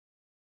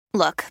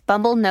Look,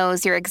 Bumble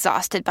knows you're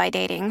exhausted by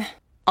dating.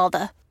 All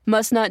the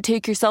must not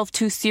take yourself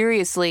too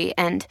seriously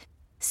and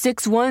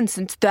 6'1"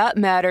 since that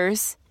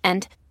matters.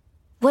 And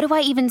what do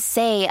I even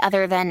say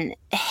other than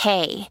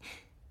hey?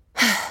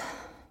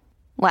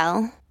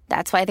 Well,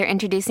 that's why they're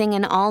introducing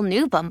an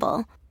all-new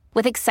Bumble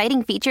with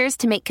exciting features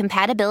to make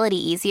compatibility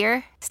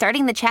easier,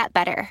 starting the chat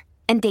better,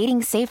 and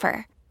dating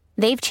safer.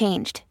 They've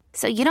changed,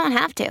 so you don't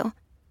have to.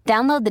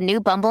 Download the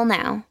new Bumble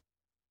now.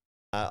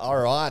 All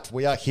right,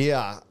 we are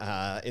here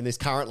in this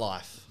current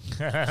life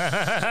with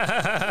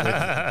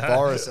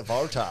Boris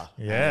Walter.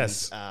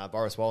 Yes. And,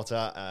 Boris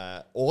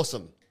Walter,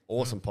 awesome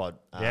pod.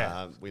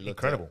 Yeah, we looked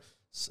incredible.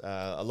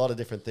 At a lot of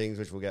different things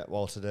which we'll get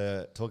Walter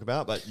to talk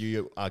about, but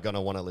you are going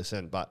to want to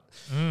listen. But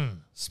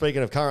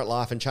speaking of current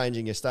life and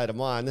changing your state of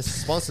mind, this is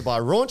sponsored by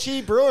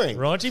Raunchy Brewing.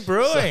 Raunchy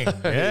Brewing.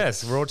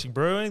 Yes, Raunchy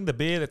Brewing, the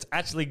beer that's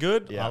actually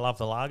good. Yeah. I love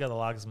the lager. The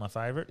lager's my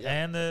favourite.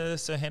 Yeah. And the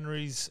Sir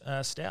Henry's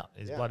stout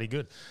is bloody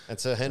good. And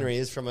Sir Henry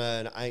is from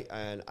an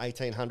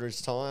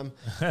 1800s time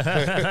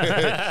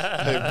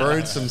who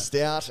brewed some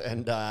stout,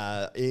 and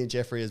Ian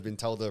Jeffrey has been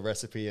told the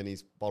recipe and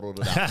he's bottled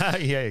it up.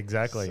 Yeah,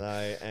 exactly. So,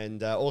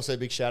 and also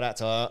big shout out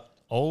to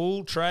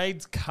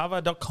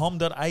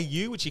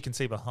alltradescover.com.au, which you can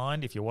see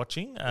behind if you're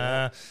watching.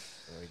 there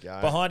we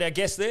go. Behind our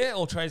guests there,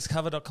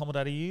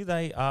 alltradescover.com.au,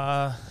 they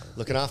are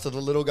Looking after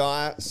the little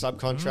guy,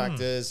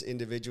 subcontractors,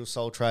 individual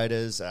sole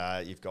traders.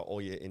 You've got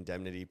all your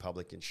indemnity,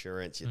 public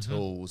insurance, your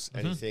tools,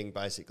 anything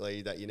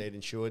basically that you need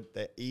insured.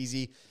 They're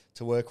easy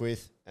to work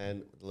with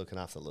and looking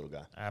after the little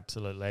guy.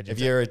 absolute legends.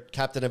 If you're a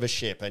captain of a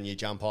ship and you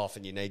jump off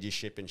and you need your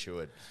ship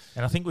insured,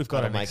 And I think we've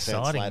got That'll an make sense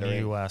exciting later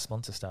new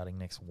sponsor starting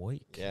next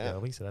week. Yeah.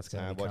 Derby, so that's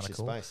going to be watch kind of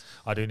your cool. space.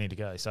 I do need to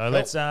go. So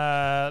let's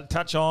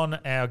touch on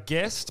our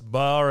guest,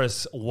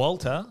 Boris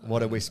Walter. what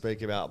did we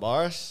speak about,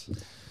 Boris?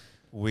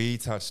 We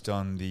touched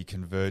on the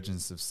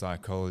convergence of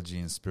psychology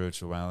and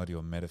spirituality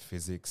or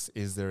metaphysics.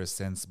 Is there a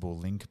sensible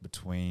link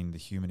between the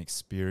human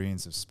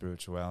experience of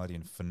spirituality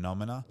and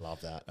phenomena?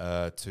 Love that.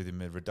 To the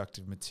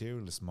reductive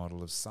materialist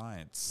model of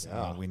science.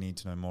 Yeah. We need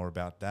to know more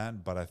about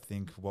that. But I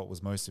think what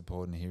was most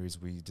important here is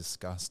we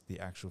discussed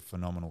the actual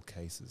phenomenal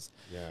cases.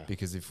 Yeah.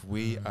 Because if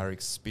we are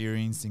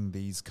experiencing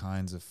these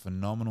kinds of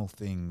phenomenal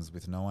things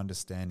with no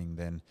understanding,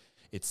 then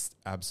it's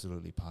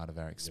absolutely part of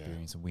our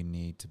experience, and we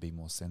need to be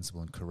more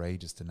sensible and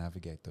courageous to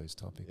navigate those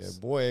topics. Yeah,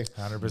 boy.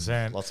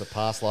 100%. Lots of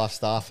past life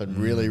stuff and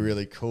really,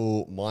 really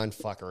cool mind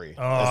fuckery.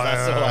 Oh,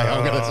 That's the way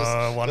I'm going to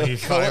just one of your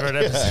favourite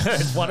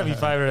episodes. One of your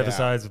favourite Yeah.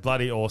 episodes.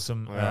 Bloody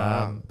awesome.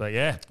 But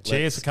yeah,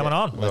 cheers for coming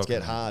on. Let's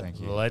get hard.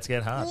 Thank you. Let's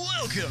get hard.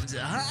 Welcome to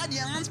Hard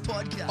Yarns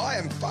Podcast. I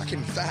am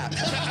fucking fat.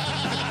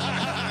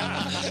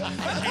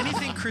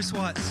 Anything Chris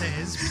White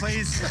says,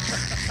 please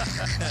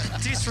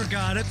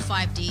disregard it.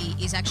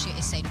 5D is actually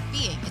a state of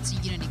being. It's a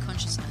unity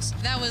consciousness.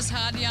 That was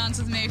Hard Yarns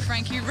with me,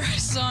 Frankie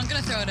Rose. So I'm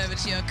going to throw it over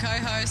to your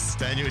co-host.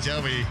 Daniel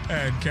Jelby.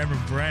 And Cameron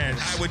Brand.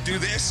 I would do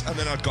this and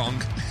then I'd gong.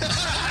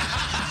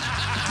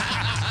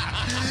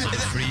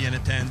 Free in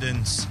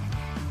attendance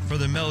for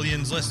the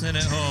millions listening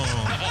at home.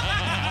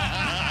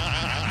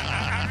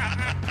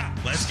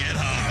 Let's get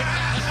hard.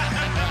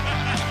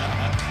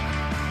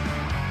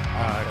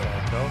 Okay,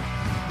 cool.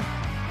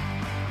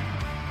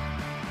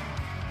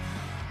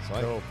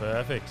 Sweet. Cool,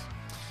 perfect.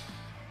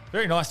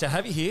 Very nice to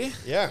have you here,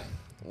 Yeah.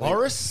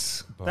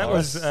 Boris. That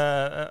was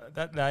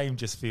that name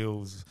just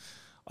feels.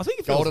 I think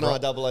it feels right.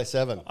 GoldenEye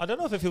 007. I don't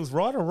know if it feels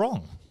right or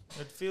wrong.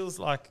 It feels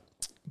like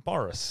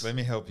Boris. Let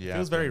me help you out.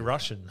 Feels very then.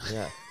 Russian.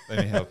 Yeah. Let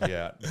me help you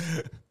out.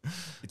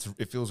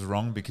 It feels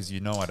wrong because you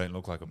know I don't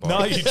look like a boss.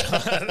 No, you don't.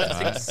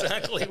 That's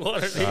exactly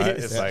what it Right?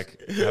 is. It's like,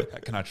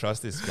 can I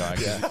trust this guy?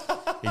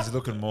 'Cause he's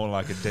looking more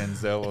like a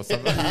Denzel or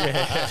something.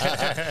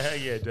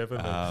 Yeah,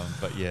 definitely.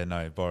 But yeah,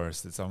 no,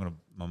 Boris.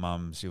 My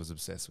mum, she was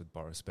obsessed with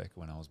Boris Becker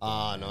when I was born.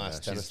 Ah, and, nice.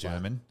 She's Tennis player.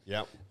 German.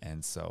 Yep.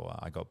 And so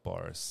I got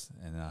Boris,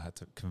 and I had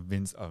to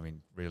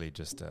really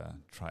just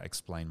try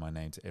explain my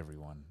name to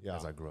everyone Yeah.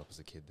 as I grew up as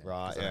a kid. Then,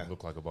 Right, 'cause I yeah. don't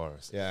look like a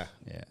Boris. Yeah.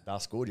 Yeah.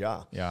 That's good,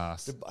 yeah. Yeah.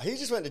 He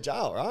just went to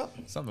jail, right?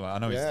 Something like, I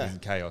know Yeah. he's in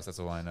chaos. That's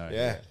all I know.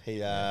 Yeah. He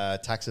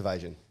tax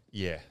evasion.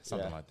 Yeah,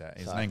 something Yeah. like that.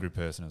 He's So- an angry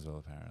person as well,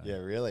 apparently. Yeah,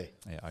 really.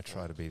 Yeah, I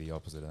try to be the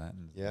opposite of that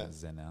and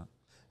zen out.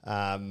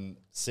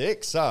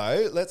 Sick.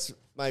 So let's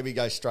maybe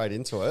go straight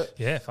into it.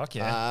 Yeah, fuck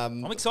yeah.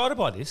 I'm excited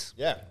by this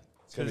Yeah.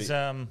 It's gonna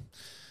because,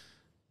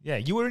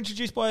 be- you were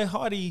introduced by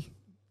Heidi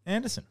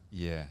Anderson.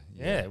 Yeah.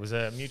 Yeah, it was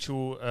a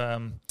mutual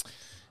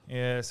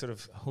sort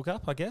of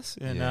hookup, I guess.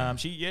 And Yeah.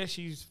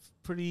 she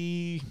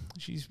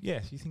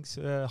thinks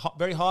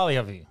very highly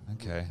of you.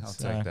 Okay, I'll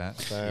So- take that.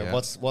 So Yeah.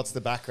 what's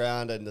the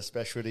background and the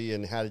specialty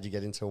and how did you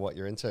get into what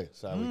you're into?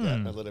 So we get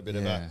a little bit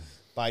of a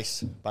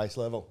base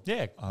level.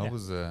 Yeah. I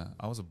was a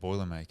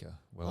Boilermaker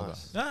welder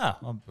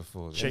I'm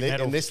before Sheet this.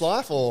 metal. In this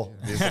life or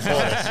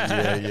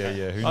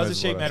Yeah. Who I was a knows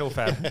sheet what metal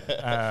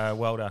fab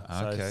welder.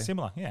 So Okay.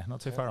 similar. Yeah,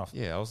 not too far off.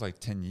 Yeah, I was like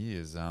 10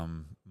 years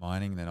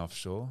mining, then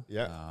offshore.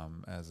 Yeah.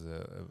 As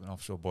an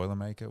offshore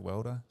Boilermaker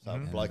welder. So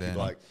And blokey then-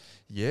 bloke.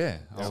 Yeah,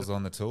 I was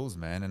on the tools,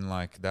 man, and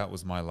like that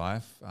was my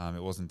life.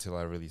 It wasn't until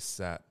I really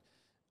sat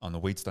on the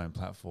Wheatstone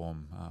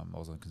platform, I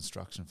was on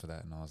construction for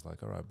that, and I was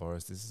like, all right,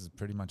 Boris, this is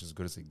pretty much as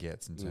good as it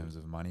gets in terms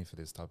of money for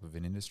this type of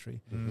an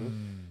industry.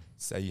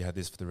 Say you had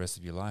this for the rest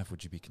of your life,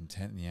 would you be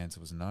content? And the answer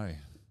was no.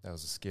 That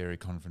was a scary,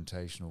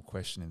 confrontational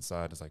question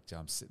inside. It's like,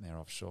 I'm sitting there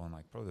offshore and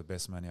like, probably the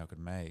best money I could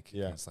make.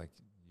 Yeah. And it's like,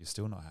 you're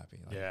still not happy.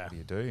 Like, what do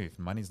you do if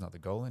money's not the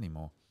goal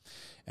anymore?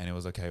 And it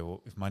was, okay,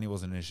 well, if money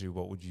wasn't an issue,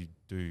 what would you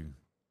do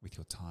with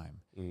your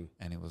time?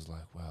 And it was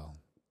like, well,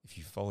 if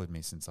you followed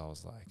me since I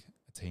was like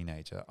a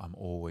teenager, I'm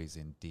always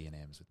in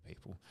D&Ms with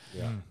people.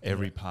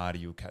 Every party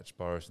you'll catch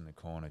Boris in the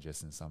corner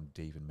just in some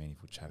deep and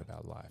meaningful chat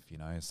about life, you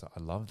know? So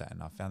I love that.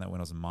 And I found that when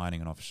I was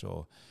mining and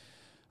offshore,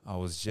 I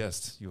was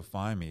just, you'll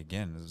find me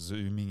again,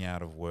 zooming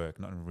out of work,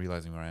 not even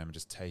realizing where I am,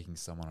 just taking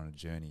someone on a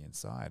journey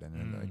inside. And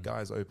then the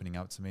guy's opening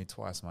up to me,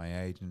 twice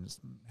my age, and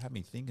just had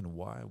me thinking,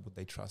 why would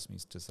they trust me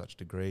to such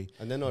degree?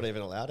 And they're not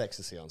even allowed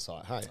ecstasy on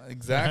site, hey?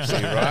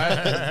 Exactly,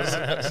 right?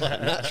 It's like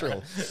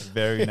natural.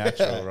 Very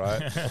natural,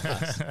 right?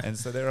 And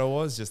so there I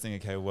was just thinking,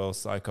 okay, well,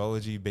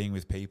 psychology, being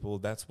with people,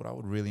 that's what I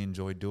would really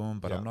enjoy doing,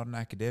 but I'm not an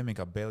academic.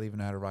 I barely even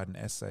know how to write an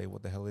essay.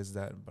 What the hell is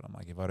that? But I'm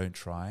like, if I don't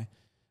try,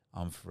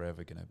 I'm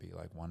forever going to be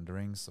like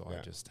wondering. So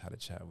I just had a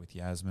chat with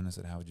Yasmin. I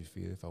said, how would you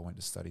feel if I went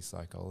to study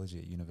psychology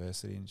at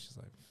university? And she's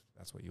like,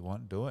 that's what you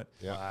want, do it.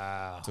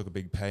 Wow. Took a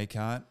big pay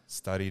cut,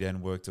 studied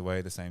and worked away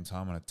at the same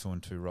time on a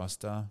 2-on-2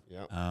 roster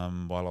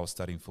while I was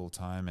studying full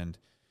time. And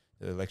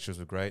the lecturers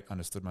were great,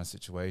 understood my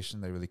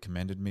situation. They really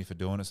commended me for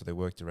doing it. So they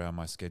worked around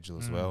my schedule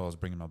as well. I was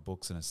bringing my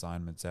books and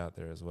assignments out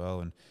there as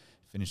well. And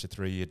finished a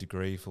 3-year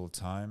degree full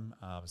time,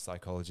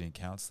 psychology and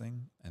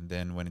counselling. And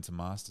then went into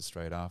master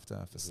straight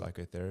after for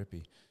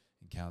psychotherapy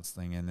and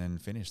counselling, and then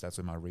finished. That's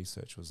where my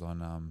research was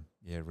on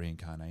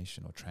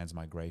reincarnation or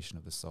transmigration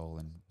of the soul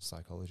and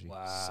psychology.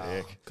 Wow.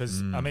 Sick.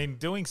 Because, I mean,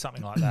 doing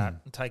something like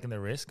that, taking the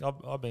risk,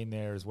 I've been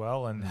there as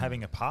well, and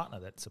having a partner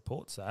that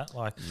supports that.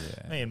 Like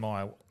me and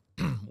my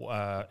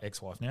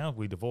ex-wife now,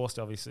 we divorced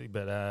obviously,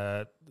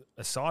 but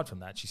aside from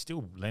that, she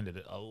still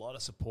lended a lot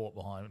of support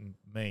behind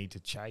me to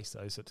chase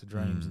those sorts of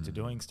dreams and to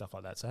doing stuff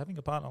like that. So having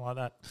a partner like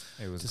that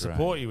to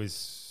support you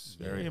is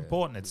very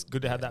important. It's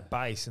good to have that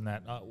base and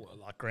that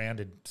like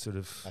grounded sort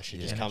of. She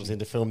just comes in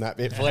to film that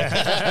bit for you.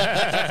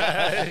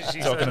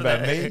 She's Talking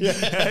about me?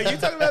 You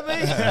talking about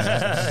me?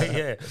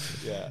 Yeah.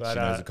 But, she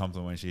knows a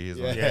compliment when she hears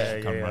one.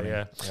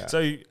 Yeah.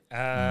 So,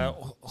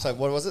 So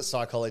what was it?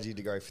 Psychology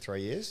degree for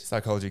 3 years?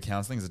 Psychology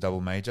counselling is a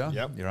double major.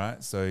 Yep. You're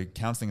right. So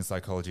counselling and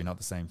psychology, not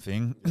the same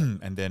thing.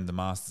 And then the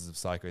Masters of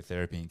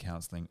Psychotherapy and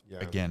Counselling,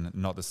 again,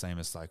 not the same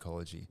as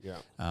psychology.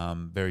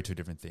 Very two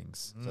different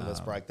things. So let's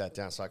break that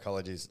down.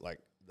 Psychology is like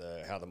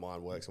how the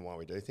mind works and why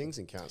we do things,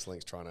 and counselling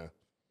is trying to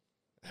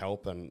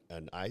help and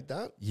aid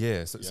that.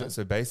 Yeah.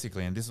 So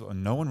basically, and this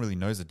no one really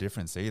knows the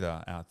difference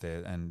either out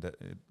there, and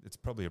it's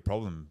probably a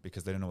problem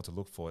because they don't know what to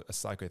look for. A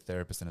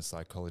psychotherapist and a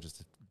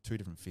psychologist are two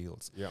different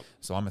fields. Yeah.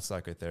 So I'm a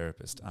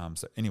psychotherapist.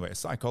 So anyway,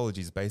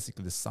 psychology is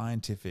basically the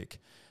scientific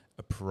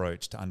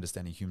approach to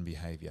understanding human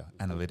behavior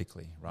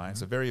analytically, right?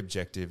 So very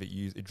objective.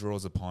 It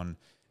draws upon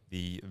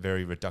the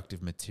very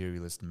reductive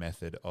materialist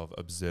method of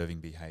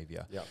observing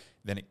behavior.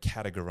 Then it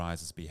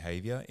categorizes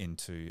behavior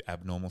into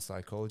abnormal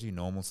psychology,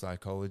 normal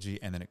psychology,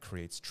 and then it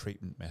creates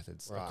treatment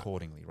methods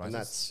accordingly, right? And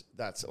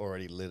that's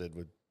already littered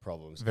with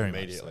problems very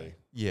immediately. So.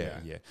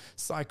 Yeah.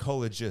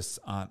 Psychologists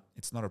aren't,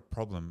 it's not a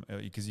problem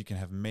because you can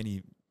have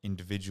many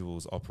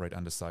individuals operate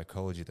under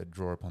psychology that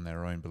draw upon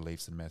their own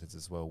beliefs and methods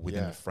as well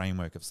within the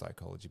framework of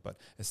psychology. But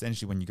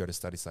essentially when you go to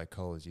study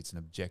psychology, it's an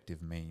objective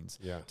means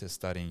to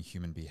studying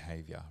human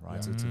behavior,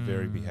 right? So it's a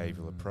very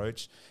behavioral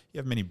approach. You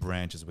have many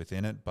branches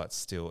within it, but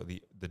still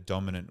the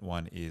dominant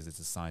one is it's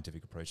a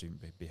scientific approach to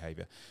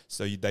behavior.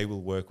 So they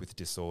will work with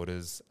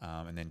disorders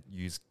and then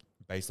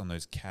based on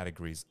those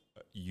categories,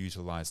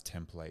 utilize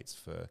templates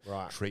for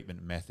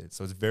treatment methods.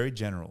 So it's very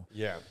general.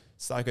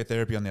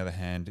 Psychotherapy, on the other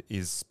hand,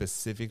 is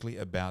specifically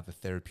about the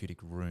therapeutic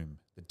room,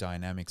 the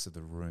dynamics of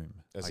the room.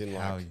 As like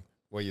in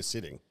where you're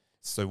sitting.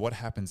 So what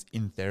happens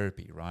in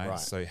therapy, right?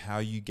 So how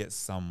you get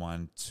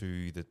someone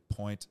to the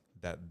point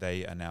that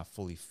they are now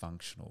fully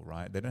functional,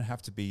 right? They don't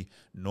have to be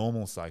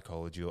normal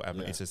psychology or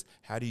abnormal. It's just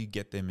how do you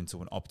get them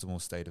into an optimal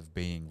state of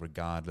being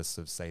regardless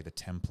of, say, the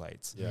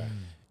templates.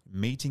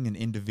 Meeting an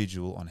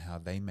individual on how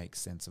they make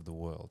sense of the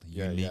world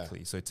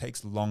uniquely. So it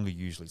takes longer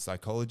usually.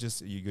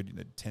 Psychologists, you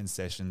go 10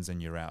 sessions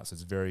and you're out. So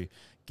it's very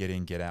get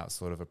in, get out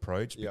sort of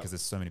approach because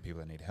there's so many people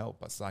that need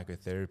help. But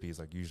psychotherapy is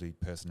like usually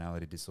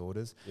personality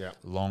disorders,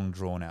 long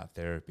drawn out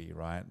therapy,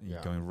 right? You're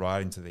going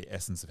right into the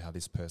essence of how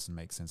this person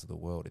makes sense of the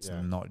world. It's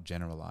not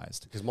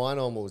generalized. Because my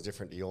normal is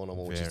different to your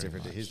normal, which is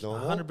different to his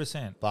normal.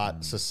 100%.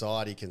 But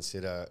society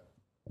consider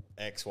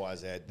X, Y,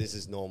 Z, this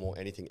is normal.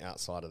 Anything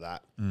outside of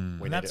that,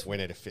 we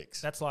need to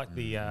fix. That's like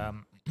the,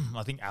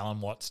 I think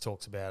Alan Watts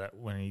talks about it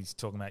when he's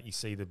talking about you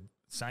see the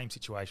same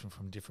situation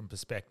from different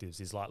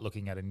perspectives. Is like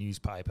looking at a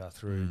newspaper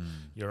through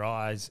your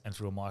eyes and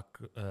through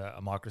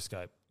a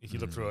microscope. If you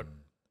look through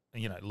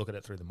it, look at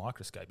it through the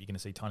microscope, you're going to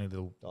see tiny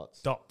little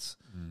dots.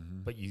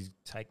 But you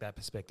take that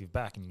perspective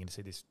back and you're going to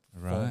see this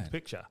formed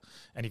picture.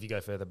 And if you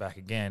go further back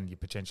again,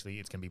 it's going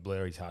to be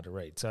blurry, it's hard to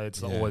read. So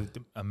it's always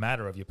a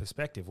matter of your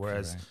perspective,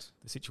 whereas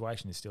the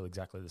situation is still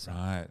exactly the same.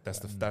 Right,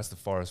 that's the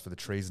forest for the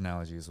trees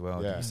analogy as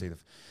well. You see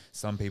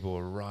some people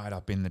are right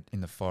up in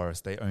the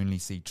forest, they only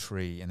see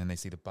tree, and then they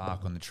see the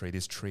bark on the tree.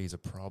 This tree is a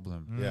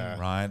problem,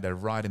 right? They're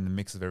right in the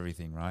mix of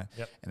everything, right?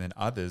 And then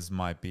others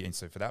might be, and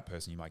so for that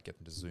person, you might get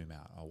them to zoom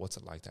out. Oh, what's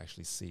it like to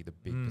actually see the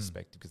big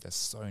perspective? Because they're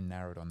so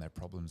narrowed on their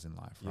problems in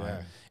life,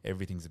 right?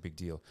 Everything's a big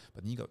deal.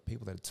 But then you got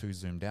people that are too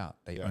zoomed out.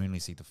 They only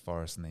see the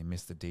forest and they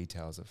miss the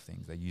details of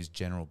things. They use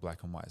general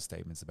black and white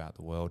statements about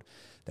the world.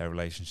 Their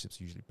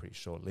relationships usually pretty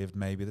short-lived.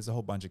 Maybe there's a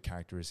whole bunch of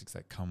characteristics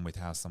that come with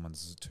how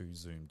someone's too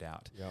zoomed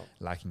out,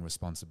 lacking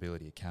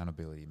responsibility,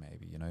 accountability,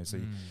 maybe, you know. So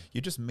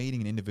you're just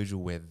meeting an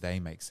individual where they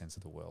make sense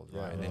of the world,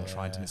 right? And then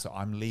trying to. So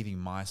I'm leaving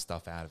my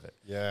stuff out of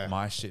it,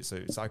 my shit.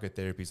 So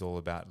psychotherapy is all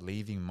about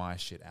leaving my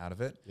shit out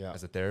of it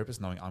as a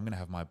therapist, knowing I'm going to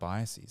have my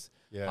biases.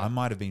 I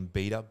might have been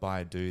beat up by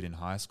a dude in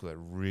high school that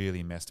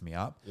really messed me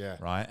up,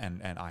 right?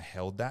 And I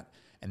held that.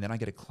 And then I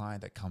get a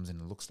client that comes in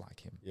and looks like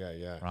him.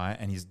 Right?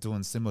 And he's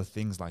doing similar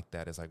things like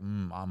that. It's like,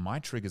 my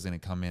trigger's going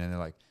to come in, and they're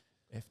like,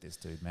 F this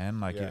dude, man.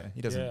 Like,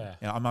 he doesn't,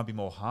 you know, I might be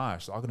more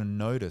harsh. So I've got to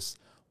notice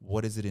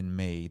what is it in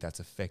me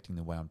that's affecting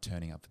the way I'm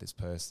turning up for this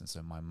person.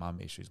 So my mum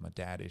issues, my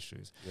dad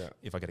issues.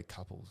 If I get a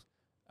couple,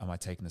 am I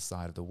taking the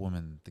side of the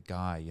woman, the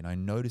guy, you know,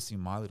 noticing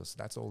my little, so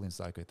that's all in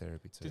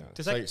psychotherapy too.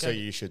 So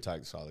you should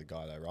take the side of the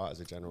guy though, right?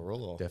 As a general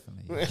rule, or?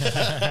 Definitely.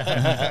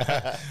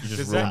 You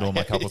just ruined all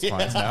my couples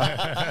clients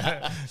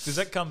now. Does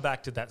that come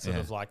back to that sort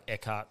of like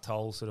Eckhart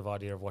Tolle sort of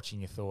idea of watching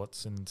your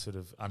thoughts and sort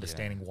of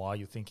understanding why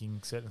you're thinking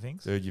certain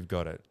things? Dude, you've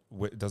got it.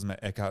 It doesn't matter.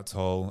 Eckhart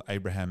Tolle,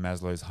 Abraham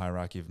Maslow's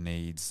hierarchy of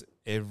needs,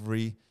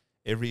 every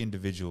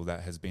individual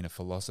that has been a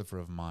philosopher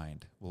of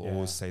mind will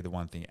always say the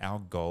one thing: our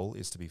goal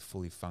is to be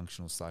fully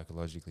functional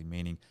psychologically,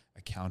 meaning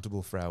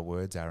accountable for our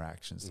words, our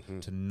actions,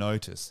 to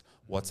notice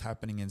what's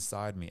happening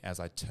inside me as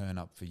I turn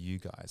up for you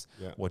guys.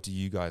 What do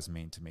you guys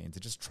mean to me? And to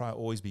just try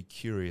always be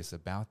curious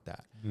about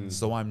that.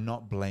 So I'm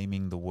not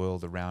blaming the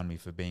world around me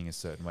for being a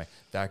certain way.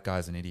 That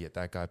guy's an idiot.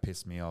 That guy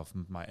pissed me off.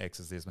 My ex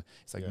is this.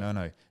 It's like,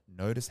 no.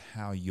 Notice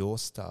how your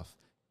stuff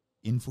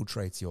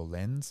infiltrates your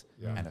lens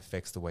and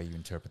affects the way you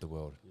interpret the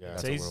world.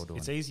 That's what we're all doing.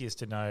 It's easiest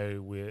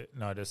to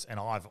notice, and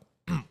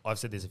I've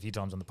said this a few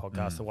times on the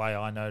podcast, the way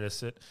I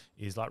notice it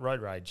is like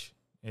road rage.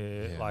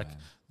 Like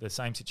the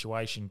same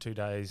situation 2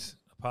 days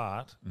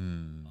apart,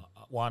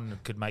 one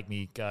could make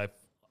me go,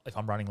 if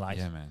I'm running late,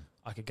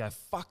 I could go,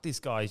 fuck this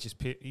guy,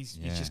 he's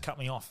just cut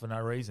me off for no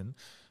reason.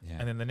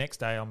 And then the next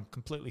day I'm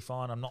completely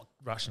fine, I'm not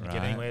rushing to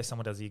get anywhere,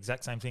 someone does the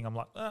exact same thing, I'm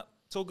like,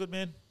 it's all good,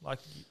 man. Like,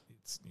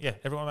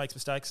 everyone makes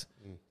mistakes.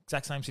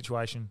 Exact same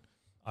situation,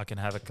 I can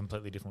have a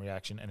completely different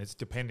reaction, and it's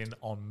dependent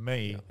on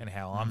me and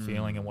how I'm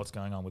feeling and what's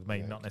going on with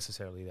me, not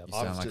necessarily the other.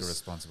 You sound like a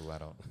responsible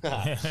adult.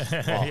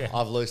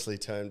 I've loosely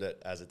termed it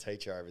as a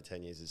teacher over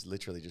 10 years is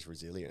literally just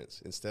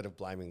resilience. Instead of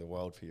blaming the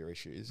world for your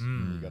issues,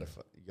 you got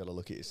to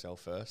look at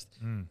yourself first.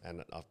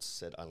 And I've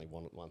said only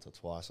once or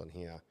twice on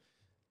here.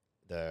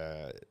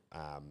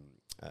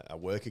 A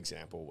work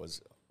example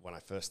was when I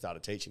first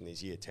started teaching.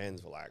 These year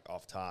 10s were like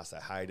off task. They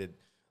hated.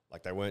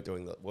 Like they weren't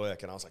doing the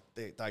work, and I was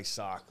like, they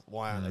suck.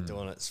 Why aren't they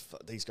doing it?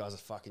 These guys are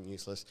fucking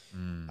useless.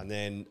 And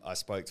then I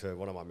spoke to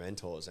one of my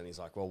mentors, and he's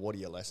like, well, what are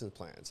your lesson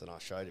plans? And I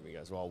showed him. He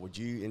goes, well, would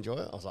you enjoy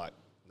it? I was like,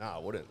 no, I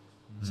wouldn't.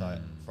 So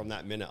from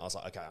that minute, I was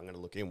like, okay, I'm going to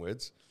look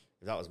inwards.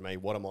 If that was me,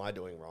 what am I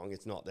doing wrong?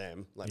 It's not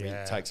them. Let me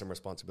take some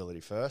responsibility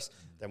first.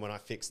 Then when I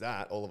fix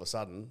that, all of a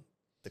sudden,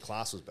 the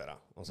class was better.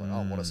 I was like,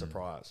 oh, what a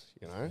surprise,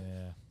 you know?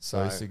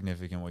 So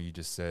significant what you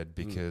just said,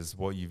 because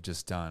what you've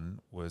just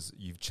done was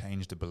you've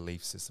changed a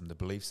belief system. The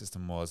belief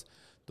system was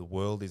the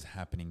world is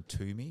happening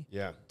to me,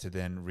 to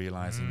then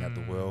realizing that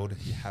the world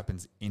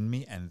happens in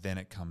me and then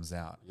it comes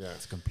out.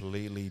 It's a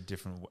completely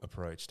different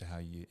approach to how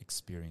you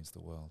experience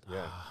the world.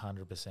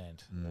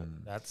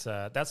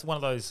 100%. That's one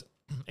of those,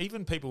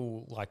 even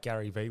people like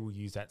Gary Vee will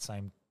use that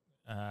same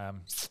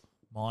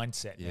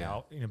mindset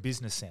now in a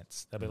business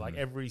sense. They'll be like,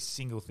 every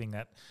single thing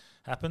that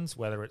happens,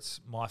 whether it's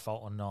my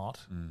fault or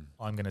not,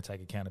 I'm going to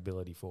take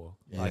accountability for.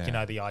 Like, you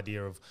know, the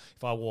idea of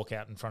if I walk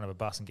out in front of a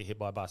bus and get hit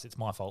by a bus, it's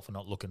my fault for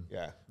not looking.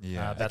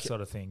 That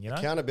sort of thing, you know?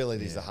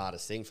 Accountability is the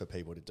hardest thing for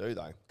people to do,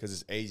 though, because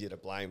it's easier to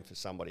blame for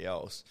somebody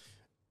else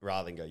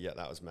rather than go,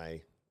 that was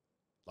me.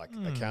 Like,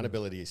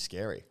 accountability is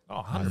scary.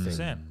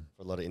 100%.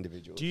 For a lot of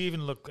individuals. Do you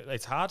even look,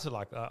 it's hard to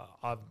like,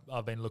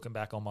 I've been looking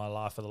back on my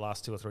life for the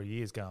last 2 or 3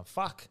 years going,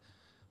 fuck,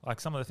 like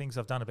some of the things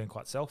I've done have been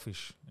quite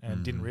selfish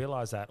and didn't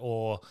realize that,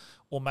 or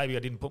maybe I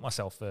didn't put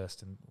myself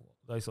first and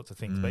those sorts of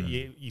things. But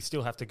you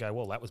still have to go,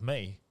 well, that was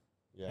me.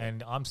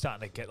 And I'm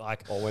starting to get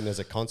like, or when there's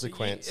a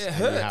consequence, and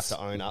you have to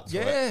own up to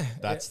it.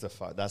 That's the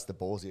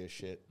ballsiest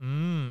shit.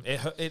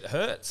 It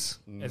hurts.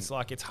 It's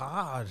like, it's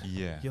hard.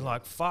 You're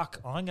like, fuck,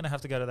 I'm going to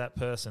have to go to that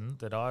person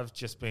that I've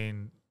just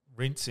been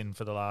rinsing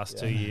for the last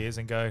 2 years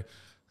and go,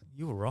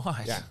 you were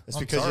right. Yeah, it's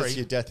I'm because sorry. it's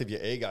your death of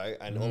your ego,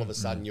 and all of a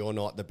sudden you're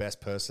not the best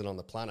person on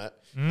the planet.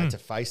 And to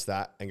face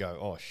that and go,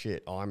 oh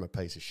shit, I'm a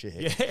piece of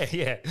shit.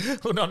 Yeah.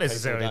 Well, not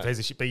necessarily a don't. piece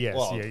of shit, but yes.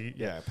 Well,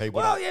 yeah.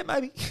 people. Well, don't- yeah,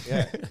 maybe.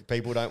 yeah,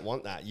 people don't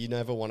want that. You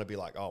never want to be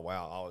like, oh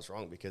wow, I was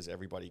wrong, because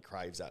everybody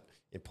craves that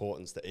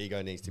importance. The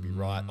ego needs to be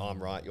right.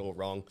 I'm right, you're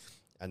wrong.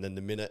 And then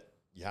the minute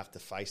you have to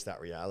face that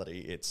reality,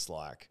 it's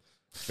like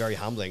very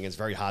humbling. It's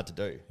very hard to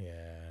do.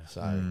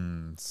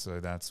 Yeah. So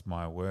that's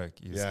my work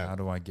is how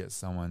do I get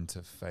someone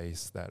to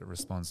face that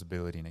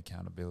responsibility and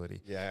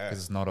accountability? Yeah. Because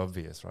it's not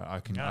obvious,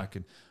 right?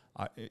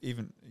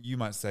 Even you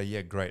might say,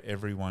 yeah, great.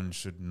 Everyone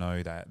should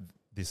know that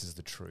this is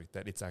the truth,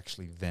 that it's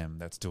actually them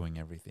that's doing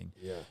everything.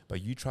 Yeah.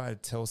 But you try to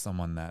tell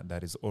someone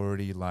that is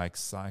already like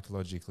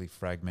psychologically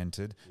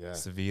fragmented,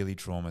 severely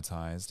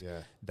traumatized.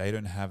 Yeah. They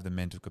don't have the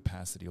mental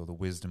capacity or the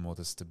wisdom or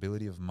the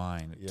stability of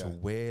mind to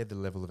wear the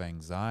level of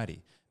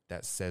anxiety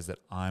that says that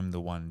I'm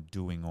the one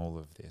doing all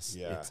of this.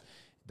 Yeah.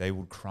 They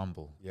would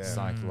crumble. Yeah.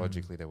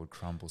 Psychologically, they would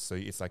crumble. So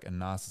it's like a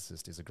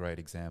narcissist is a great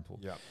example.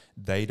 Yeah.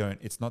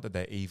 It's not that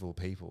they're evil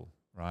people,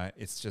 right?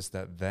 It's just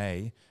that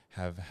they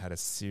have had a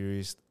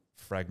serious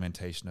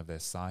fragmentation of their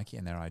psyche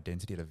and their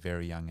identity at a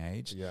very young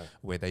age,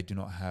 where they do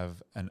not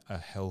have a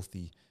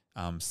healthy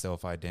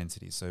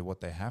self-identity. So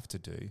what they have to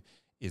do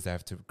is they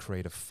have to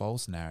create a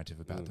false narrative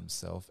about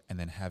themselves and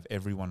then have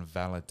everyone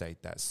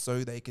validate that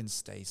so they can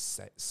stay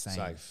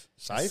sane.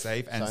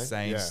 Safe and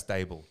sane,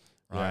 stable,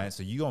 right? Yeah.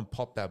 So you go and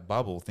pop that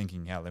bubble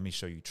thinking, let me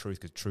show you truth,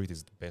 because truth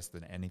is the best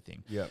than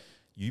anything. Yeah.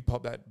 You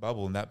pop that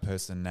bubble and that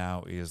person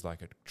now is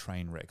like a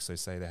train wreck. So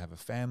say they have a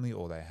family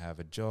or they have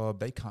a job,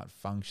 they can't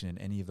function in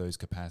any of those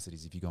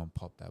capacities if you go and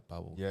pop that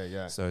bubble. Yeah,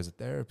 yeah. So as a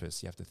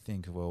therapist, you have to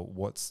think, well,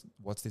 what's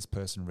this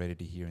person ready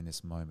to hear in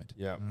this moment?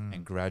 Yeah.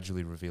 And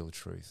gradually reveal the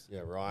truth.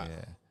 Yeah, right.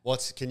 Yeah.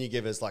 Can you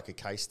give us like a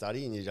case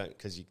study, and you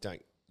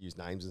don't use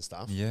names and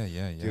stuff? Yeah.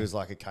 Give us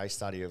like a case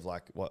study of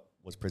like what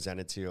was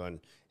presented to you and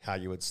how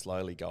you would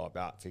slowly go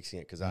about fixing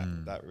it, because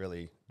that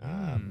really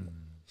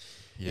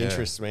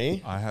interests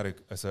me. I had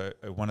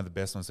one of the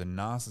best ones. So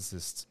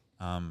narcissists,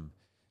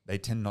 they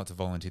tend not to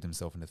volunteer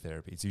themselves into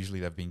therapy. It's usually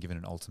they've been given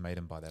an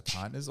ultimatum by their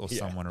partners or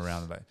someone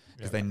around them,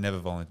 because they never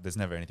volunteer. There's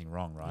never anything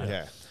wrong, right?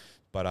 Yeah.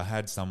 But I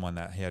had someone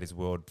that he had his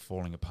world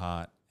falling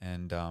apart,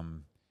 and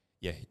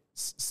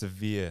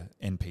severe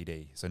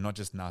NPD. So not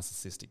just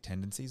narcissistic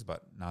tendencies,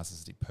 but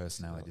narcissistic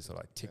personality. So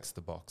like ticks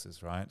the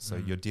boxes, right? So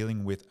you're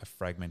dealing with a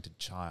fragmented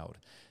child,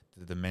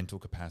 the mental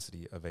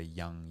capacity of a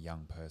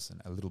young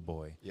person, a little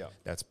boy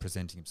that's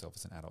presenting himself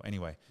as an adult.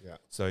 Anyway,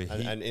 so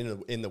and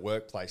in the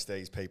workplace,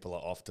 these people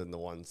are often the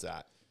ones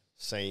that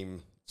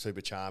seem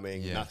super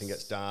charming. Nothing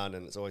gets done,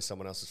 and it's always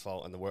someone else's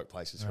fault, and the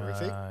workplace is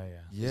horrific.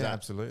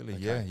 Absolutely.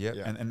 Okay. Yeah.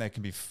 And they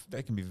can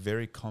be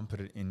very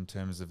competent in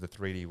terms of the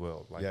 3D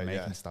world, like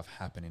making stuff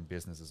happen in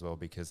business as well,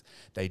 because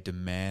they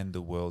demand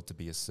the world to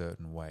be a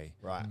certain way,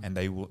 right? And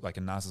they will, like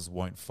a narcissist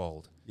won't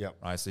fold. Yep.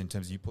 Right. So in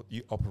terms of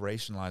you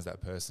operationalize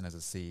that person as a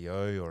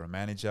CEO or a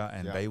manager,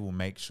 and they will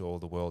make sure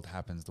the world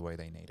happens the way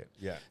they need it.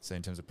 Yeah. So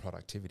in terms of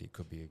productivity, it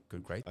could be a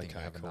great thing to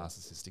have a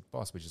narcissistic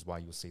boss, which is why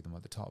you'll see them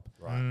at the top.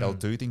 Right. They'll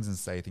do things and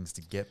say things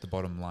to get the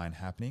bottom line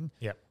happening.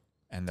 Yep.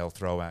 And they'll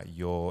throw out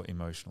your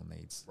emotional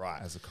needs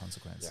as a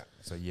consequence. Yeah.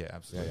 So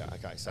absolutely. Yeah.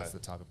 Okay. So that's the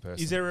type of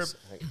person. Is there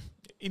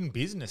in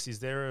business, is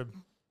there a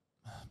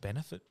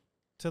benefit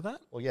to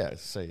that? Well, yeah.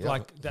 So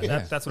Like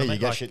that's what I mean. You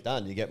get like, shit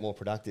done. You get more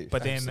productive.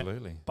 But then,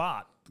 absolutely.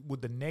 But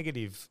would the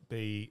negative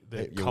be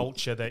the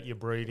culture that you're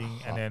breeding,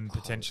 and then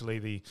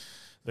potentially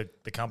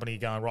the company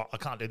going, right, I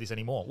can't do this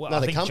anymore? Well, no, I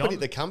the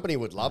think company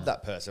would love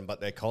that person,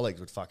 but their colleagues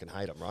would fucking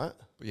hate them, right?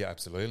 Yeah,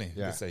 absolutely.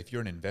 Yeah. Let's say if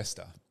you're an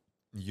investor,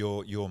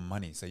 your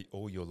money, say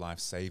all your life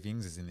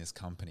savings is in this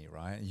company,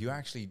 right? You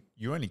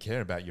only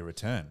care about your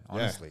return,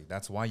 honestly.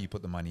 That's why you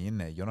put the money in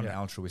there. You're not an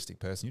altruistic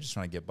person. You're just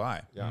trying to get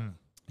by. Yeah.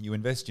 You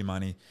invest your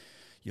money.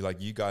 You're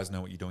like, you guys know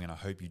what you're doing, and I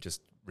hope you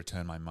just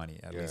return my money.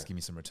 At least give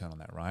me some return on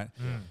that, right?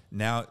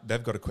 Now,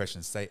 they've got a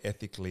question. Say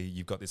ethically,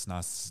 you've got this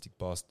narcissistic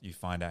boss. You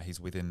find out he's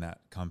within that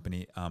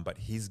company, but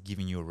he's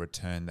giving you a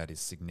return that is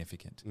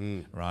significant,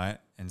 right?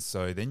 And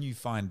so then you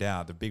find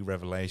out the big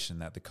revelation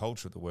that the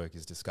culture of the work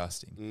is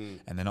disgusting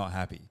and they're not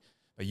happy.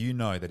 But you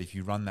know that if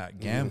you run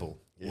that gamble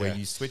where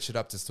you switch it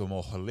up to a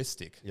more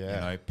holistic,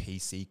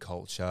 PC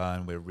culture,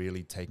 and we're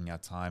really taking our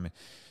time,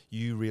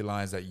 you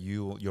realize that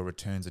your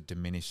returns are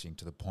diminishing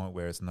to the point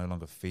where it's no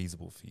longer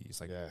feasible for you. It's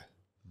like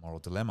moral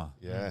dilemma.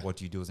 What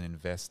do you do as an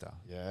investor?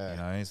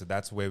 So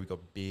that's where we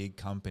got big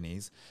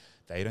companies.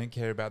 They don't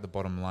care about the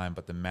bottom line,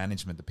 but the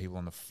management, the people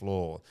on the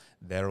floor,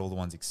 they're all the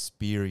ones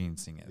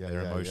experiencing it.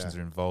 Their emotions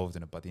are involved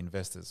in it, but the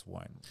investors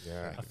won't.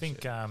 I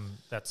think I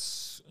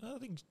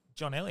think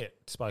John Elliott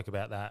spoke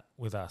about that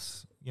with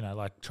us.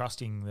 Like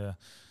trusting the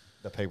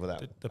people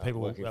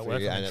that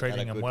work and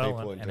treating them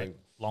well and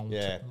long.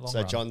 So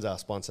run. John's our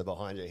sponsor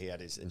behind you. He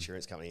had his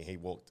insurance company. He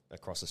walked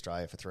across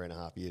Australia for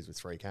 3.5 years with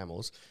 3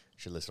 camels. You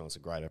should listen on. It's a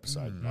great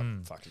episode.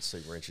 Fucking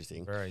super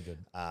interesting. Very good.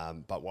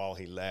 But while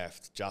he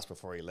left, just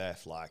before he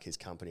left, like his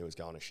company was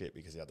going to shit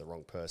because he had the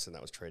wrong person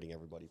that was treating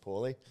everybody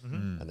poorly.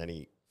 And then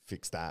he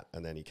fixed that,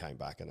 and then he came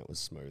back and it was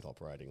smooth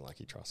operating, like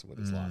he trusted with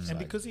his life. And So,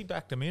 because he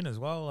backed him in as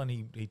well, and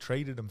he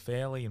treated him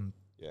fairly and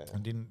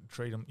didn't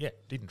treat him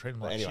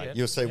like anyway, shit.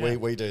 you'll see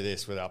we do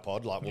this with our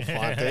pod, like we'll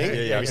find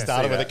things. I We can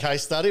started see with a that.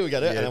 case study, we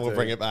get it, and then we'll do.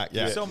 bring it back.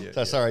 Yeah.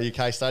 So sorry, your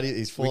case study,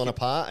 he's fallen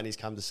apart and he's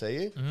come to see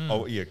you.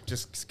 Oh yeah,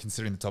 just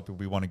considering the topic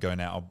we want to go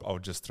now, I'll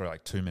just throw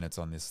like 2 minutes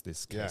on this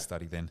case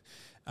study then.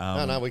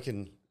 No, we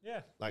can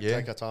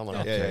take our time on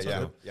it.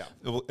 Yeah.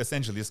 Well,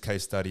 essentially, this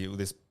case study,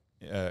 this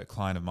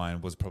client of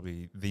mine was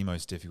probably the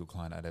most difficult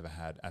client I'd ever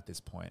had at this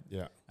point.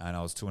 Yeah. And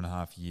I was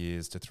 2.5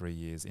 years to 3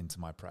 years into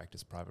my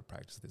private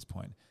practice at this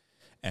point.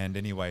 And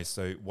anyway,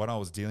 so what I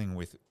was dealing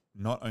with,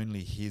 not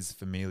only his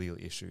familial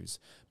issues,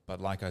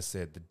 but like I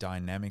said, the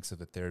dynamics of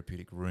the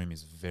therapeutic room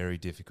is very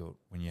difficult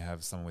when you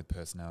have someone with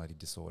personality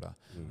disorder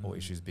or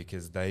issues,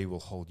 because they will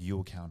hold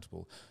you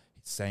accountable,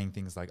 saying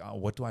things like, "Oh,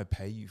 what do I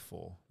pay you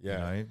for?" Yeah. You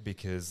know,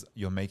 because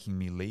you're making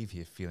me leave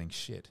here feeling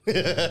shit. Right?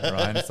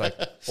 And it's like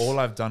all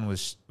I've done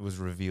was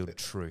revealed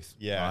truth.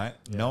 Yeah. Right.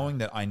 Yeah. Knowing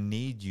that I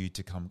need you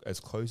to come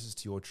as closest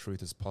to your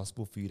truth as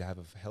possible for you to have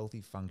a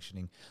healthy,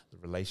 functioning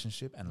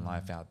relationship and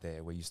life out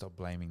there where you stop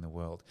blaming the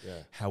world. Yeah.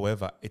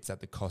 However, it's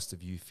at the cost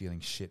of you feeling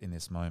shit in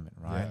this moment,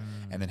 right?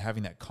 And then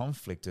having that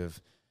conflict of,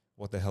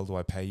 what the hell do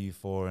I pay you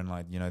for? And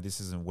like, you know,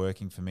 this isn't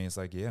working for me. It's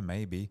like, yeah,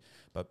 maybe,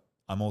 but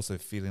I'm also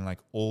feeling like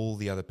all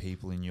the other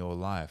people in your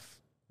life,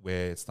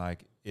 where it's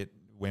like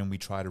when we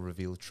try to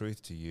reveal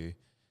truth to you,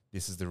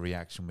 this is the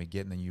reaction we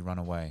get, and then you run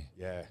away.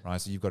 Yeah. Right.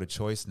 So you've got a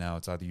choice now.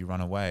 It's either you run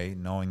away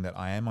knowing that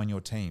I am on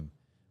your team,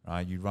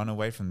 right? You run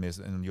away from this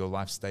and your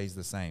life stays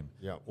the same.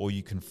 Yeah. Or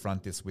you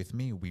confront this with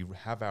me. We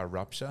have our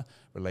rupture.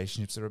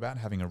 Relationships are about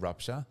having a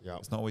rupture. Yeah.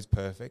 It's not always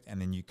perfect.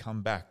 And then you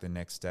come back the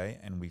next day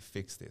and we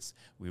fix this.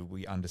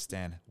 We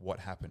understand what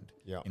happened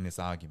in this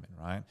argument,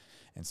 right?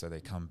 And so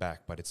they come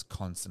back, but it's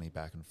constantly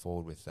back and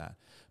forward with that.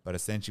 But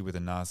essentially with a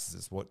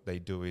narcissist, what they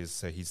do is,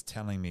 so he's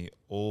telling me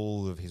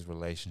all of his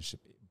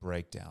relationship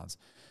breakdowns.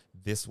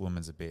 This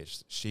woman's a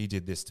bitch. She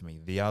did this to me.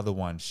 The other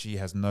one, she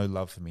has no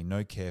love for me,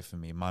 no care for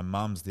me. My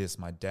mum's this.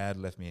 My dad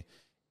left me.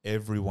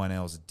 Everyone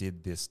else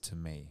did this to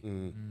me.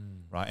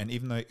 Right? And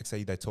even though,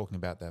 say, they're talking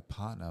about their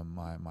partner,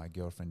 my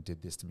girlfriend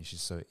did this to me,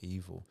 she's so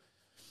evil.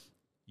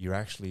 You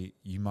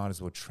might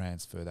as well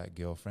transfer that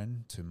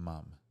girlfriend to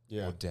mum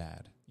or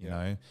dad, you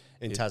know?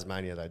 In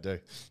Tasmania, they do.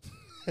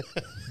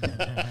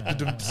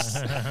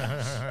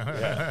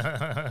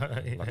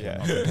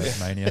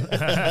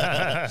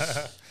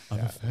 Tasmania. I'm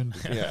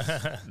offended.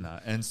 No,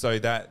 and so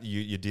that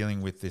you're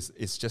dealing with this.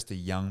 It's just a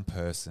young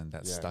person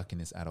that's stuck in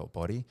this adult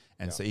body,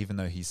 and so even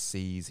though he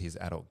sees his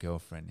adult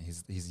girlfriend,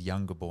 his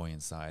younger boy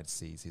inside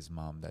sees his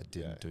mum that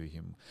didn't do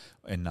him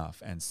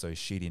enough, and so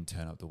she didn't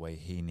turn up the way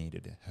he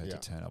needed her to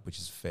turn up, which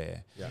is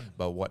fair.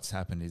 But what's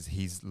happened is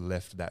he's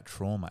left that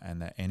trauma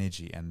and that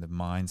energy and the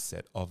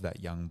mindset of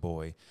that young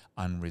boy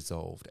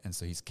unresolved, and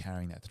so he's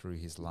carrying that through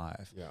his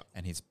life,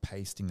 and he's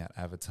pasting that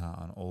avatar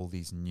on all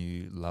these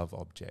new love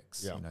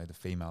objects. You know, the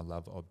female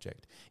love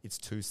object. It's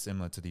too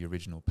similar to the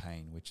original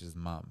pain, which is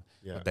mum,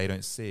 but they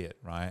don't see it,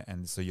 right?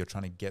 And so you're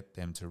trying to get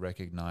them to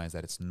recognize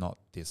that it's not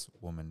this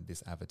woman,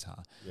 this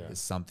avatar. There's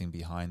something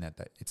behind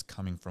that it's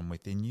coming from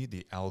within you.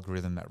 The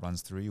algorithm that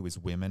runs through you is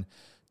women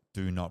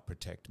do not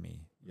protect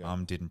me.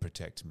 Mum didn't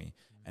protect me.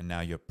 And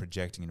now you're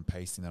projecting and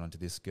pasting that onto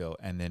this girl,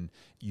 and then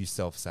you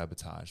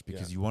self-sabotage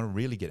because you want to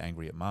really get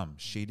angry at mum.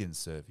 She didn't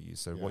serve you.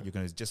 So what you're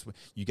going to just,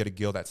 you get a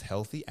girl that's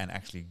healthy and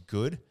actually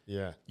good,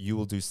 you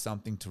will do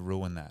something to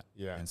ruin that.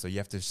 And so you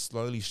have to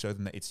slowly show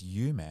them that it's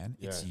you, man.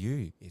 It's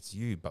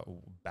you, but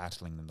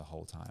battling them the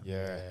whole time.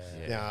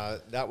 Now,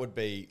 that would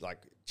be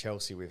like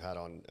Chelsea, we've had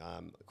on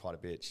quite a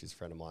bit. She's a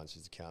friend of mine.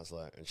 She's a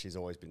counsellor, and she's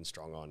always been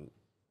strong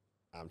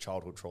on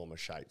childhood trauma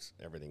shapes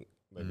everything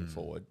moving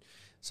forward.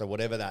 So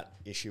whatever that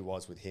issue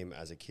was with him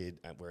as a kid,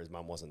 where his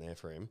mum wasn't there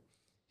for him,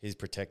 his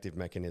protective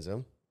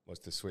mechanism was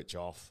to switch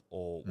off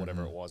or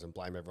whatever it was and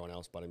blame everyone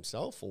else but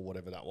himself or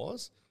whatever that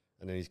was.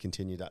 And then he's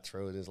continued that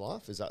through in his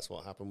life. Is that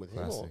what happened with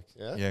him? Or,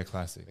 Yeah,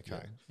 classic.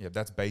 Okay. Yeah,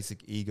 that's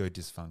basic ego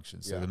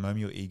dysfunction. So the moment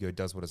your ego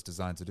does what it's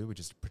designed to do,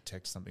 which is to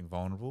protect something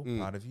vulnerable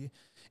part of you,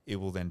 it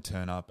will then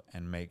turn up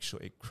and make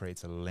sure it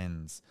creates a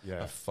lens,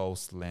 a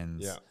false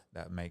lens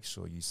that makes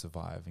sure you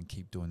survive and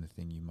keep doing the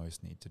thing you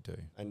most need to do.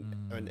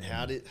 And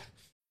how did...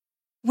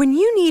 When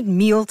you need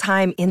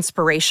mealtime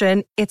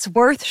inspiration, it's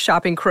worth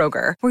shopping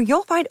Kroger, where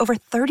you'll find over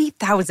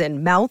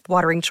 30,000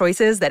 mouth-watering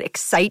choices that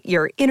excite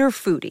your inner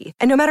foodie.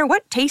 And no matter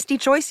what tasty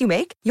choice you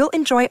make, you'll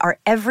enjoy our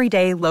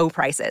everyday low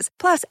prices,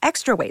 plus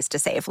extra ways to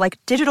save, like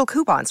digital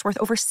coupons worth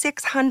over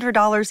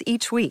 $600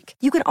 each week.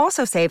 You can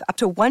also save up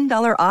to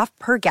 $1 off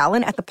per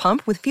gallon at the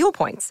pump with fuel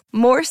points.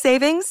 More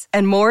savings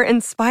and more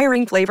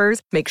inspiring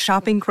flavors make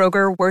shopping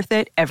Kroger worth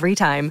it every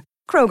time.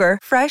 Kroger,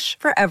 fresh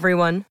for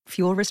everyone.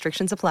 Fuel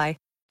restrictions apply.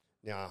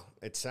 Now,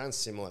 it sounds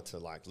similar to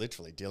like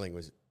literally dealing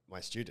with my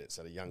students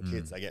that are young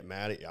kids. They get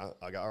mad at you.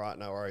 I go, all right,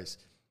 no worries.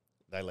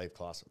 They leave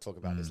class. We'll talk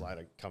about this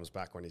later. Comes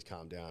back when he's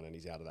calmed down and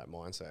he's out of that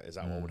mindset. Is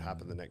that what would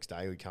happen the next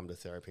day? We come to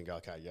therapy and go,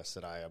 okay,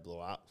 yesterday I blew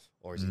up,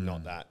 or is he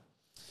not that?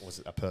 Or was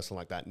it a person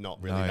like that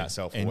not really that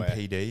self-aware?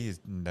 NPD,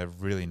 they're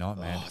really not,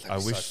 man. I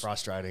wish so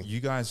frustrating. You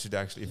guys should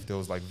actually, if there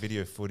was like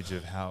video footage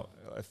of how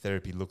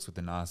therapy looks with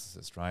the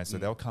narcissist, right? So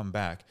they'll come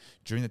back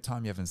during the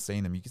time you haven't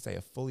seen them. You could say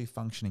a fully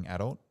functioning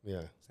adult,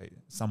 say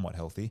somewhat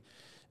healthy,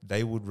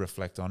 they would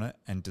reflect on it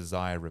and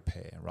desire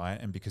repair, right?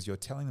 And because you're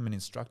telling them and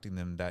instructing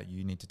them that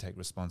you need to take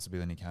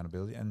responsibility and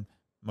accountability, and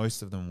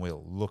most of them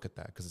will look at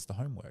that because it's the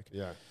homework.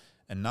 Yeah.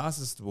 And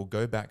narcissists will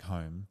go back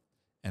home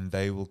and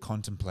they will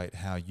contemplate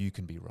how you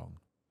can be wrong.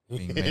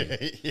 Being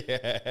me.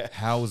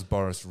 How is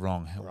Boris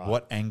wrong?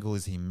 What angle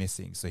is he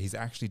missing? So he's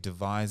actually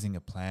devising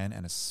a plan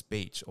and a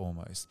speech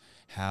almost,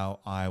 how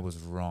I was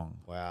wrong.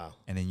 Wow.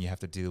 And then you have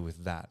to deal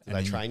with that. Do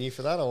they train you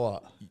for that or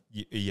what?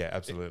 Yeah,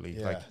 absolutely.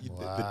 Yeah.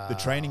 Like the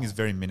training is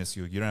very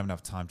minuscule. You don't have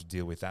enough time to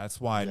deal with that.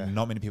 That's why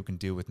not many people can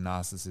deal with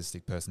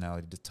narcissistic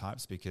personality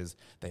types, because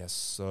they are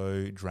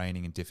so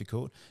draining and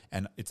difficult.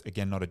 And it's,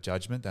 again, not a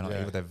judgment. They're not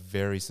able. They're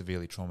very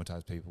severely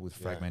traumatized people with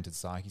fragmented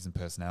psyches and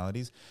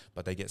personalities,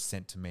 but they get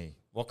sent to me.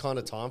 What kind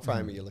of time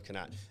frame are you looking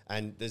at?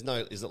 And is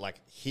it like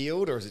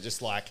healed, or is it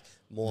just like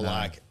more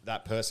like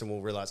that person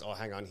will realize, oh,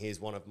 hang on, here's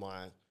one of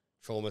my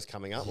traumas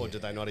coming up, or do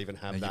they not even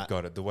have that? You've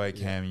got it. The way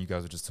Cam and you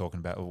guys were just talking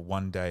about,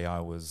 one day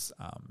I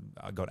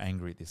got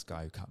angry at this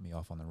guy who cut me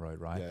off on the road,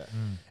 right?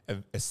 Yeah.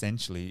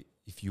 Essentially,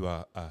 if you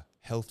are a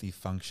healthy,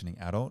 functioning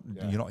adult,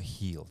 you're not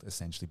healed,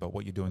 essentially, but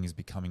what you're doing is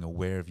becoming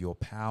aware of your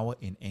power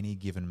in any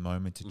given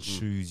moment to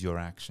choose your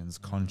actions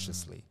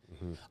consciously.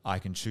 I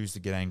can choose to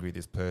get angry at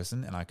this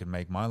person and I can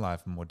make my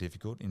life more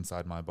difficult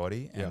inside my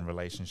body and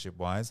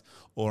relationship-wise,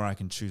 or I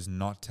can choose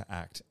not to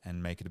act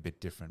and make it a bit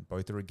different.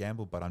 Both are a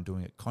gamble, but I'm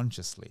doing it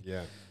consciously.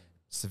 Yeah.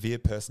 Severe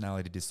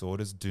personality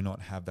disorders do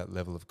not have that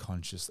level of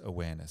conscious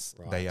awareness.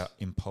 Right. They are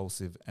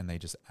impulsive and they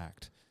just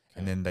act.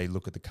 And then they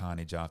look at the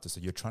carnage after.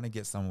 So you're trying to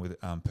get someone with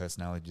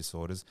personality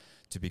disorders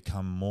to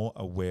become more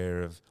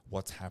aware of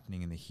what's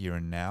happening in the here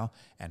and now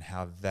and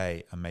how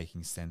they are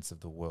making sense of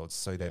the world,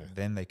 so that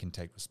then they can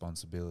take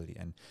responsibility.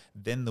 And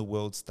then the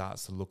world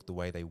starts to look the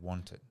way they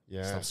want it.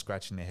 Stop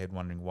scratching their head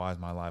wondering, why is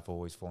my life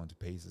always falling to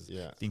pieces?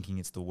 Thinking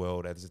it's the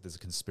world, as if there's a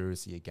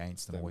conspiracy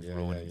against them, always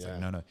ruining it. It's like,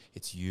 no,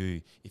 it's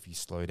you if you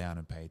slow down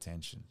and pay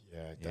attention.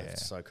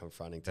 That's so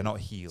confronting. They're not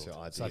healed.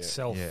 It's like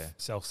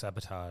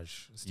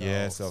self-sabotage.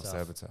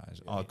 Self-sabotage.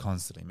 Oh,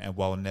 constantly, man.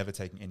 While never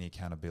taking any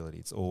accountability.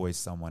 It's always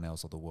someone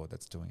else or the world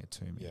that's doing it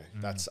to me.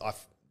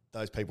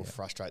 Those people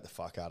frustrate the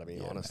fuck out of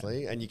me,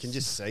 honestly. Man. And you can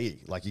just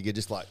see, like, you could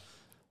just like,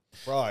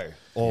 bro,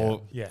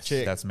 or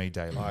chick. That's me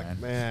daily, like,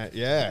 man.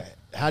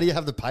 How do you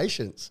have the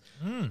patience?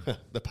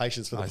 The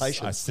patience for the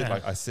patience.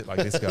 I sit like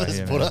this guy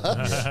here.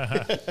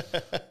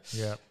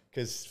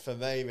 Because for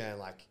me, man,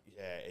 like,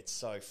 it's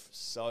so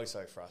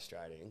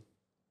frustrating.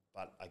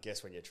 But I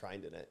guess when you're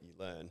trained in it, you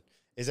learn.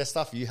 Is there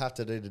stuff you have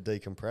to do to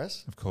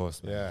decompress? Of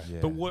course, man.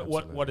 Yeah. But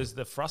what does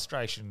the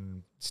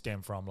frustration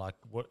stem from? Like,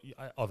 what?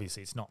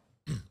 Obviously, it's not.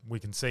 We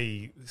can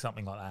see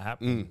something like that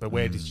happen. But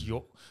where does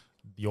your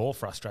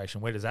frustration?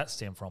 Where does that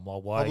stem from?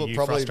 Well, why are you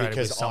frustrated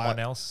with someone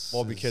else?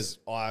 Well, because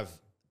I've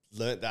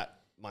learnt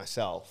that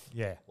myself.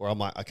 Yeah. Where I'm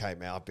like, okay,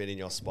 man, I've been in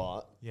your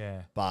spot.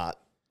 Yeah. But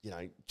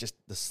just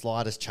the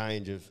slightest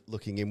change of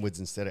looking inwards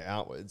instead of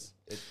outwards,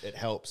 it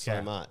helps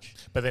so much.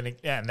 But then,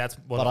 and that's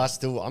what. But I'm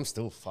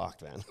still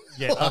fucked, man.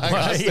 Yeah,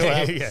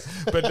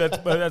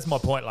 But that's my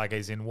point. Like,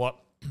 is in what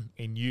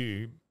in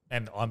you,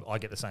 and I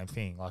get the same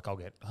thing. Like, I'll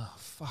get, oh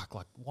fuck,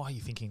 like, why are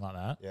you thinking like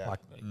that? Yeah. Like,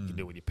 you can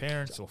do it with your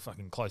parents or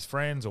fucking close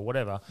friends or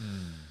whatever.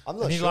 I'm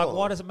not and you're sure. like,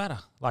 why does it matter?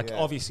 Like,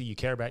 obviously, you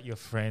care about your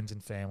friends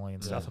and family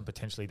and stuff, and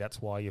potentially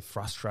that's why you're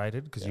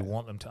frustrated, because you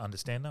want them to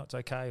understand that it's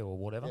okay or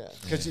whatever.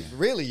 Because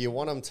really, you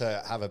want them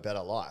to have a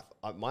better life.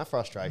 My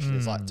frustration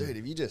is like, dude,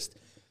 if you just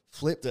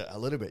flipped it a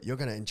little bit, you're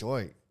going to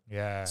enjoy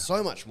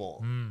so much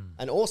more.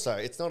 And also,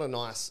 it's not a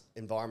nice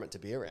environment to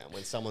be around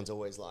when someone's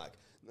always like,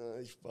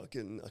 no, I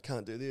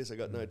can't do this. I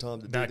got no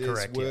time to do this.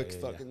 Correct. Work,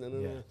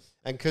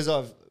 And because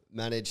I've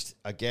managed,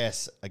 I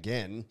guess,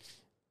 again,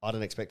 I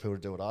don't expect people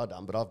to do what I've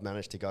done, but I've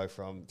managed to go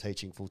from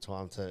teaching full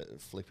time to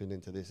flipping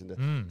into this, into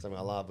something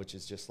I love, which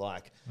is just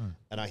like,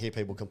 and I hear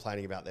people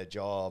complaining about their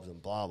jobs and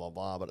blah, blah,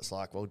 blah. But it's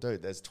like, well,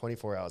 dude, there's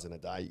 24 hours in a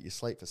day. You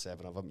sleep for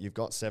 7 of them. You've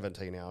got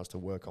 17 hours to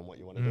work on what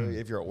you want to do.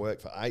 If you're at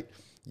work for 8,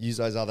 use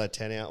those other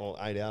 10 hours or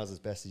 8 hours as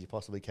best as you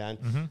possibly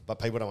can. But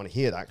people don't want to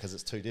hear that because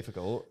it's too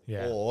difficult.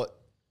 Or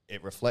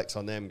it reflects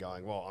on them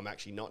going, well, I'm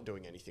actually not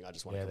doing anything. I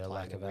just want to complain.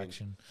 Lack of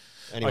action.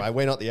 Anyway,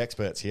 we're not the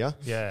experts here.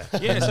 Yeah.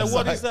 So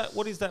what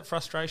is that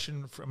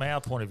frustration from our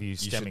point of view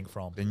stemming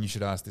from? Then you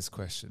should ask this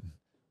question.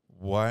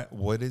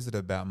 What is it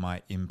about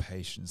my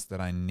impatience that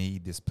I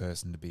need this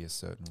person to be a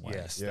certain way?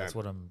 Yes, that's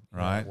what I'm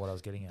what I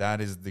was getting at. That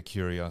is the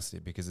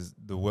curiosity, because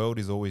the world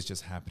is always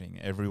just happening.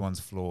 Everyone's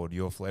flawed.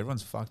 You're flawed.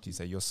 Everyone's fucked. You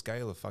say your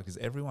scale of fucked is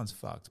everyone's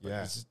fucked. But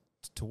it's just,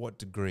 to what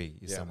degree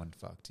is someone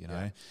fucked? You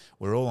know,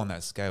 we're all on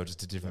that scale,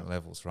 just to different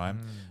levels, right?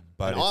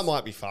 But I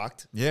might be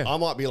fucked. Yeah, I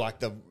might be like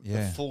the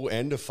full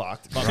end of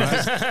fucked. But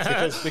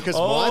because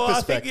my perspective,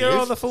 I think you're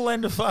on the full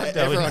end of fucked.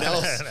 Everyone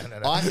else,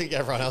 I think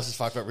everyone else is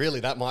fucked, but really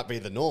that might be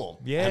the norm.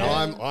 Yeah,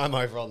 and I'm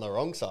over on the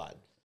wrong side.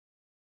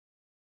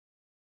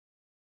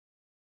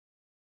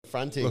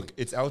 confronting. Look,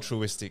 it's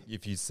altruistic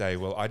if you say,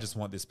 well, I just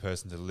want this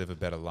person to live a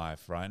better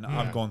life, right? And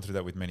I've gone through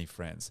that with many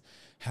friends.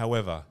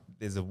 However,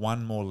 there's a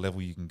one more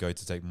level you can go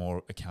to take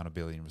more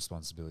accountability and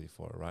responsibility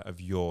for it, right?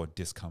 Of your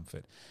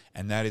discomfort.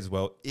 And that is,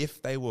 well,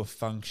 if they were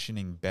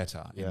functioning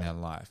better in their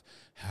life,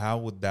 how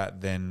would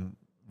that then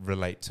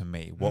relate to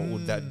me? What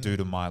would that do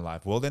to my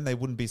life? Well, then they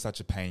wouldn't be such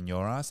a pain in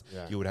your ass.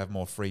 Yeah. You would have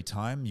more free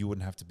time. You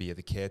wouldn't have to be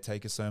the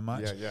caretaker so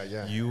much.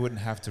 Yeah. You wouldn't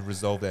have to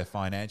resolve their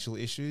financial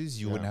issues.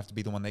 You wouldn't have to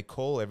be the one they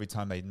call every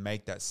time they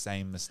make that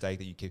same mistake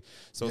that you keep.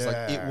 So it's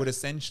like, it would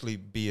essentially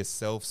be a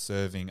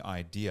self-serving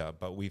idea,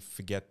 but we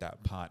forget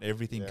that part.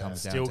 Everything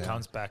comes down Still to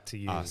comes back to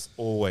you. us.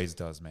 Always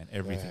does, man.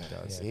 Everything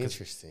does.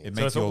 Interesting. It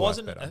So makes if your it life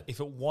wasn't better. if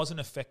it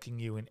wasn't affecting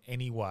you in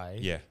any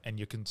way, and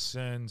your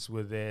concerns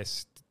were there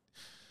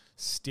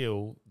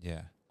still,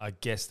 I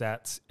guess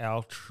that's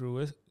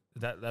altruism.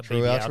 That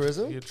True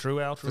altruism? True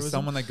altruism. For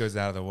someone that goes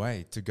out of the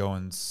way to go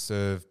and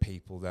serve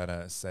people that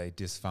are, say,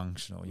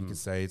 dysfunctional, you could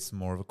say it's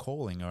more of a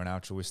calling or an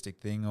altruistic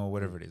thing or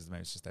whatever it is.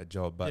 Maybe it's just that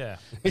job. But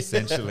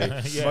essentially,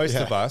 most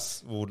of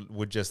us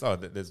would just,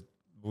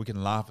 we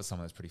can laugh at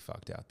someone that's pretty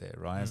fucked out there,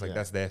 right? It's like,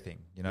 that's their thing,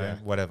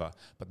 whatever.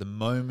 But the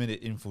moment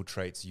it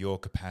infiltrates your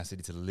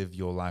capacity to live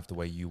your life the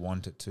way you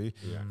want it to,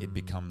 it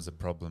becomes a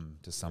problem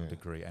to some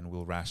degree, and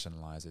we'll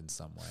rationalize it in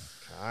some way.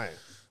 Okay.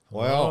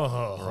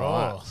 Well,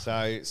 right.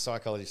 So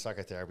psychology,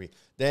 psychotherapy.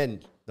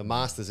 Then the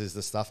masters is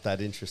the stuff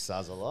that interests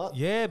us a lot.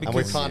 Yeah, because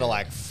and we've kind of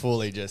like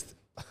fully just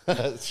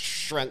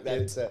shrunk that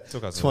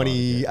into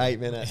 28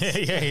 minutes.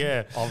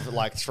 Of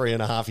like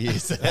 3.5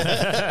 years.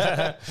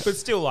 But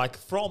still, like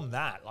from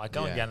that, like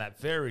going down that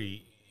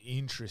very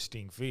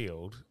interesting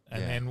field,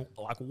 and then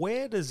like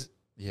where does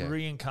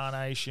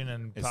reincarnation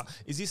and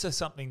is this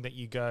something that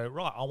you go,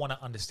 right, I want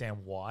to understand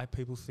why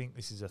people think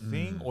this is a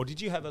thing, or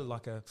did you have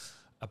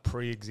a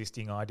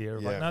pre-existing idea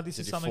of like, no, this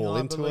is something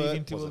I believe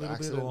into a little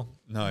bit? Or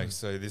no,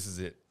 so this is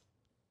it.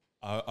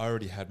 I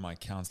already had my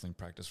counseling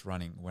practice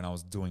running when I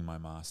was doing my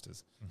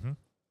master's.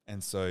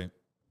 And so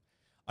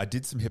I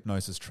did some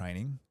hypnosis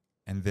training,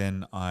 and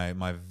then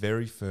my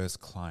very first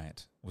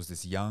client was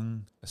this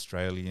young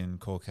Australian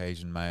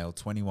Caucasian male,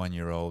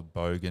 21-year-old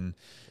bogan,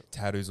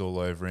 tattoos all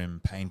over him,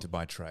 painter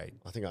by trade.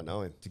 I think I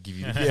know him. To give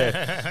you, well,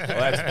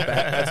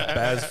 that's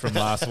Baz from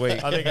last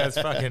week. I think that's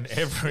fucking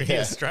every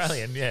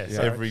Australian,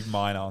 every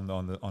miner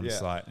on the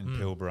site in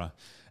Pilbara.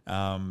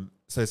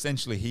 So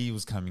essentially, he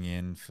was coming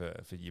in for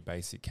your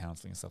basic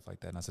counselling and stuff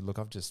like that. And I said, look,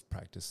 I've just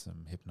practiced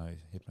some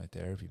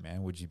hypnotherapy,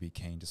 man. Would you be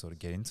keen to sort of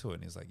get into it?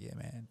 And he's like, yeah,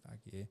 man, fuck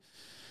yeah.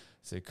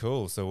 So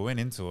cool. So we went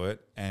into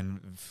it,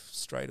 and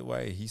straight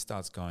away he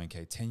starts going,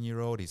 okay,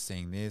 10-year-old, he's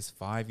seeing this,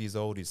 5 years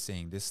old, he's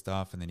seeing this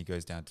stuff. And then he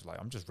goes down to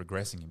I'm just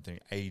regressing him to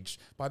age.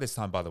 By this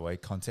time, by the way,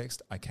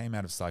 context, I came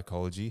out of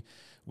psychology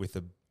with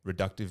a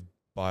reductive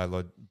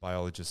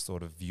biologist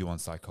sort of view on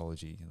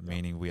psychology,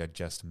 meaning we are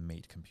just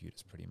meat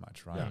computers pretty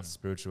much, right? Yeah.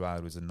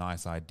 Spirituality was a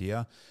nice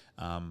idea,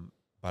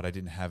 but I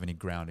didn't have any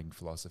grounding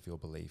philosophy or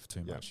belief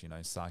too much.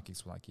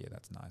 Psychics were like, yeah,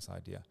 that's a nice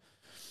idea.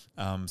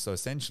 So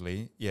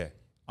essentially,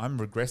 I'm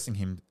regressing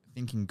him,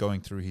 going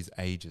through his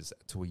ages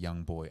to a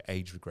young boy.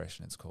 Age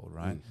regression, it's called,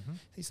 right?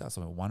 He starts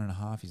on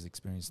 1.5. He's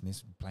experiencing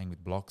this, playing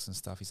with blocks and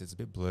stuff. He says, it's a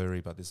bit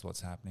blurry, but this is what's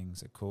happening.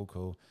 So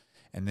cool.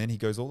 And then he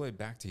goes all the way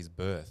back to his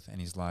birth,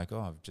 and he's like, oh,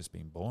 I've just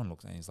been born.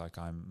 Look, and he's like,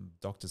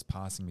 doctor's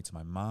passing me to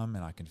my mum,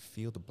 and I can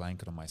feel the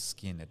blanket on my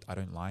skin. I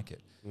don't like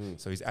it.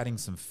 So he's adding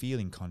some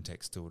feeling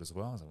context to it as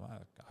well. I was like, well,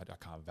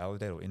 I can't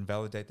validate or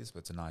invalidate this, but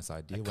it's a nice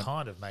idea. It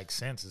kind of makes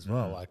sense as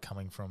well, like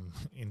coming from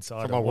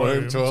inside a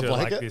womb to a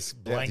blanket. Like this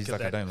blanket. He's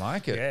like, I don't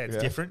like it. Yeah, it's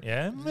different.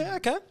 Yeah,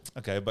 okay.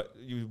 Okay, but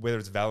whether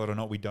it's valid or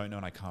not, we don't know,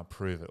 and I can't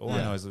prove it. All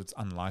I know is it's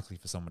unlikely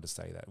for someone to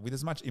say that with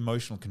as much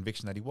emotional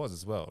conviction that he was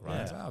as well,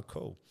 right? Like, oh,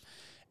 cool.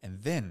 And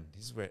then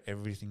this is where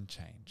everything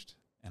changed.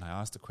 And I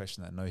asked a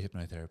question that no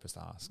hypnotherapist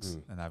asks,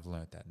 and I've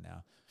learned that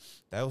now.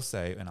 They'll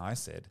say, and I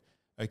said,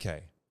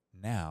 okay,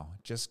 now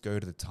just go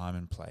to the time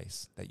and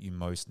place that you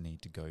most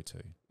need to go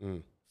to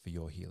for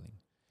your healing.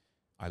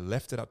 I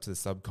left it up to the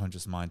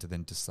subconscious mind to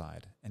then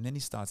decide. And then he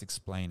starts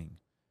explaining,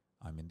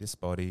 I'm in this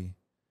body,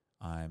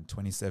 I'm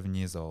 27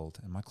 years old,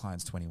 and my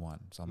client's 21.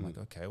 So I'm like,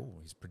 okay,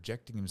 he's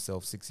projecting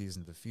himself 6 years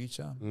into the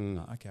future.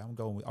 Okay,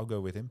 I'll go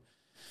with him.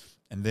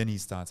 And then he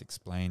starts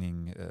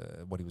explaining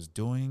what he was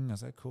doing. I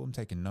was like, cool, I'm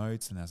taking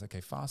notes. And I was like,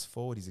 okay, fast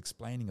forward. He's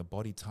explaining a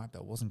body type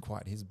that wasn't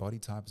quite his body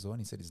type as well.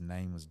 And he said his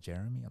name was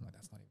Jeremy. I'm like,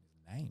 that's not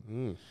even his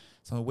name.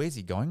 So where's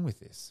he going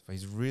with this?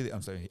 He's really,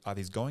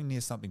 he's going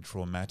near something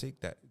traumatic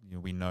that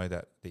we know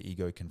that the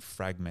ego can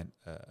fragment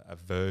a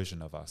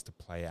version of us to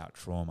play out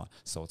trauma,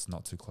 so it's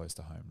not too close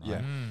to home, right?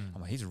 Yeah.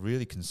 I'm like, he's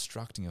really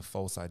constructing a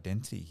false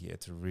identity here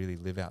to really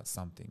live out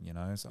something,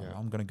 So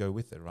I'm going to go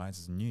with it, right?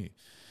 This is new.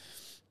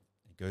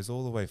 Goes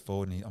all the way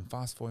forward, and I'm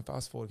fast forward.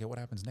 Okay, what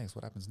happens next?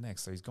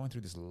 So he's going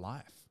through this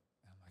life.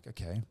 I'm like,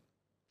 okay.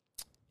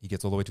 He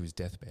gets all the way to his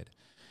deathbed,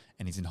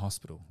 and he's in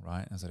hospital,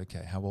 right? And I said,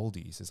 okay, how old are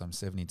you? He says, I'm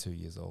 72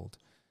 years old.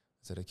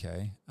 I said,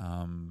 okay.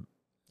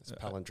 It's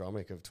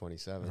palindromic of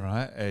 27.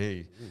 Right?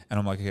 Hey. And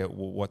I'm like, okay,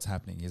 what's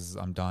happening? He says,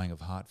 I'm dying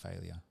of heart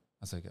failure.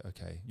 I said,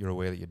 okay, you're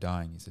aware that you're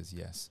dying? He says,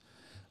 yes.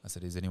 I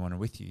said, is anyone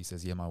with you? He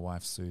says, yeah, my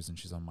wife, Susan,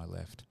 she's on my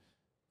left.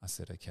 I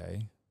said,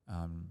 okay.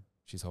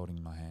 She's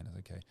holding my hand. I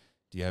said, okay.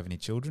 Do you have any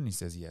children? He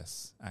says,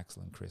 yes.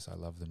 Axel and Chris, I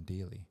love them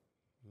dearly.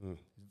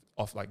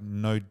 Off like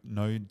no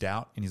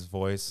doubt in his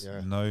voice,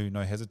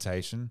 no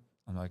hesitation.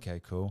 I'm like, okay,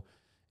 cool.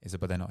 He said,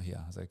 but they're not here.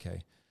 I was like,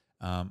 okay.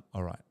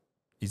 All right.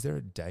 Is there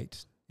a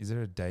date? Is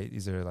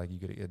there like, you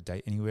got a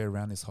date anywhere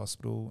around this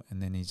hospital?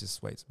 And then he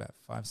just waits about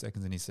 5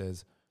 seconds and he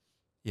says,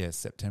 yeah,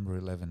 September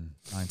 11,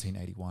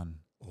 1981.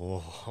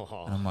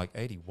 Oh. And I'm like,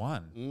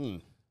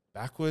 81?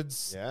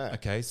 Backwards? Yeah.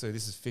 Okay, so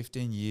this is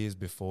 15 years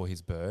before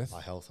his birth.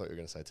 I hell thought you were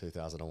going to say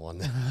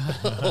 2001.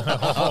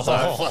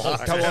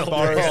 Come on,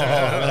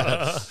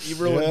 Boris. You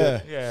ruined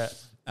it. Yeah.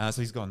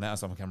 So he's gone now.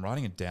 So I'm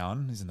writing it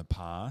down. He's in the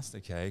past.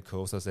 Okay,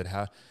 cool. So I said,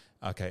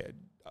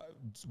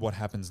 what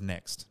happens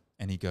next?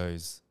 And he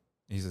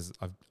says,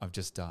 I've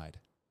just died.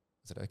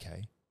 I said,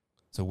 okay.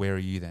 So where are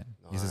you then?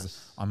 Nice. He says,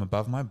 I'm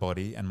above my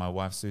body and my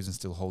wife Susan's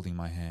still holding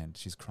my hand.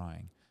 She's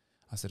crying.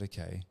 I said,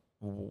 okay,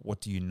 what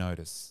do you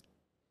notice?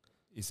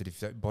 He said, if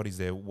that body's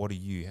there, what are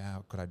you?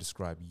 How could I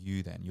describe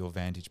you then, your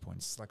vantage point?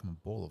 It's like I'm a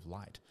ball of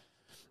light.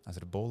 I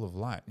said, a ball of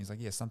light? And he's like,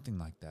 yeah, something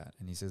like that.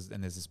 And he says,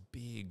 and there's this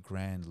big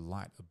grand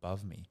light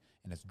above me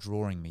and it's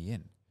drawing me in.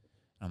 And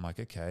I'm like,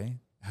 okay,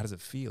 how does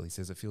it feel? He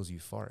says, it feels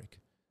euphoric.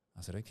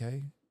 I said,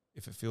 okay,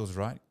 if it feels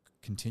right,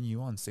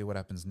 continue on, see what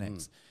happens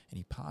next. And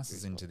he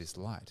passes into this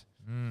light.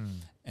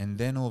 And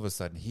then all of a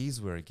sudden,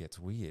 here's where it gets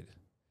weird.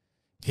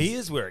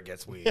 Here's where it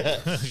gets weird.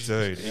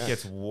 Dude, it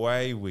gets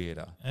way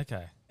weirder.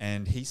 Okay.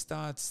 And he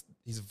starts,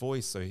 his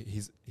voice, so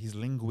his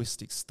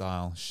linguistic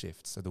style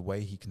shifts. So the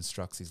way he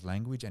constructs his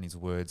language and his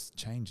words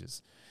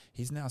changes.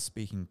 He's now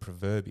speaking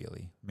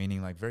proverbially,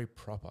 meaning like very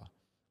proper.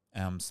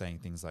 Saying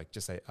things like,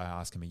 just say, I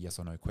ask him a yes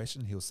or no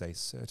question, he'll say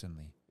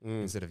certainly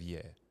instead of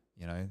yeah.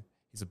 You know,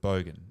 he's a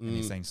bogan and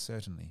he's saying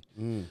certainly.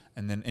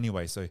 And then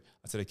anyway, so I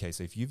said, okay,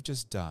 so if you've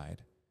just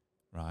died,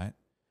 right?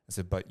 I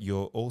said, but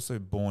you're also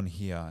born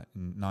here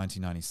in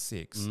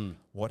 1996.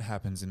 What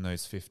happens in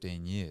those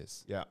 15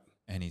 years? Yeah.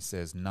 And he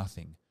says,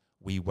 nothing.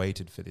 We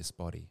waited for this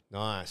body.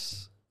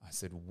 Nice. I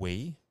said,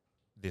 we?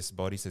 This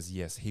body? Says,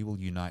 yes, he will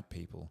unite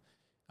people.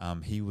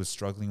 He was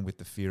struggling with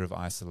the fear of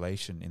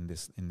isolation in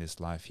this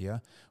life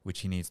here, which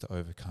he needs to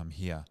overcome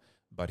here.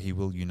 But he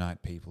will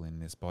unite people in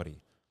this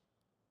body.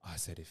 I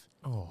said,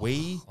 I love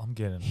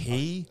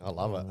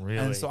it. Really?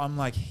 And so I'm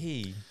like,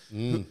 who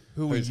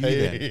are you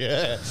then?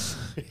 Yeah.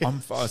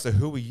 So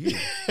who are you?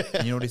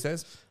 And you know what he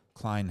says?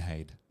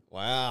 Kleinheid.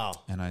 Wow.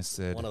 And I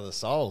said, one of the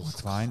souls.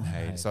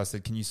 Kleinheid. So I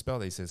said, can you spell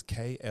that? He says,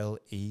 Kleinehaide.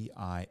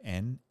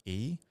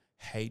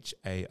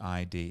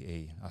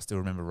 I still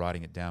remember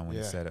writing it down when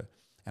he said it.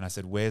 And I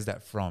said, where's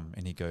that from?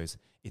 And he goes,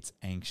 it's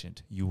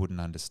ancient. You wouldn't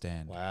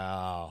understand.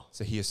 Wow.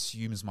 So he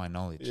assumes my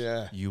knowledge.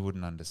 Yeah. You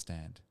wouldn't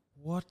understand.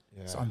 What?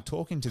 Yeah. So I'm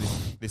talking to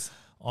this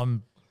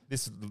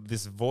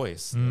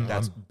voice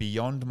that's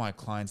beyond my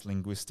client's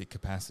linguistic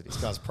capacity. This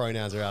guy's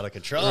pronouns are out of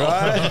control.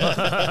 Right?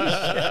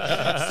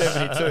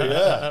 72,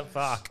 yeah.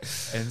 Fuck.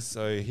 And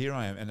so here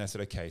I am. And I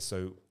said, okay,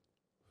 so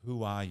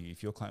who are you?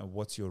 If you're client,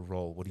 what's your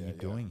role? What are you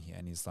doing here?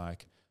 And he's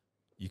like,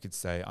 you could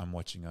say I'm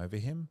watching over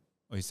him.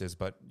 Or he says,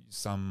 but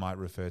some might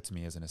refer to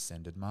me as an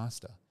ascended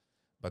master.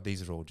 But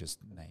these are all just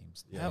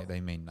names. Yeah.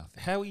 They mean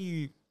nothing. How are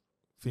you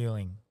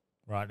feeling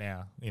right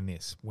now in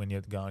this when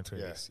you're going through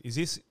this? Is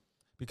this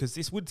because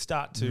this would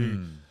start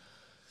to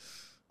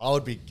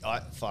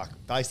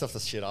based off the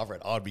shit I've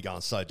read, I would be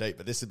going so deep,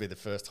 but this would be the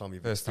first time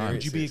you've experienced.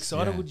 Would you be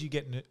excited? Yeah. Would you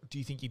do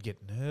you think you'd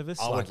get nervous?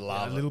 I would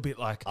love a little bit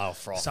like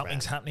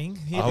something's happening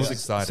here. I was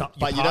excited.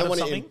 But you don't want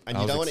to something. and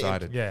you don't want to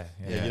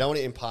you don't want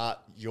to impart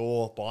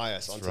your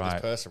bias onto this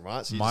person,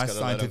 right? So you my just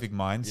gotta scientific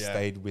mind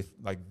stayed with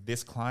like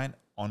this client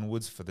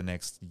onwards for the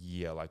next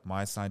year. Like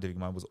my scientific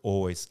mind was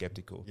always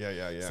skeptical.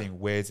 Yeah. Saying,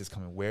 where's this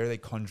coming? Where are they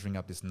conjuring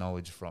up this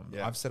knowledge from?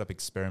 Yeah. I've set up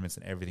experiments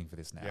and everything for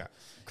this now. Yeah.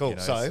 Cool. You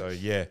know, so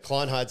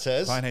Kleinheid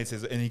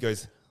says, and he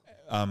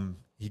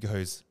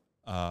goes,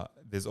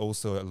 there's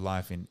also a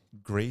life in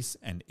Greece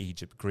and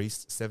Egypt.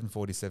 Greece,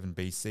 747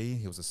 BC.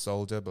 He was a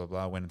soldier, blah,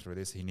 blah, went through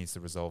this. He needs to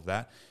resolve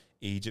that.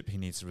 Egypt, he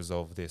needs to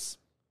resolve this.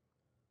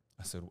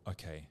 I said,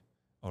 okay,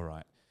 all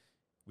right.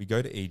 We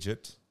go to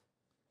Egypt,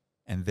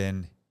 and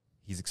then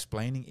he's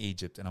explaining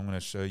Egypt, and I'm going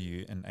to show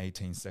you an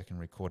 18-second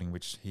recording,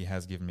 which he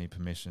has given me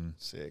permission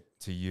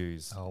to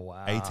use. Oh,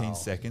 wow. 18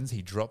 seconds,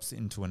 he drops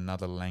into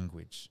another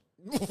language.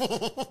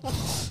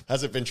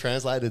 Has it been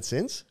translated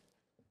since?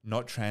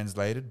 Not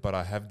translated, but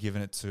I have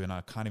given it to, and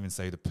I can't even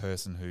say the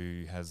person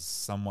who has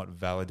somewhat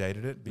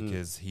validated it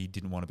because he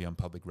didn't want to be on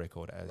public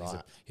record.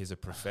 He's a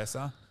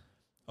professor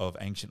of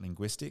ancient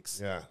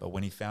linguistics, but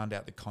when he found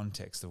out the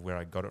context of where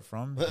I got it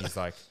from, he's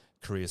like,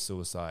 career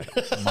suicide.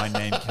 My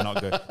name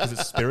cannot go, because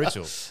it's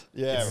spiritual.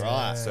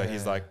 Right. So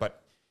he's like,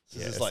 but...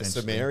 It's like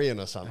Sumerian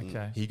or something.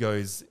 Okay. He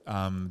goes,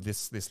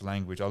 this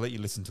language, I'll let you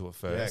listen to it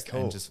first. Yeah,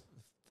 cool. And just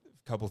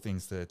a couple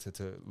things to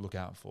look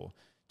out for.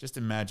 Just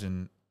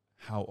imagine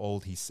how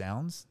old he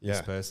sounds,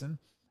 this person,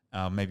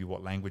 maybe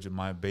what language it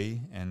might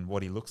be, and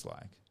what he looks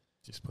like.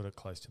 Just put it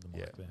close to the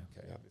mic there.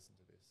 Okay, listen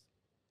to this.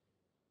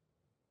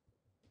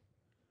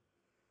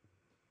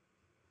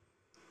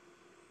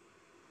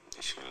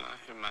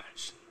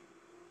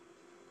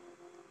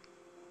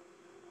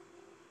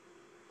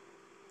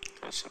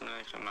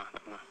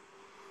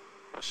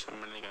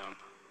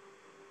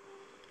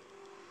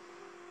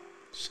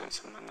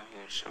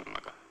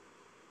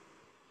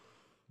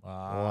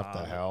 Wow. What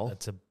the hell?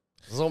 It's a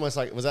It was almost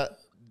like,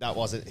 that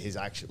wasn't his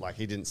action. Like,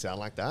 he didn't sound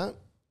like that.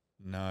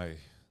 No,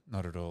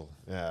 not at all.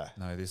 Yeah.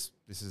 No, this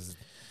is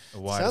a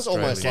white Sounds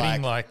Australian. almost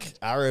getting like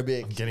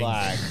Arabic.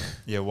 Like,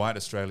 Yeah, white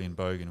Australian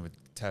bogan with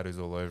tattoos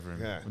all over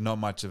him. Yeah. Not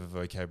much of a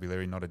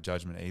vocabulary, not a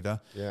judgment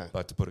either. Yeah.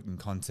 But to put it in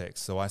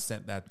context, so I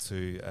sent that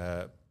to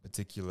a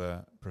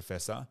particular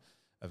professor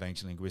of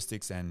ancient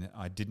linguistics, and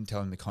I didn't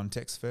tell him the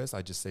context first.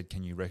 I just said,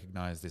 "Can you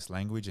recognize this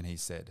language?" And he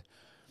said,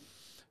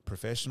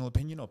 "Professional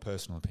opinion or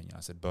personal opinion?"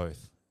 I said,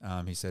 "Both."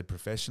 He said,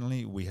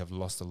 "Professionally, we have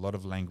lost a lot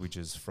of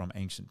languages from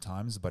ancient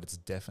times, but it's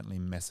definitely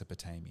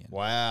Mesopotamian."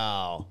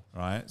 wow.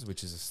 Right?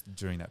 Which is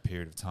during that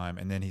period of time.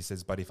 And then he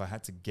says, "But if I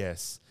had to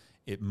guess,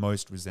 it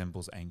most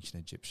resembles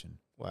ancient Egyptian."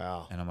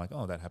 Wow. And I'm like,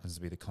 "Oh, that happens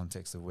to be the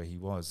context of where he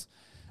was."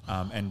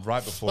 And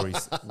right before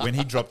when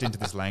he dropped into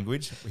this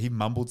language, he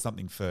mumbled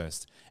something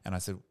first. And I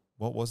said,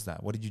 "What was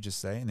that? What did you just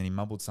say?" And then he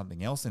mumbled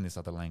something else in this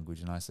other language.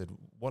 And I said,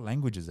 "What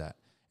language is that?"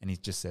 And he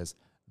just says,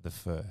 "The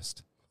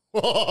first."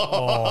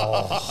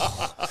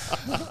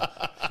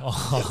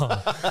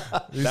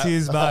 This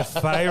is my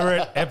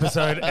favorite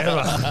episode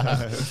ever.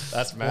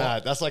 That's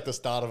mad. That's like the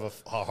start of a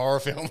horror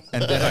film.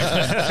 And then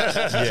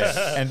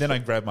and then I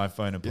grabbed my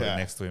phone and put it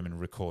next to him and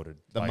recorded.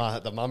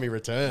 The Mummy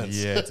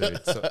Returns. Yeah,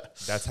 dude. So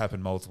that's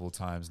happened multiple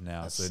times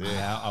now. That's so sick.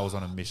 now I was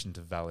on a mission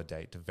to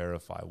validate, to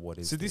verify what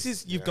is. So this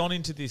is you've gone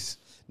into this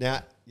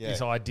Now,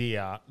 this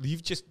idea.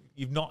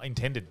 You've not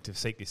intended to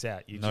seek this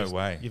out. No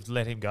way. You've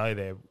let him go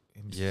there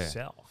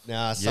himself.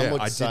 Now, some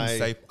would I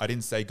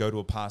didn't say go to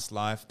a past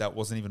life. That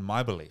wasn't even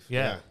my belief.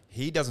 Yeah.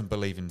 He doesn't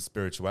believe in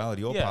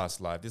spirituality or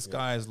past life. This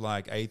guy is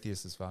like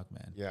atheist as fuck,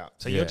 man. Yeah.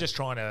 So you're just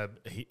trying to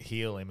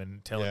heal him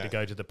and tell him to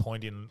go to the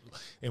point in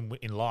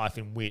life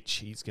in which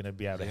he's going to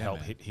be able to help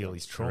heal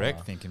his trauma.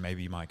 Correct. Thinking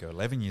maybe he might go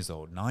 11 years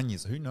old, 9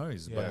 years, who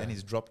knows? But then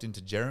he's dropped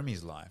into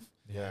Jeremy's life.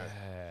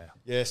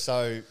 Yeah,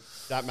 so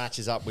that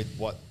matches up with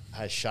what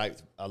has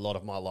shaped a lot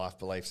of my life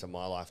beliefs and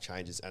my life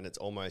changes, and it's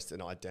almost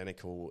an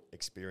identical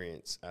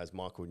experience as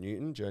Michael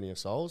Newton, Journey of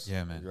Souls.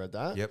 Yeah, man. Have you read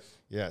that? Yep.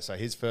 Yeah, so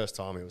his first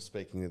time he was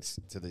speaking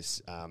to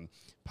this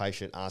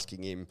patient,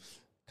 asking him,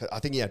 I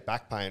think he had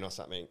back pain or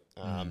something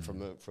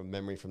from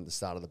memory from the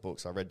start of the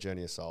book. So I read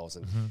Journey of Souls,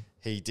 and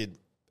he did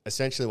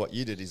essentially what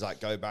you did. He's like,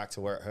 go back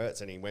to where it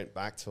hurts, and he went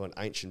back to an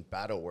ancient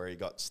battle where he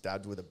got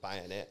stabbed with a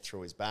bayonet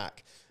through his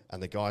back.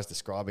 And the guy's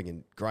describing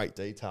in great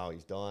detail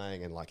he's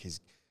dying, and like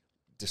he's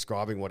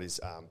describing what his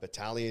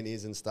battalion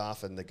is and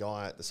stuff. And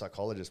the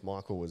psychologist,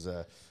 Michael, was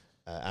a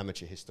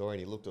amateur historian.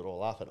 He looked it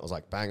all up, and it was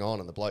like bang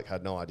on. And the bloke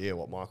had no idea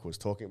what Michael was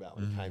talking about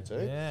when he came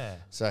to. Yeah.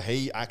 So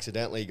he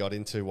accidentally got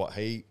into what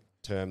he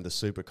termed the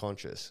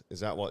superconscious.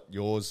 Is that what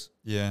yours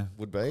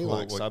would be?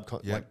 Like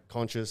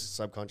conscious,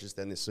 subconscious,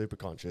 then this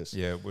superconscious.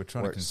 Yeah, we're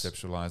trying to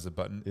conceptualize it,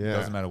 but it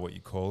doesn't matter what you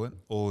call it.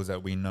 All is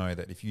that we know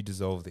that if you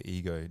dissolve the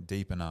ego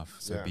deep enough,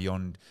 so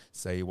beyond,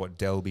 say, what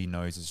Delby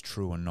knows is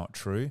true or not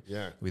true,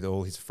 with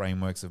all his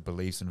frameworks of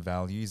beliefs and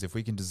values, if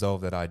we can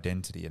dissolve that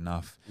identity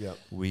enough,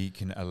 we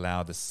can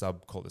allow the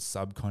subconscious,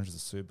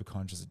 the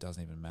superconscious, it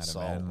doesn't even matter,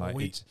 man.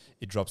 Like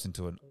it drops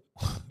into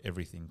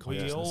everything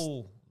consciousness. We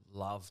all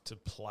love to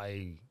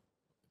play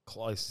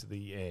close to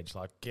the edge,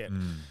 like get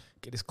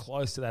as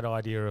close to that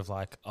idea of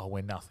like, oh,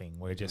 we're nothing,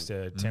 we're just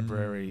a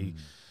temporary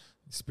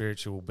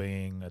spiritual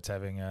being that's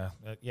having a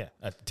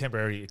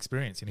temporary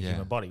experience in a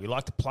human body. We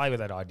like to play with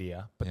that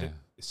idea, but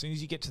as soon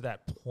as you get to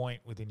that point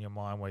within your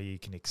mind where you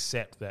can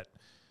accept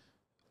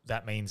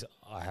that means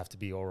I have to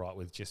be all right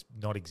with just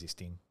not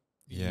existing,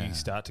 you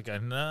start to go,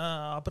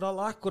 nah, but I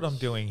like what I'm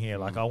doing here,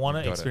 like I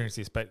want to experience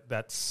this, but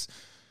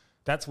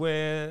that's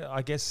where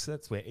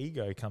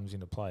ego comes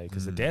into play,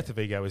 because the death of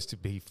ego is to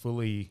be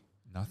fully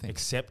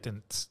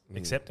acceptant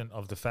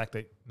of the fact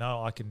that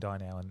no, I can die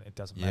now and it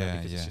doesn't matter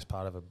because it's just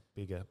part of a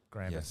bigger,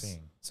 grander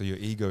thing. So your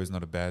ego is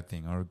not a bad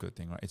thing or a good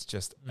thing, right? It's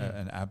just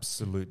an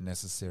absolute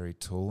necessary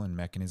tool and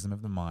mechanism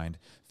of the mind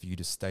for you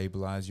to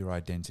stabilize your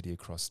identity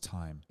across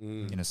time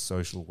in a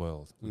social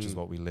world, which is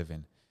what we live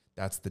in.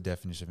 That's the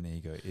definition of an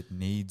ego. It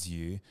needs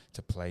you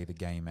to play the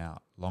game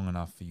out long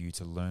enough for you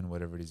to learn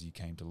whatever it is you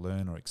came to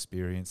learn or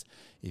experience.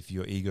 If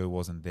your ego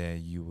wasn't there,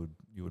 you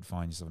would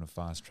find yourself on a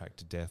fast track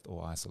to death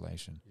or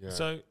isolation. Yeah.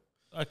 So,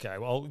 okay,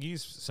 well, I'll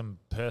use some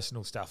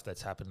personal stuff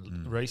that's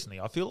happened recently.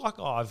 I feel like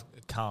I've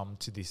come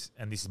to this,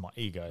 and this is my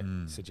ego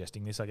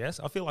suggesting this, I guess.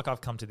 I feel like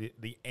I've come to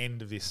the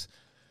end of this.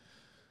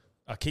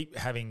 I keep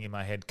having in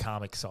my head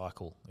karmic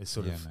cycle is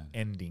sort of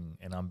ending,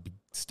 and I'm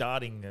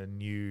starting a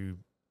new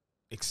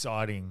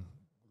exciting,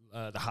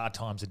 the hard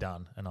times are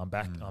done and I'm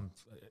back.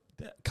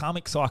 The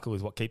karmic cycle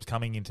is what keeps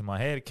coming into my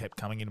head. It kept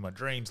coming into my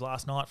dreams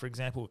last night, for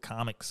example. A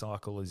karmic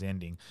cycle is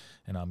ending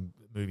and I'm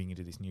moving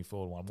into this new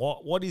forward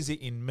one. What is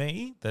it in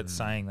me that's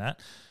saying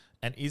that?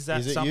 And is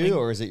that something? Is it you,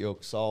 or is it your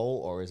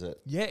soul, or is it?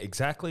 Yeah,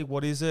 exactly.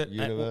 What is it?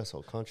 Universe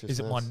or consciousness?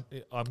 Is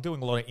it I'm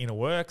doing a lot of inner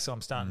work, so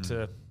I'm starting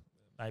to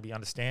maybe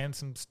understand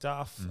some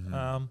stuff.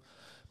 Mm-hmm.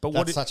 But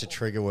that's such a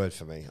trigger word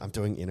for me. I'm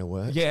doing inner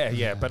work.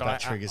 Yeah. But that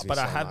triggers me. But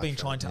so I have much, been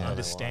trying to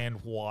understand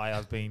why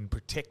I've been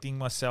protecting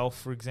myself.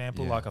 For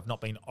example, like I've not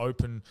been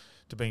open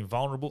to being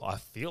vulnerable. I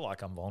feel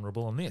like I'm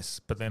vulnerable in this,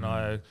 but then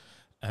I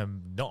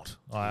am not.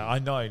 I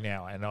know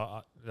now, and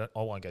I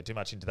won't go too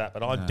much into that.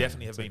 But I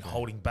definitely have been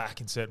holding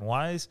back in certain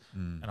ways,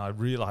 and I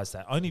realised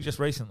that only just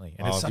recently.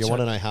 And if you want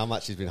to know how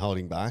much he's been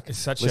holding back,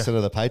 listen to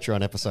the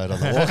Patreon episode on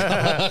the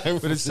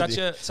walk. But it's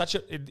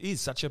it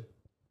is such a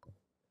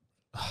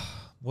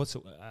what's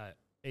it,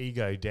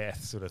 ego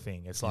death sort of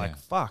thing. It's like,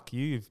 fuck,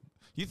 you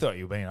thought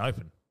you were being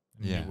open,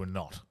 and you were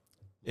not.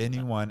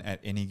 Anyone at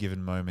any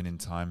given moment in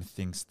time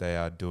thinks they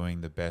are doing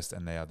the best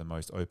and they are the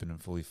most open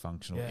and fully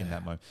functional in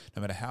that moment.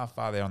 No matter how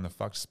far they're on the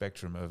fucked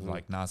spectrum of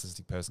like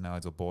narcissistic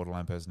personalities or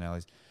borderline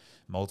personalities,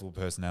 multiple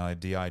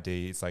personality, DID,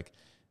 it's like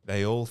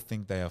they all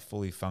think they are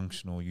fully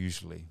functional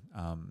usually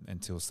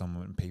until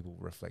people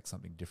reflect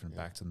something different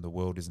back to them. The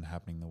world isn't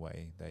happening the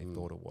way they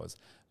thought it was.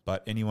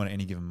 But anyone at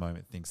any given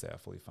moment thinks they are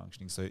fully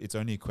functioning. So it's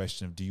only a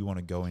question of, do you want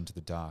to go into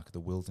the dark, the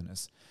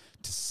wilderness,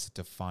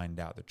 to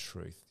find out the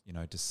truth,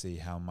 to see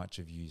how much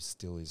of you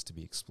still is to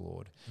be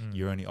explored.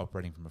 You're only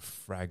operating from a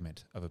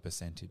fragment of a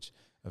percentage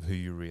of who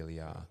you really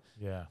are.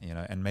 Yeah.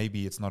 And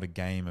maybe it's not a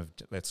game of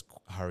let's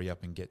hurry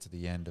up and get to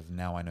the end of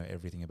now I know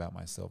everything about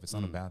myself. It's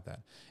not about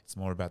that. It's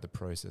more about the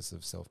process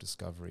of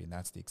self-discovery, and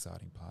that's the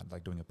exciting part,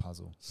 like doing a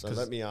puzzle. So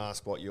let me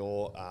ask what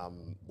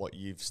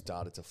you've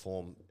started to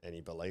form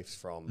any beliefs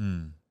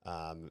from,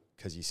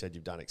 because you said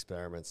you've done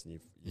experiments and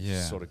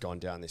you've sort of gone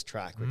down this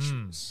track, which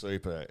is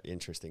super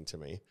interesting to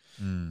me,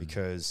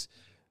 because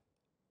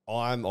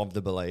I'm of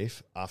the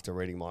belief, after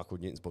reading Michael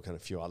Newton's book and a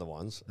few other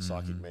ones,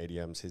 Psychic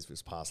Mediums,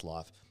 his past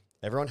life,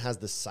 everyone has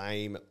the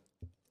same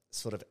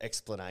sort of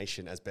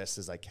explanation as best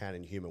as they can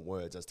in human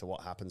words as to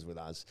what happens with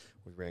us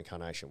with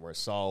reincarnation. We're a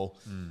soul.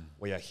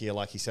 We are here,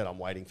 like he said, I'm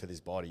waiting for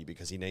this body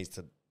because he needs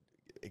to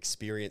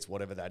experience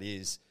whatever that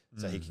is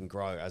so he can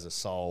grow as a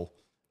soul.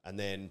 And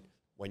then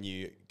when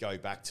you go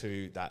back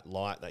to that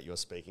light that you're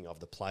speaking of,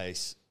 the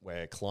place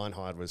where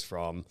Kleinheid was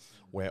from,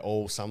 we're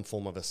all some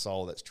form of a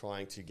soul that's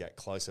trying to get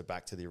closer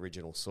back to the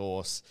original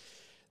source.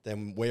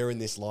 Then we're in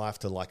this life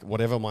to, like,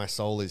 whatever my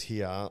soul is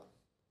here,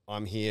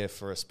 I'm here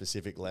for a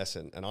specific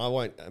lesson. And I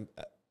won't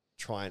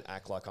try and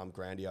act like I'm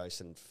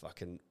grandiose and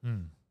fucking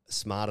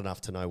smart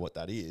enough to know what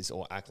that is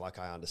or act like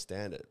I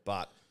understand it.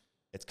 But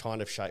it's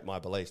kind of shaped my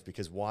beliefs,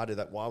 because why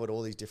would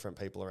all these different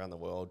people around the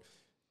world,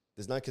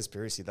 there's no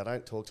conspiracy. They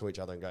don't talk to each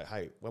other and go,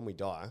 hey, when we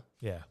die,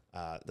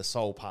 the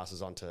soul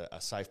passes on to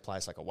a safe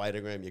place like a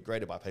waiting room. You're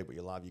greeted by people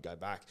you love. You go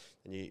back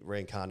and you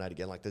reincarnate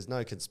again. Like, there's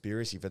no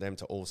conspiracy for them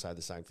to all say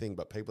the same thing.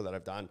 But people that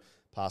have done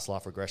past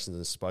life regressions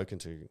and spoken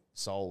to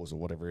souls or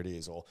whatever it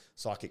is, or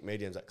psychic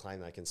mediums that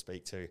claim they can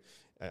speak to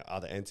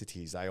other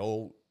entities, they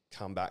all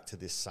come back to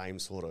this same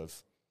sort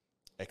of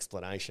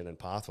explanation and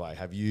pathway.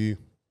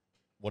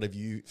 What have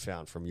you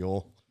found from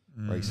your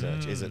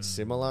research? Is it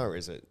similar or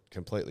is it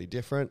completely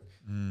different?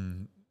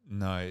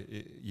 No,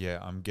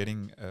 I'm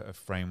getting a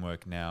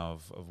framework now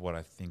of what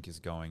I think is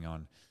going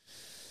on.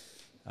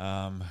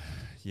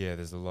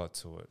 There's a lot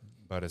to it,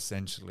 but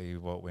essentially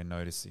what we're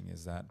noticing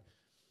is that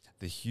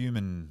the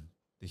human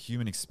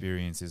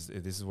experience this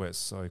is where it's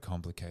so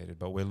complicated,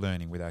 but we're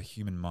learning with our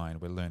human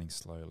mind. We're learning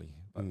slowly.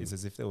 But it's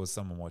as if there was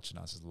someone watching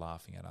us, just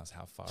laughing at us,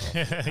 how far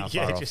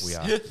off we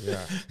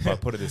are.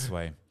 But put it this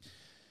way.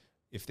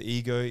 If the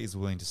ego is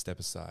willing to step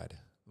aside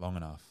long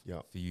enough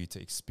for you to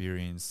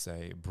experience,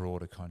 say,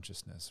 broader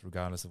consciousness,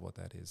 regardless of what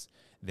that is,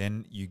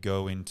 then you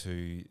go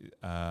into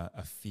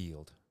a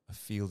field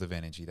of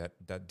energy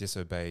that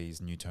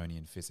disobeys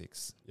Newtonian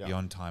physics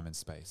beyond time and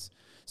space.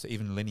 So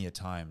even linear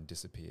time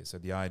disappears. So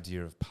the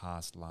idea of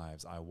past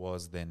lives, I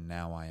was then,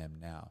 now I am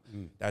now,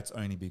 that's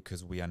only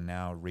because we are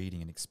now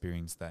reading and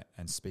experiencing that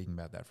and speaking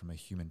about that from a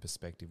human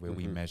perspective, where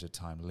we measure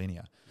time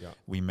linear.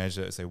 We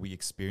measure, so we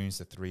experience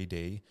the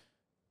 3D,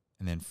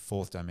 and then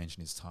fourth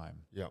dimension is time.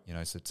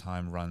 So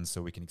time runs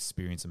so we can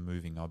experience a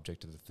moving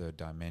object of the third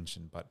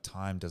dimension, but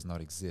time does not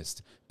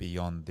exist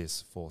beyond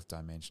this fourth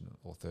dimension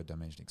or third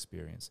dimension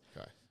experience.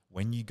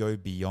 When you go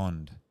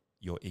beyond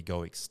your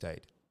egoic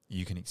state,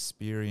 you can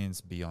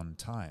experience beyond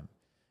time.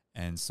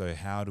 And so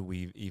how do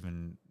we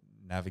even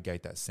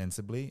navigate that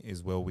sensibly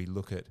is, well, we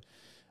look at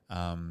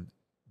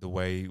the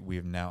way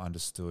we've now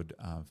understood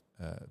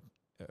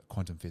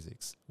quantum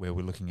physics, where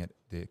we're looking at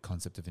the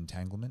concept of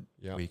entanglement,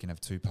 where you can have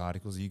two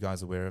particles. Are you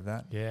guys aware of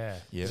that? Yeah.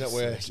 Is that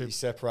where you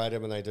separate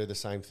them and they do the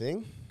same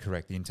thing?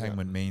 Correct. The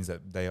entanglement means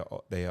that they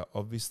are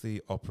obviously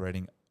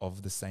operating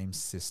of the same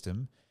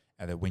system,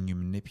 and that when you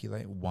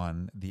manipulate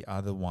one, the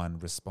other one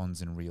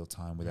responds in real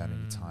time without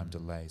any time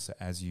delay. So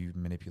as you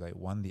manipulate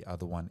one, the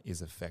other one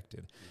is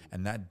affected.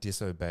 And that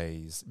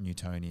disobeys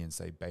Newtonian,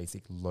 say,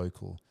 basic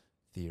local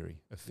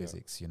theory of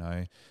physics, you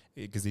know,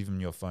 because even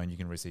your phone, you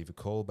can receive a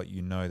call, but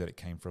you know that it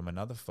came from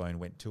another phone,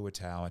 went to a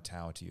tower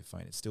to your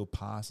phone. It still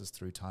passes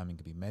through time and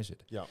can be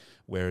measured. Yeah.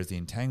 Whereas the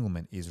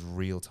entanglement is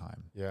real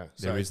time. Yeah.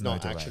 There so is it's no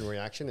not delay. action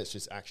reaction. It's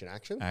just action.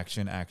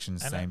 Action,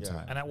 same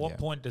time. And at what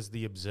point does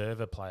the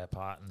observer play a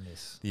part in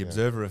this? The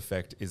observer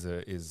effect is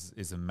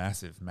a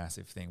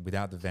massive thing.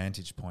 Without the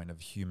vantage point of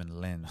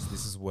human lens,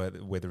 this is where the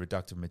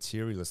reductive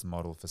materialist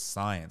model for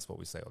science, what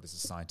we say, oh, this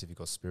is scientific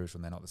or spiritual,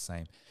 and they're not the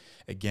same.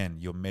 Again,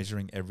 you're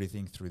measuring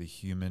everything through the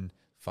human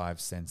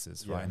 5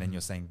 senses, right? And then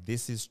you're saying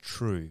this is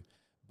true,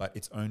 but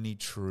it's only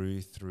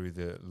true through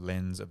the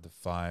lens of the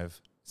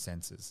 5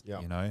 senses,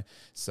 you know?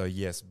 So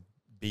yes,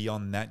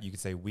 beyond that, you could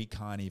say we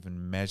can't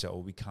even measure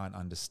or we can't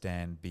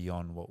understand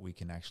beyond what we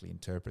can actually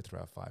interpret through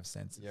our 5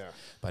 senses. Yeah.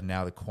 But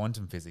now the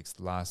quantum physics,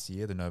 last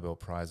year, the Nobel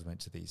Prize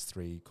went to these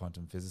 3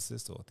 quantum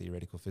physicists or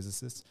theoretical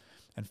physicists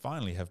and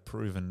finally have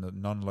proven the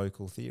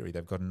non-local theory.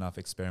 They've got enough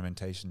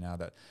experimentation now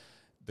that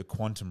the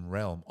quantum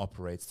realm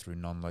operates through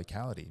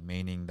non-locality,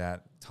 meaning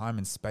that time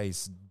and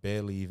space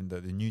barely even the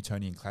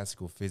Newtonian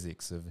classical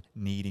physics of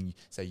needing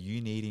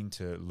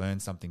to learn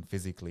something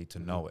physically to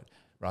know it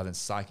rather than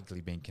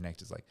psychically being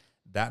connected. It's like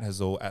that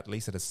has all, at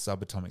least at a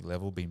subatomic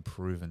level, been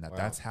proven that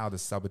that's how the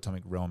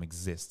subatomic realm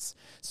exists.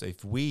 So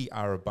if we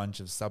are a bunch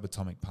of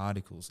subatomic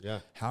particles,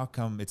 how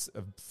come it's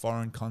a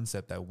foreign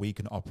concept that we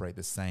can operate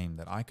the same,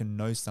 that I can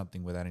know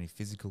something without any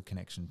physical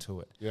connection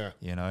to it? Yeah.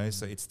 You know,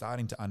 so it's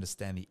starting to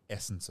understand the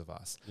essence of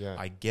us. Yeah.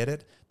 I get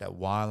it that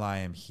while I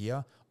am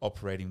here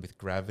operating with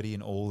gravity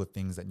and all the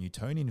things that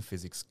Newtonian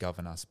physics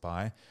govern us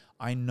by,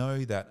 I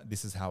know that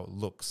this is how it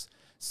looks.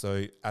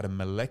 So at a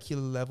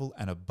molecular level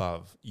and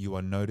above, you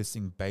are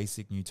noticing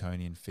basic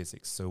Newtonian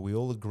physics. So we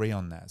all agree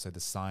on that. So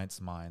the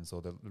science minds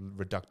or the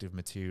reductive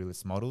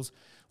materialist models,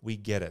 we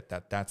get it,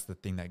 that that's the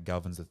thing that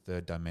governs the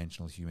 3rd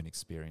dimensional human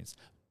experience.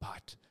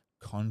 But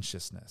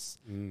consciousness,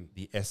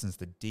 the essence,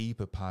 the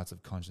deeper parts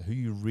of consciousness, who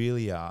you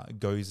really are,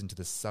 goes into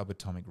the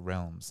subatomic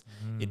realms.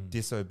 It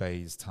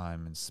disobeys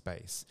time and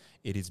space.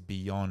 It is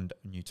beyond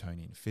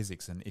Newtonian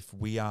physics. And if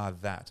we are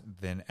that,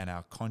 then, and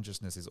our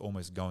consciousness is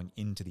almost going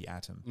into the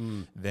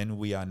atom, then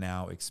we are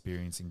now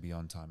experiencing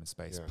beyond time and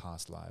space,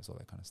 past lives, all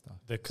that kind of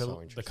stuff.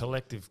 The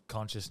collective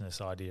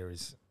consciousness idea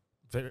is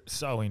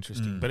so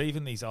interesting. But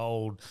even these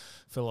old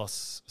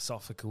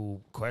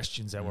philosophical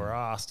questions that were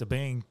asked are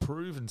being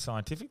proven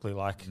scientifically.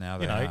 Like, now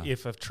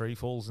if a tree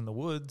falls in the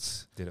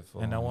woods did it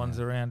fall, and no one's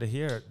around to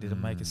hear it, did it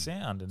make a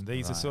sound? And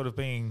these are sort of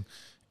being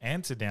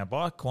answered now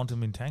by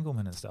quantum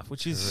entanglement and stuff,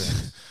 which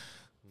is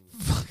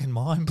fucking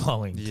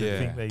mind-blowing to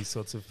think these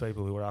sorts of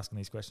people who were asking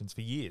these questions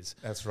for years.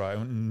 That's right.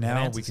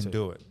 Now we can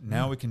do it.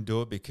 Now we can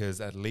do it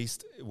because at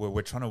least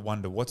we're trying to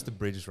wonder what's the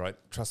bridge, right?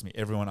 Trust me,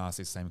 everyone asks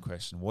the same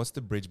question. What's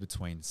the bridge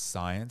between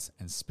science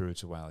and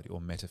spirituality or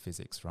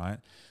metaphysics, right?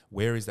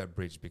 Where is that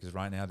bridge? Because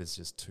right now there's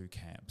just 2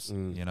 camps.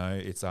 You know,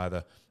 it's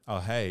either, oh,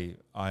 hey,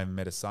 I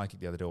met a psychic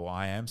the other day, or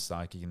I am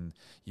psychic, and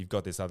you've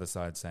got this other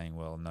side saying,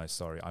 well, no,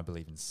 sorry, I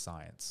believe in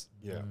science.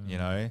 Yeah. You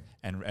know,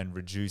 and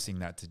reducing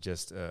that to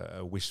just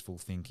a wishful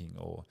thinking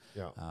or,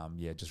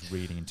 just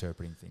reading,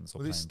 interpreting things or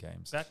playing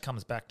games. That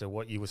comes back to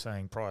what you were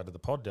saying prior to the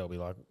pod, Delby.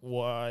 Like,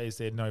 why is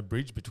there no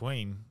bridge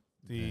between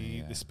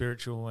the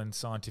spiritual and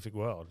scientific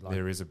world? Like,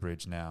 there is a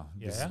bridge now.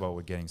 This is what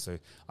we're getting. So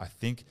I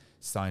think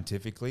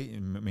scientifically,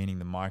 meaning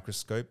the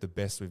microscope, the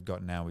best we've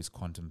got now is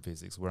quantum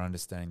physics. We're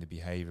understanding the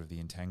behavior of the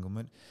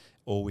entanglement.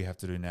 All we have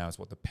to do now is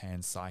what the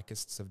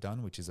panpsychists have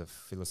done, which is a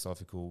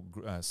philosophical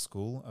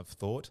school of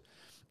thought.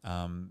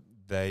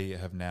 They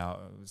have now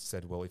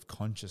said, well, if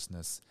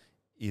consciousness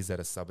is at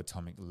a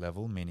subatomic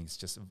level, meaning it's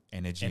just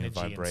energy and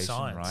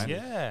vibration, right?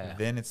 Yeah.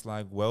 Then it's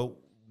like, well,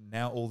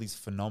 now all these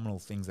phenomenal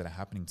things that are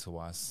happening to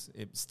us,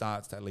 it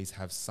starts to at least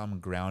have some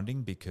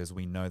grounding because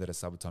we know that at a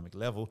subatomic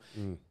level,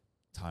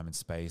 time and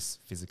space,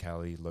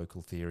 physicality,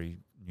 local theory,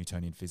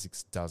 Newtonian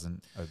physics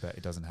doesn't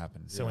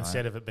happen. So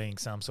instead of it being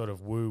some sort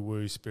of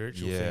woo-woo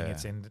spiritual thing,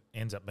 it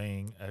ends up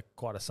being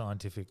quite a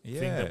scientific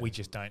thing that we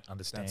just don't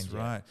understand That's yet.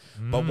 right.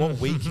 But what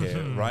we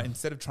care, right,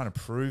 instead of trying to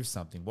prove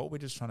something, what we're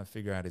just trying to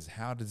figure out is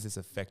how does this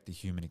affect the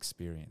human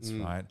experience,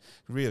 right?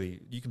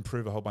 Really, you can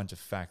prove a whole bunch of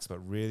facts, but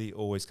really it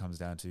always comes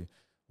down to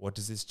what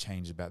does this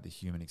change about the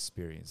human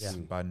experience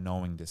by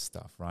knowing this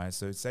stuff, right?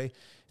 So say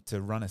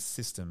to run a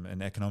system,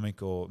 an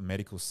economic or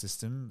medical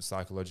system,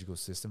 psychological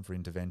system for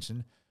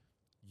intervention,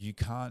 you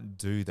can't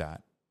do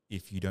that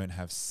if you don't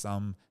have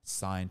some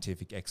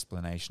scientific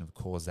explanation of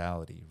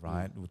causality,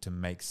 right? To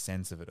make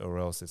sense of it, or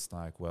else it's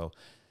like, well,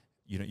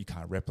 you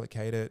can't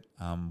replicate it.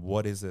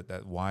 What is it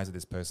why is it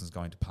this person's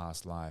going to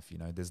past life? You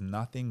know, there's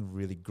nothing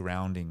really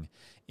grounding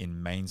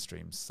in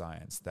mainstream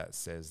science that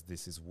says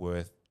this is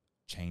worth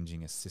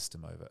changing a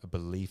system over, a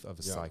belief of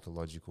a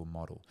psychological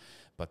model.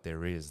 But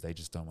there is, they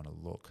just don't want to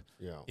look.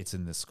 Yeah. It's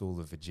in the School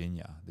of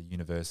Virginia, the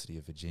University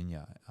of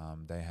Virginia.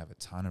 They have a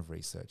ton of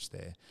research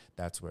there.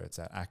 That's where it's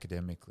at,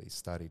 academically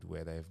studied,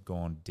 where they've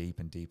gone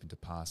deep and deep into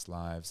past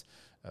lives,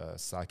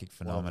 psychic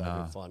phenomena. What have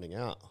they been finding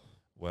out?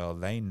 Well,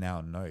 they now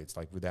know, it's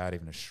like without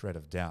even a shred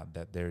of doubt,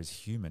 that there is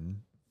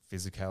human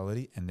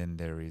physicality, and then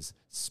there is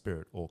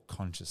spirit or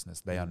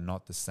consciousness. They are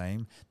not the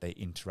same. They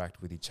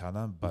interact with each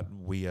other, but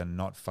we are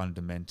not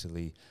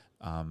fundamentally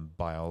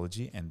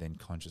biology, and then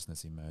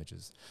consciousness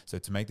emerges. So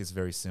to make this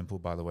very simple,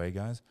 by the way,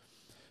 guys,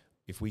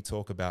 if we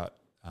talk about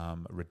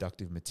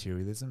reductive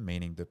materialism,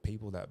 meaning the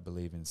people that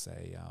believe in,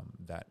 say,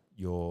 that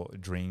your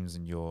dreams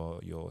and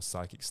your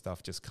psychic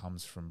stuff just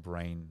comes from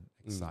brain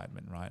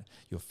excitement, right?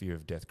 Your fear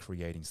of death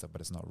creating stuff,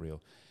 but it's not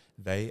real.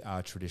 They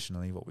are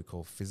traditionally what we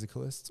call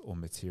physicalists or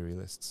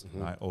materialists,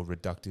 right? Or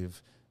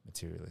reductive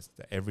materialists.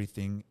 That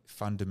everything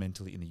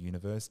fundamentally in the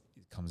universe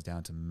comes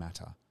down to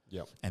matter.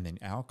 Yep. And then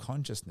our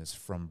consciousness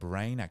from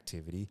brain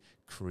activity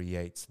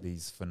creates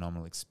these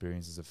phenomenal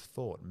experiences of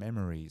thought,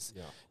 memories,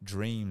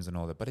 dreams and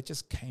all that. But it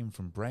just came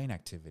from brain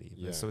activity.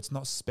 Yeah. So it's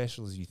not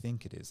special as you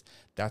think it is.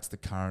 That's the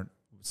current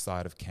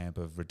side of camp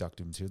of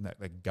reductive materialism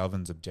that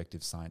governs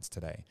objective science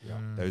today.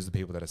 Those are the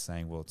people that are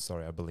saying, well,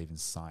 sorry, I believe in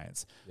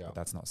science. But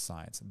that's not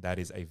science. That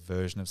is a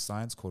version of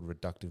science called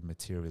reductive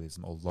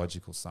materialism or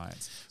logical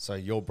science. So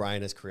your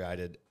brain has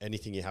created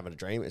anything you have in a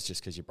dream. It's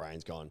just because your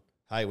brain's gone,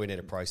 hey, we need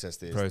to process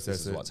this.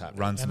 This is what's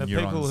happening. Run some and the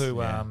neurons, people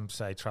who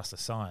say trust the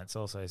science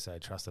also say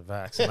trust the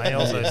vax. And they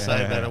also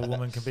say that a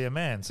woman can be a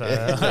man. So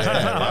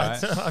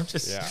I'm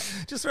just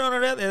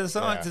throwing it out there. The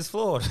science is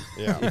flawed.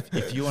 Yeah.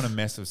 If you want to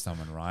mess with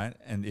someone, right,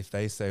 and if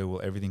they say, well,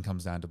 everything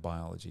comes down to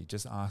biology,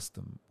 just ask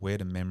them, where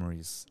do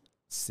memories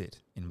sit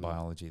in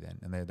biology then?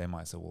 And they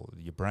might say, well,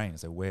 your brain.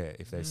 So where?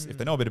 If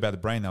they know a bit about the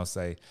brain, they'll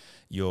say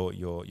your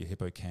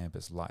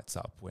hippocampus lights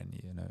up when,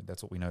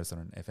 that's what we notice on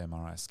an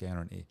fMRI scan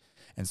or an E.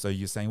 And so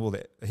you're saying, well,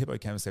 the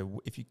hippocampus, say,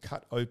 if you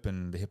cut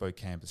open the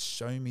hippocampus,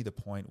 show me the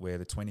point where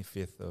the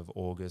 25th of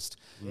August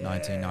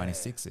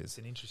 1996 is. It's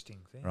an interesting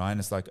thing. Right? And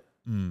it's like,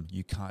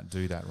 you can't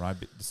do that, right?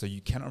 So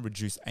you cannot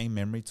reduce a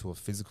memory to a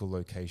physical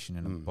location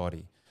in a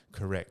body.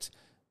 Correct.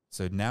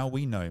 So now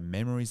we know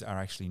memories are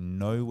actually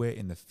nowhere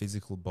in the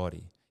physical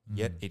body,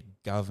 yet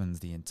it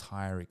governs the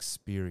entire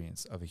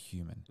experience of a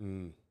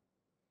human.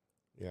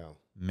 Yeah.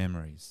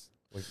 Memories.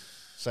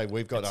 So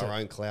we've got our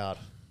own cloud.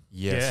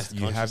 Yes,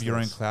 you have your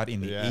own cloud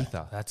in the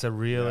ether. That's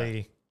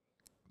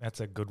that's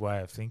a good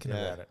way of thinking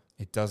about it.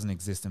 It doesn't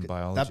exist in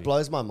biology. That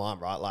blows my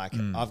mind, right? Like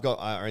I've got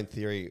our own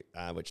theory,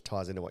 which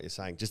ties into what you're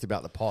saying, just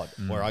about the pod,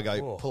 where I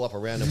go pull up a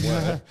random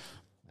word,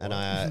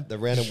 and the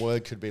random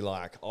word could be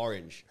like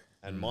orange.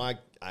 And my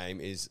aim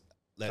is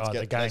let's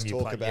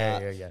talk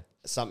about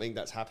something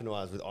that's happened to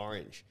us with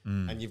orange.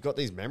 And you've got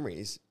these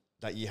memories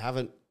that you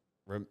haven't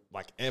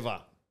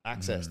ever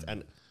accessed,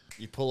 and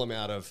you pull them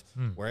out of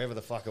wherever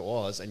the fuck it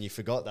was, and you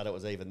forgot that it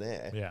was even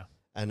there. Yeah.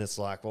 And it's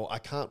like, well, I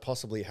can't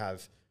possibly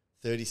have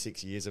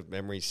 36 years of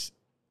memories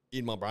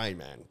in my brain,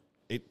 man.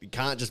 It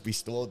can't just be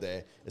stored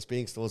there. It's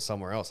being stored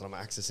somewhere else, and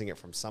I'm accessing it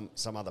from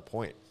some other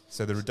point.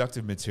 So the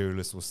reductive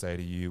materialist will say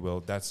to you, well,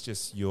 that's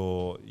just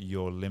your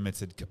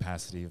limited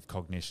capacity of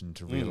cognition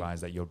to realize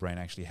that your brain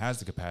actually has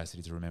the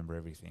capacity to remember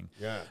everything.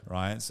 Yeah.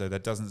 Right? So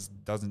that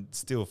doesn't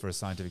still, for a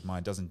scientific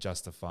mind, doesn't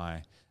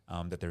justify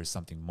that there is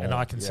something more. And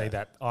I can see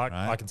that.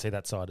 I can see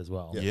that side as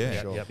well.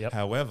 Yep.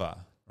 However,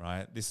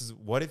 right, this is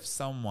what if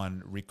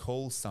someone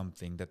recalls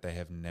something that they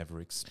have never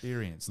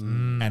experienced,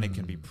 and it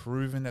can be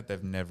proven that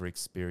they've never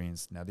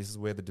experienced. Now, this is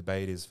where the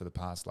debate is for the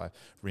past life,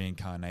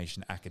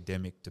 reincarnation,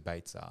 academic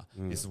debates are.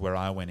 This is where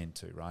I went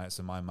into, right?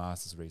 So my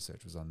master's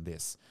research was on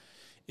this.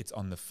 It's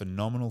on the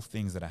phenomenal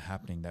things that are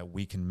happening that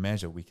we can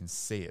measure, we can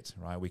see it,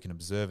 right? We can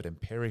observe it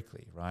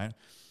empirically, right?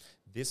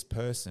 This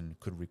person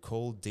could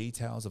recall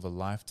details of a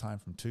lifetime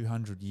from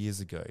 200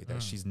 years ago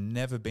that she's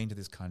never been to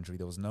this country.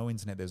 There was no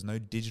internet. There was no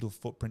digital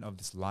footprint of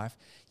this life,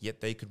 yet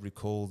they could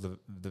recall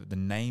the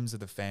names of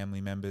the family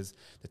members,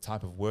 the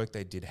type of work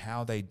they did,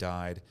 how they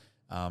died,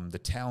 the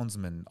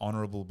townsman,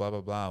 honorable, blah,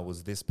 blah, blah,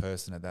 was this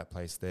person at that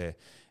place there.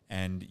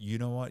 And you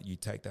know what? You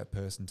take that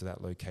person to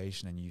that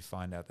location and you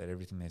find out that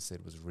everything they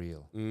said was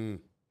real.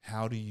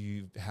 How do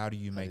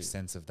you make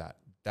sense of that?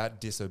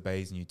 That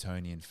disobeys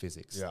Newtonian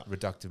physics,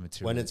 reductive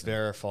materialism. When it's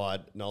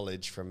verified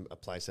knowledge from a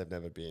place they've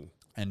never been.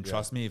 And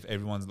trust me, if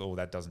everyone's,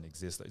 that doesn't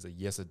exist, it's like,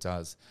 yes, it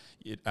does.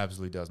 It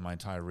absolutely does. My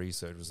entire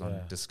research was on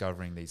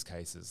discovering these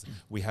cases.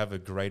 We have a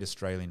great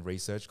Australian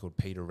researcher called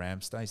Peter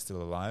Ramstay,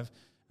 still alive.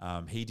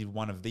 He did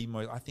one of the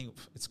most, I think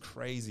it's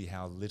crazy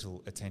how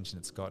little attention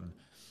it's gotten.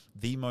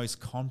 The most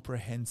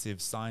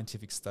comprehensive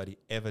scientific study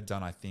ever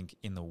done, I think,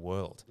 in the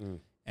world.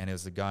 And it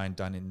was a guy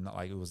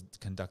it was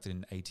conducted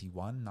in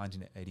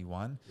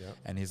 1981.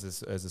 And he's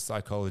as a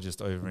psychologist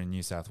over in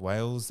New South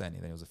Wales, and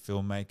he was a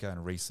filmmaker and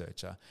a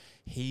researcher.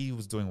 He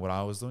was doing what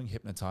I was doing,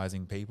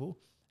 hypnotizing people.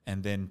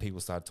 And then people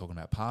started talking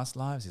about past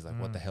lives. He's like,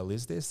 what the hell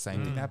is this?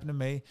 Same thing happened to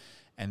me.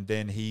 And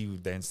then he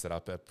then set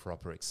up a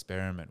proper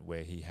experiment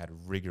where he had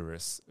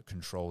rigorous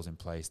controls in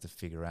place to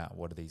figure out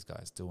what are these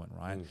guys doing,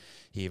 right?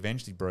 He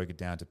eventually broke it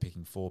down to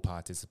picking 4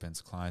 participants,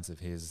 clients of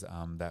his,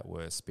 that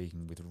were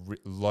speaking with a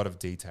lot of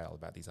detail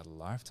about these other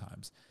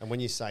lifetimes. And when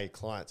you say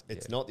clients,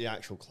 it's not the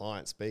actual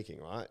client speaking,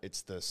 right?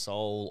 It's the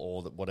soul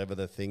or whatever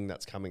the thing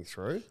that's coming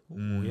through.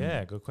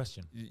 Yeah, good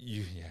question.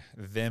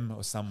 Them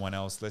or someone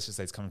else, let's just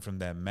say it's coming from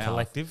their mouth.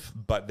 Collective.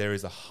 But there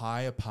is a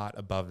higher part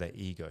above their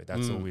ego.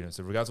 That's all we know.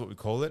 So regardless of what we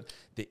call it,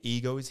 the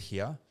ego is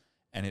here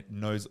and it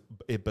knows,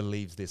 it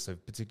believes this. So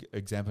particular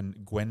example,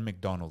 Gwen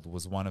McDonald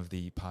was one of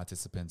the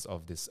participants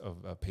of this,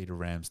 of Peter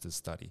Ramster's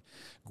study.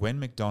 Gwen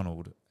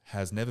McDonald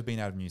has never been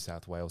out of New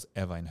South Wales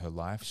ever in her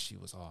life. She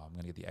was, I'm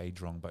going to get the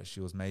age wrong, but she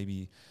was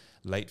maybe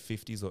late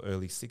 50s or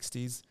early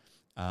 60s.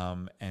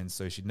 And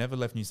so she'd never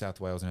left New South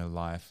Wales in her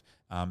life,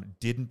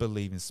 didn't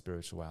believe in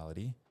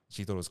spirituality.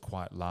 She thought it was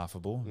quite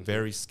laughable,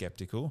 very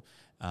skeptical.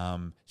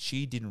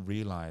 She didn't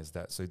realize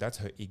that. So that's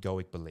her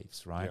egoic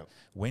beliefs, right? Yep.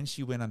 When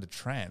she went under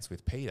trance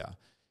with Peter,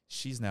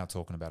 she's now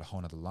talking about a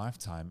whole other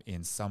lifetime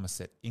in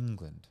Somerset,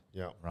 England,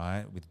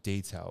 right? With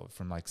detail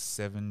from like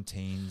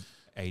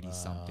 1780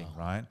 something,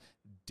 right?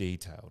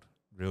 Detailed,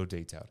 real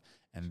detailed.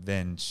 And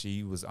then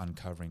she was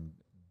uncovering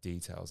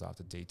details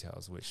after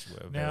details, which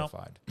were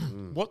verified.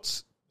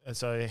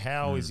 So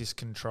how is this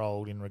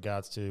controlled in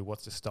regards to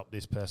what's to stop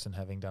this person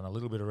having done a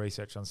little bit of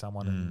research on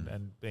someone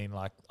and being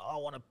like, I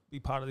want to be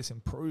part of this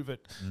and prove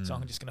it, so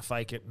I'm just going to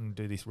fake it and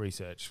do this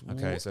research.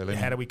 Okay, so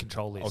how do we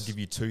control this? I'll give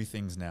you 2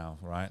 things now,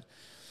 right?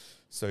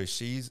 So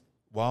she's,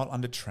 while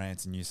under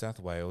trance in New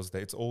South Wales,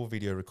 it's all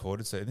video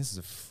recorded. So this is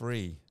a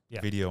free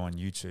video on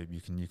YouTube.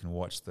 You can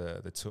watch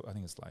the 2, I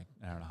think it's like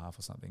an hour and a half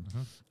or something.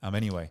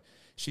 Anyway,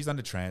 she's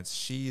under trance.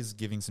 She is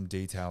giving some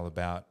detail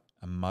about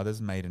a mother's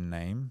maiden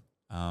name.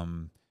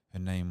 Her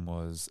name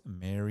was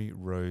Mary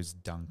Rose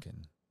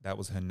Duncan. That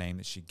was her name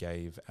that she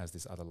gave as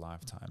this other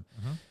lifetime.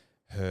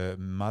 Her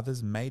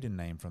mother's maiden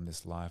name from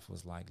this life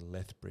was like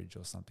Lethbridge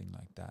or something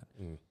like that.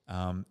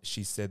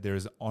 She said there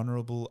is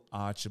Honourable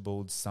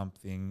Archibald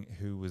something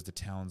who was the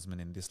townsman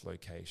in this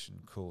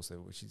location. Cool.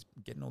 So she's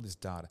getting all this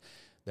data.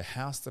 The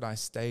house that I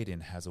stayed in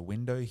has a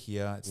window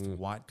here. It's the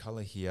white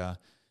colour here.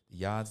 The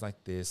yard's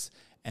like this.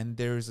 And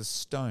there is a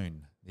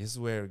stone. This is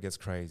where it gets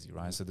crazy,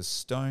 right? So the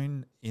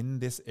stone in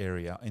this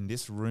area, in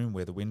this room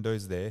where the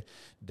window's there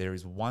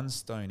is one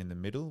stone in the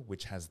middle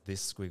which has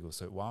this squiggle.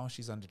 So while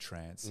she's under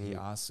trance, he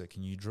asks her,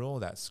 can you draw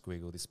that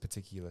squiggle, this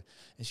particular...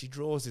 And she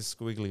draws this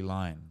squiggly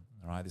line,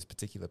 all right, this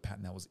particular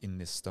pattern that was in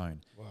this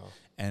stone. Wow.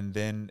 And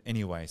then,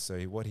 anyway, so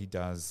what he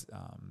does,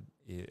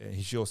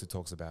 she also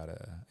talks about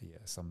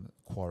some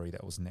quarry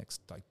that was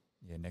next to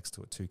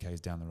it, 2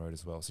 Ks down the road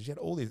as well. So she had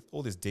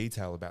all this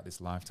detail about this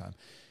lifetime.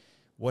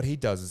 What he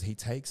does is he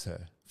takes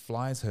her,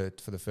 flies her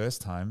for the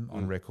first time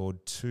on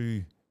record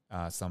to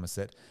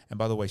Somerset. And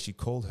by the way, she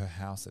called her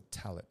house a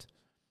tallet.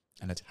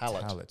 And a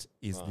tallet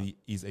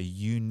is a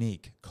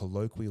unique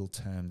colloquial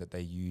term that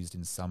they used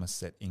in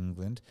Somerset,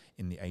 England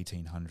in the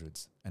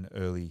 1800s and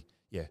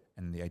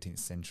in the 18th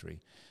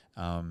century.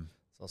 So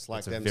it's like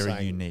it's a them very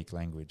saying, unique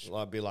language.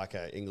 Well, it'd be like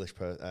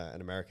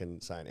an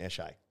American saying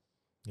eshe.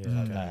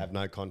 Yeah, They have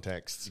no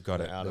context. You got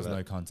it. There's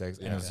no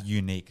context. And it was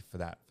unique for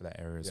that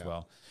area as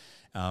well.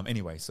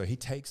 Anyway, so he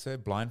takes her,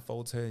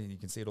 blindfolds her, and you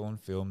can see it all on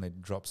film. Then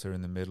drops her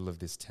in the middle of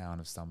this town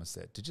of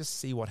Somerset to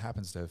just see what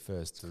happens to her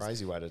first. It's a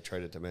crazy way to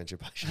treat a dementia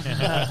patient. Where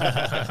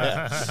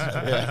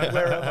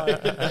am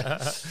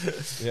I?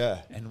 Yeah.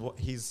 And what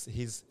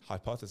his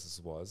hypothesis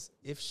was,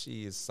 if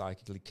she is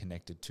psychically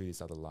connected to this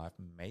other life,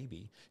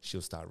 maybe she'll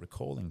start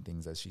recalling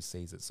things as she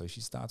sees it. So she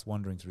starts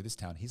wandering through this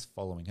town. He's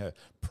following her,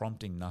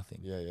 prompting nothing.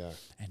 Yeah.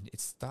 And it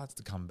starts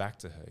to come back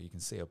to her. You can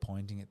see her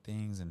pointing at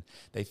things, and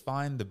they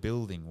find the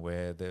building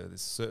where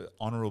this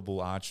Honourable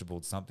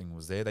Archibald something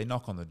was there. They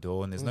knock on the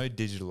door, and there's no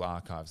digital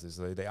archives.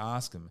 So they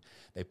ask him.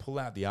 They pull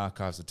out the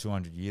archives of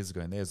 200 years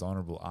ago, and there's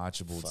Honourable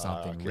Archibald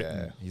something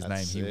written. His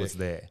name, sick. He was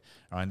there.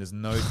 All right, and there's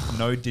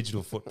no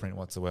digital footprint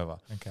whatsoever.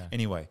 Okay.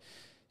 Anyway,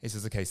 he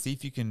says, okay, see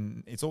if you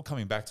can, it's all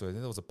coming back to her.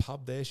 There was a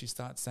pub there, she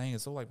starts saying,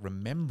 it's all like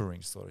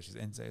remembering sort of.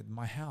 And said,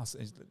 my house,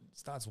 and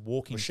starts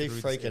walking through. Was she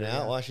through freaking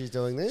out while she's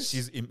doing this?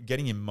 She's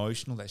getting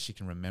emotional that she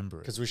can remember it.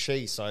 Because was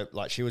she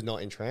she was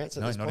not in trance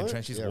at this point? No, not in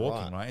trance. She's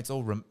walking, right? It's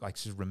all like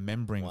she's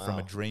remembering from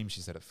a dream,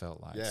 she said it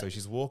felt like. Yeah. So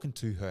she's walking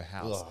to her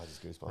house,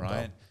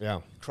 right?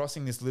 Yeah.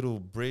 Crossing this little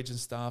bridge and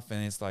stuff,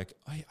 and it's like,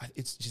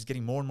 she's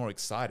getting more and more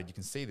excited. You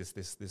can see this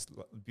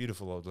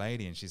beautiful old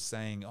lady, and she's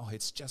saying, oh,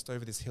 it's just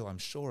over this hill. I'm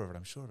sure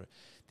of it.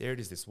 There it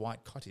is, this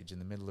white cottage in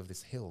the middle of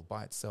this hill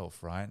by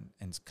itself, right?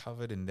 And it's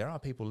covered, and there are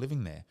people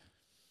living there.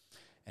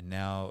 And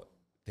now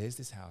there's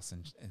this house,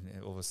 and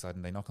all of a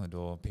sudden they knock on the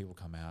door, people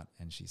come out,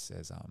 and she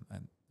says,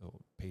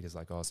 Peter's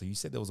like, oh, so you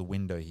said there was a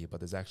window here, but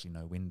there's actually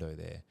no window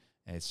there,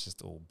 and it's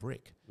just all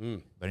brick.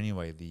 But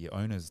anyway, the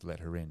owners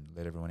let her in,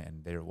 let everyone in,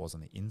 and there it was on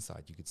the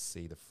inside. You could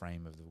see the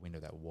frame of the window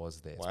that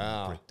was there. It's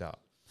been bricked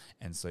up.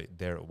 And so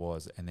there it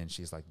was. And then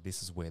she's like,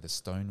 this is where the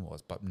stone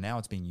was. But now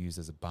it's being used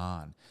as a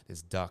barn.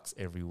 There's ducks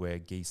everywhere,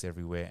 geese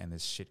everywhere, and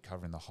there's shit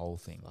covering the whole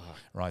thing,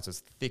 right? So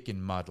it's thick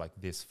in mud like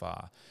this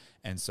far.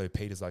 And so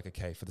Peter's like,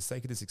 okay, for the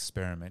sake of this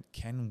experiment,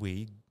 can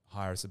we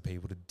hire some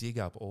people to dig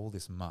up all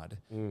this mud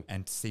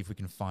and see if we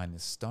can find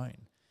this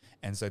stone?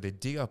 And so they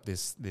dig up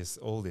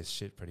all this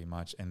shit pretty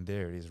much, and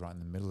there it is right in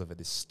the middle of it.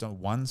 This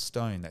one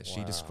stone that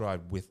she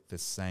described with the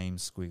same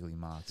squiggly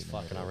mark. It's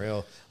fucking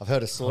unreal. I've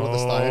heard a sword of the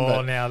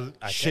stone,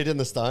 but shit in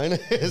the stone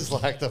is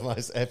like the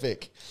most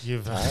epic.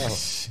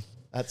 That's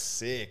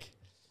sick.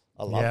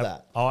 I love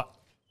that. Oh,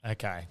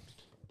 okay.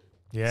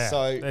 Yeah.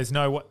 So there's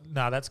no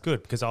that's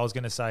good, because I was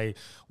going to say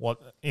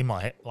what in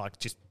my head, like,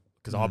 just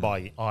because I buy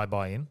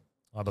in.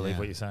 I believe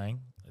what you're saying.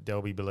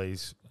 Delby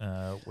believes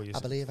what you're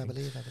saying. I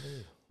believe.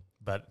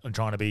 But I'm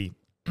trying to be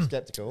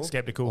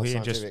skeptical here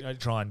and just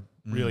try and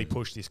really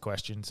push this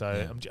question.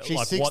 So she's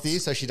like 60,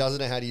 so she doesn't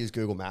know how to use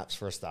Google Maps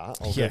for a start,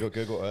 or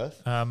Google Earth,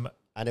 and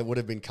it would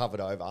have been covered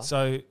over.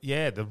 So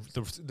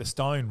the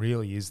stone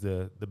really is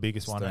the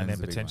biggest one, and then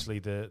potentially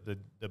the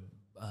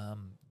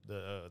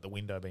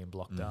window being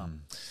blocked up.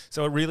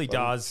 So it really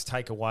does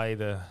take away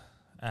the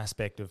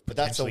aspect of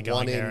potentially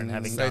going there and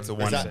having say it's a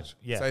one in.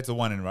 Yeah. Say it's a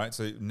one in, right?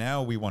 So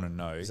now we want to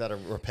know: is that a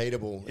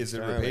repeatable? Is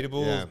it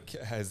repeatable?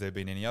 Yeah. Has there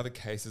been any other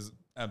cases?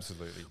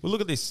 Absolutely. Well, look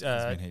at this.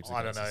 I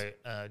don't know.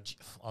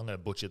 I'm going to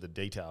butcher the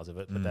details of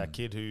it, but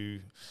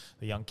the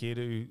young kid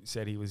who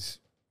said he was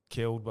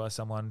killed by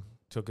someone,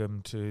 took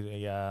him to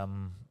the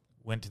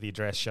went to the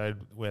address, showed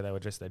where they were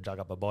dressed. They dug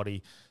up a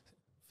body,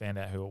 found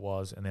out who it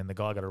was, and then the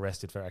guy got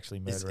arrested for actually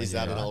murdering. Is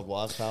that an old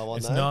wives' tale one?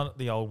 It's not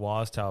the old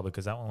wives' tale,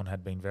 because that one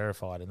had been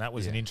verified, and that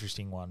was an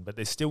interesting one. But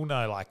there's still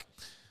no like,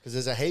 because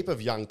there's a heap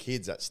of young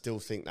kids that still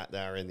think that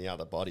they're in the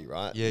other body,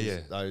 right?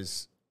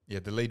 Yeah,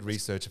 the lead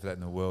researcher for that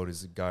in the world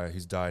is a guy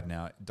who's died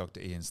now,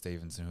 Dr. Ian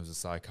Stevenson, who was a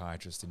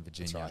psychiatrist in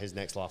Virginia. That's right. His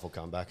next life will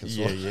come back as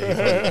well.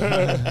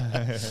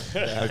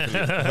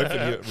 Hopefully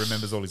he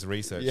remembers all his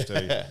research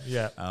too.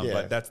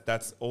 But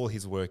that's all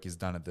his work is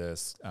done at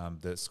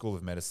the School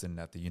of Medicine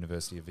at the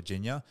University of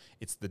Virginia.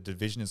 It's the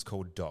division is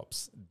called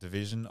DOPS,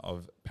 Division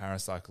of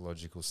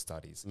Parapsychological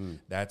Studies.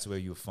 That's where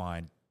you'll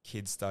find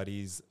kid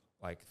studies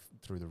like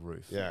through the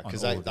roof. Yeah,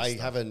 because they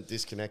haven't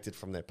disconnected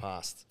from their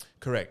past.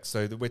 Correct.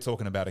 So we're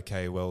talking about,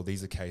 okay, well,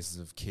 these are cases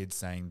of kids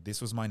saying,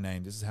 this was my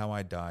name, this is how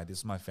I died, this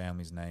is my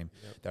family's name.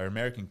 Yep. They're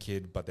American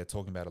kid, but they're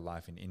talking about a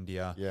life in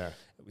India. Yeah.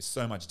 With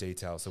so much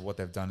detail. So what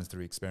they've done is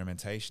through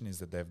experimentation is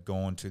that they've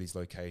gone to these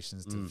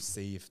locations to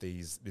see if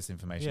this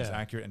information is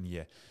accurate.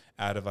 And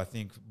out of, I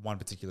think, one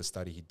particular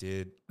study he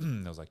did,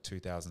 there was like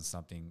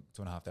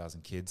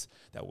 2,500 kids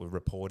that were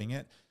reporting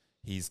it.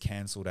 He's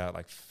cancelled out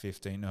like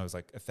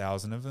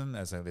 1,000 of them,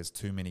 as there's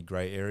too many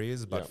grey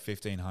areas, but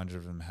 1,500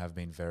 of them have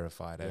been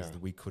verified as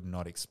we could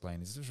not explain.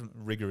 This is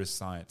rigorous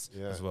science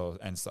as well,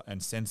 and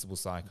sensible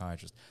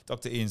psychiatrist.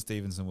 Dr. Ian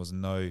Stevenson was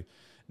no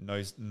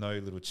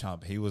little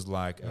chump. He was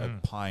like a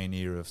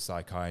pioneer of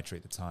psychiatry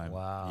at the time.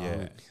 Wow.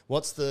 Yeah.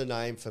 What's the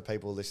name for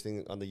people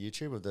listening on the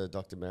YouTube of the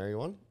Dr. Mary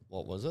one?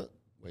 What was it?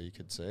 Where you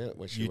could see it?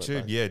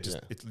 YouTube,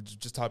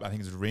 just type, I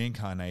think it's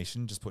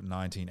reincarnation, just put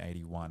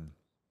 1981.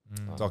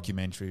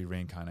 Documentary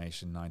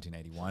Reincarnation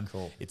 1981.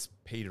 Cool. It's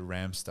Peter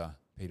Ramster.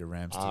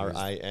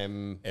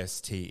 R-A-M-S-T-E-R.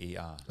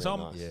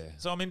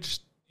 So I'm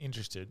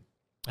interested.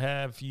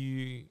 Have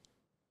you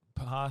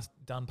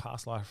done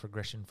past life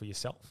regression for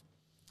yourself?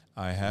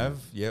 I have.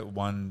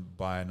 One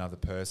by another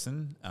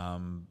person.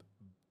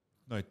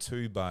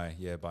 Two by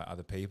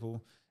other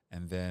people,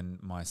 and then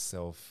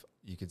myself.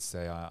 You could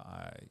say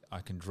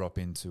I can drop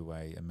into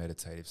a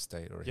meditative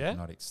state or a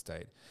hypnotic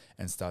state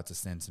and start to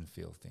sense and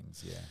feel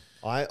things. Yeah.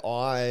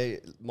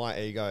 My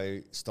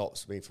ego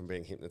stops me from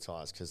being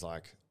hypnotized, because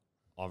like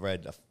I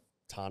read a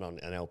ton on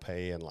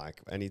NLP, and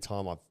like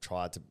anytime I've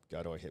tried to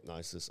go to a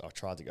hypnosis, I've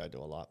tried to go to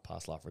a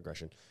past life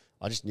regression,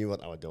 I just knew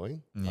what they were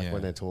doing. Like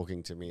when they're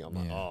talking to me, I'm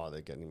like,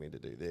 they're getting me to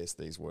do this.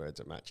 These words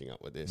are matching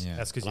up with this. Yeah.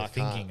 That's because you're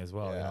thinking as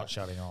well. You're not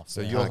shutting off.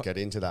 So you can't get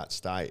into that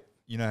state.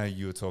 You know,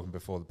 you were talking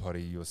before the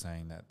potty, you were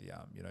saying that,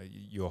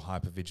 you're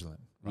hypervigilant,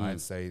 right?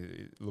 Say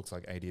it looks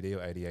like ADD or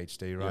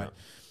ADHD, right? Yeah.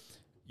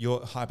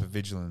 Your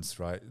hypervigilance,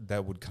 right,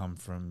 that would come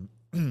from,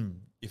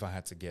 if I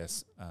had to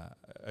guess,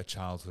 a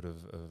childhood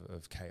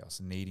of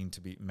chaos, needing to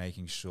be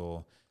making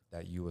sure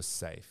that you were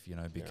safe,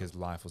 because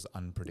life was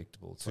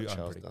unpredictable,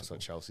 unpredictable. That's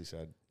what Chelsea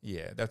said.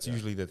 Yeah, that's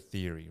usually the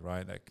theory,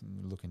 right? That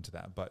can look into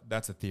that, but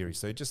that's a theory.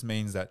 So it just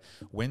means that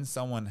when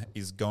someone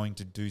is going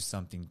to do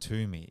something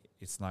to me,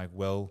 it's like,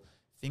 well,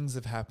 things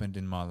have happened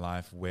in my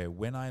life where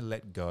when I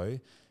let go,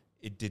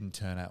 it didn't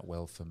turn out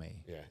well for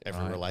me. Yeah,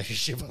 every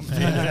relationship I've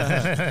been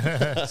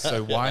in.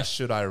 So why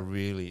should I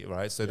really,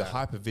 right? So the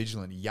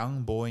hypervigilant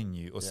young boy in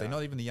you, or say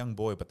not even the young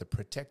boy, but the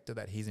protector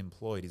that he's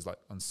employed is like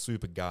on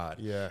super guard.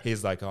 Yeah.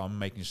 He's like, I'm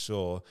making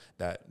sure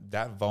that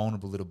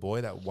vulnerable little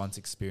boy that once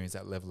experienced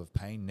that level of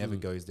pain never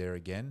goes there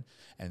again.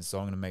 And so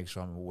I'm going to make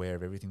sure I'm aware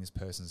of everything this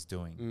person's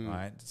doing,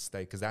 right?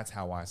 Because that's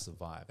how I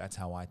survive. That's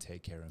how I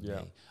take care of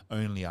me.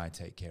 Only I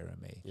take care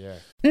of me. Yeah.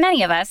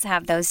 Many of us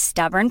have those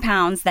stubborn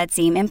pounds that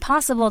seem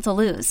impossible to to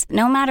lose,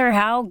 no matter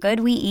how good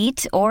we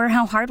eat or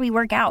how hard we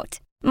work out.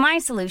 My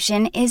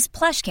solution is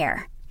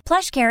PlushCare.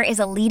 PlushCare is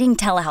a leading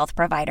telehealth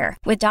provider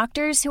with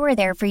doctors who are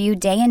there for you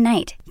day and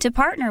night to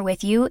partner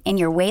with you in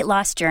your weight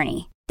loss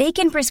journey. They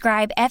can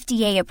prescribe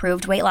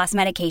FDA-approved weight loss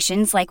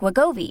medications like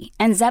Wegovy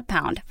and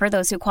Zepbound for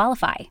those who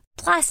qualify.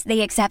 Plus,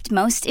 they accept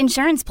most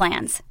insurance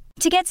plans.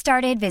 To get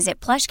started, visit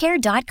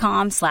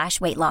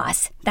plushcare.com/weight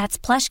loss. That's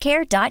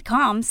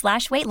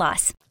plushcare.com/weight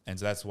loss. And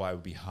so that's why it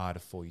would be harder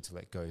for you to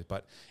let go.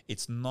 But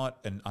it's not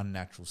an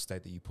unnatural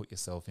state that you put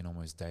yourself in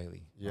almost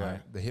daily. Yeah.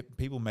 Right?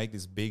 People make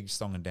this big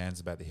song and dance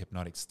about the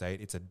hypnotic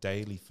state. It's a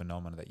daily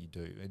phenomenon that you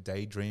do.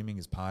 Daydreaming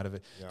is part of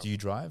it. Yeah. Do you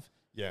drive?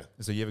 Yeah.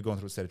 So you ever gone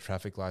through a set of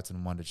traffic lights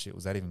and wondered, shit,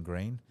 was that even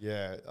green?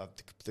 Yeah,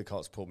 the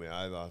cops pulled me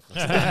over.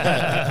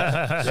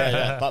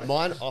 yeah. But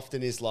mine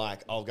often is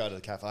like, I'll go to the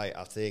cafe,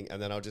 a thing,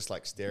 and then I'll just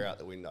like stare out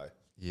the window.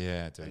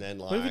 Yeah, dude. And then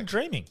like... Or even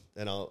dreaming.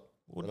 Then I'll...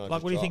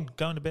 What do you think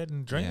going to bed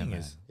and dreaming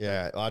is?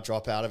 Yeah, I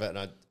drop out of it,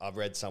 and I've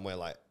read somewhere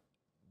like,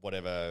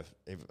 whatever,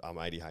 if I'm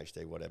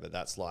ADHD, whatever,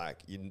 that's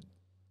like,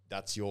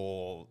 that's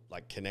your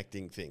like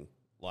connecting thing.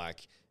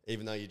 Like,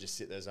 even though you just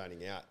sit there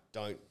zoning out,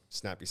 don't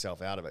snap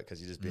yourself out of it because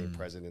you're just being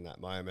present in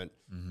that moment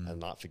and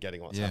not forgetting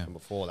what's happened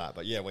before that.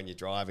 But yeah, when you're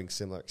driving,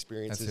 similar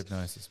experiences. That's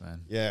hypnosis,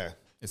 man. Yeah.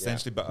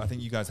 Essentially, but I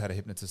think you guys had a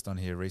hypnotist on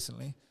here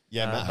recently.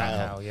 Yeah, Matt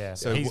Hale. Yeah.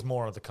 So he's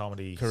more of the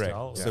comedy correct.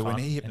 style. So when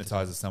he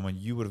hypnotizes someone,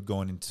 you would have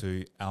gone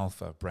into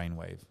alpha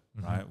brainwave,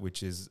 right?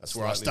 Which is that's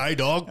where I stay,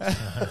 dog.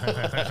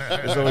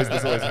 there's always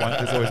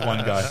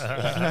one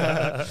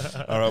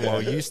guy. All right,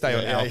 well, you stay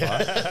on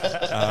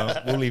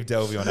alpha. We'll leave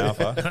Delvey on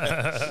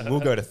alpha.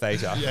 We'll go to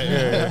theta.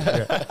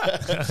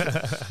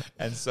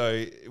 And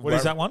so, what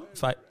is that one?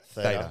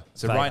 Theta.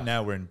 So right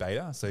now we're in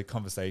beta. So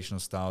conversational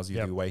styles,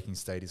 your waking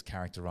state is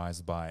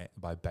characterized by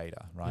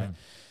beta, right?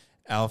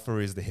 Alpha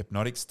is the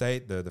hypnotic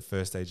state, the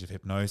first stage of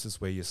hypnosis,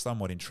 where you're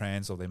somewhat in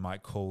trance, or they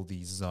might call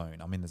the zone.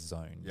 I'm in the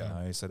zone, you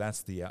know. So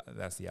that's the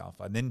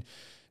alpha. And then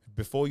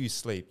before you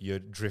sleep, you're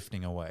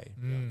drifting away.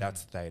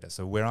 That's theta.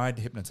 So where I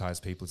hypnotize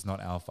people, it's not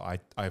alpha.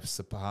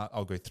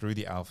 I'll go through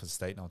the alpha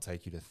state and I'll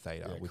take you to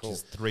theta, which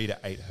is 3 to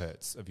 8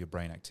 hertz of your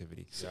brain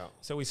activity.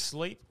 So is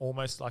sleep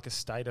almost like a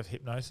state of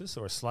hypnosis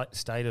or a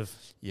state of...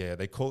 Yeah,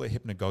 they call it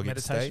hypnagogic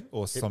meditation? state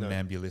or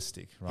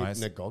somnambulistic, right?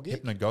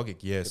 Hypnagogic? Hypnagogic,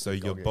 yeah. So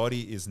your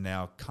body is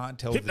now, can't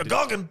tell...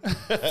 Hypnagogic!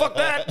 Fuck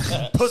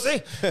that,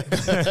 pussy!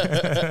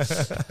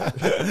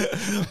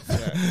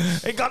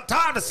 Ain't got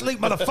time to sleep,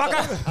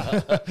 motherfucker!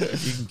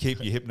 You can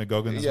keep your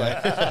hypnagogics,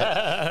 mate.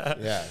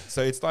 Yeah.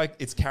 So it's like,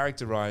 it's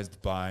characterized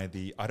by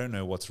the, I don't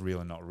know what's real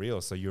and not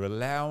real. So you're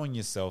allowing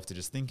yourself to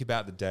just think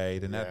about the day,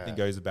 then that thing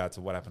goes about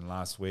to what happened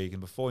last week.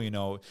 And before you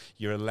know,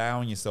 you're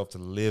allowing yourself to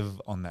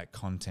live on that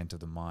content of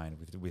the mind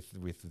with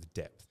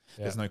depth.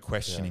 There's no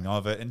questioning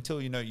of it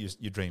until you know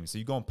you're dreaming. So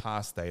you've gone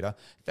past theta.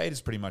 Theta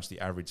is pretty much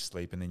the average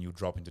sleep, and then you'll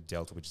drop into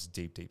delta, which is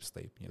deep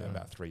sleep, you know,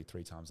 about three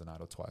times a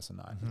night or twice a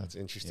night. That's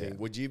interesting. Yeah.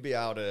 Would you be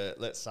able to,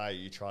 let's say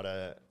you try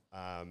to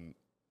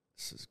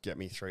get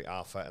me through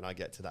alpha and I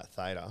get to that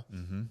theta,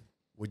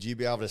 would you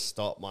be able to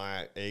stop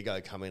my ego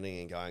coming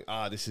in and going,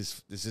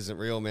 this isn't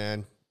real,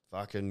 man?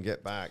 Fucking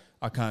get back.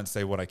 I can't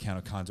say what I can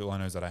or can't do. All I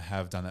know is that I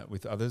have done that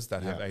with others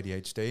that have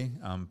ADHD.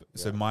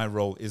 So my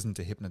role isn't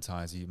to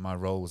hypnotize you. My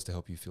role is to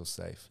help you feel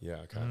safe.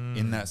 Yeah, okay.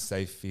 In that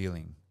safe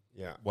feeling.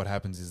 Yeah. What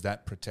happens is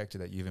that protector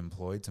that you've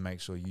employed to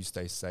make sure you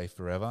stay safe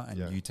forever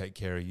and you take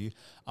care of you,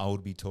 I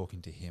would be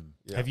talking to him.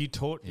 Yeah. Have you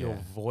taught your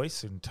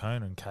voice and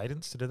tone and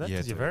cadence to do that?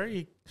 Because you're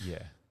very... Yeah.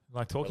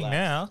 Like talking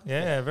relaxed. Now.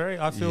 Yeah, very...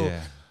 I feel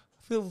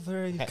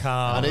very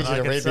calm. I need you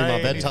to read me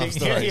my bedtime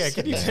stories. Yeah,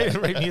 can you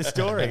read me a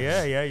story?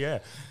 Yeah.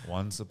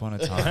 Once upon a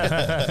time,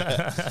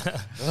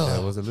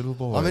 there was a little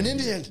boy. I'm an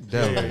Indian.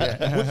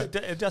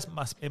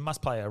 It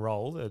must play a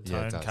role, the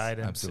tone,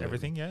 cadence, absolutely.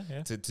 Everything, yeah.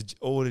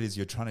 All it is,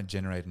 you're trying to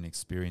generate an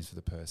experience for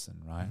the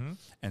person, right?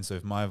 And so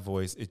if my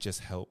voice, it just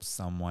helps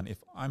someone.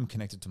 If I'm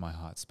connected to my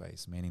heart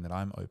space, meaning that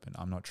I'm open,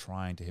 I'm not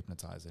trying to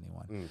hypnotize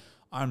anyone.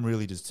 I'm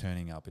really just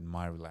turning up in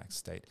my relaxed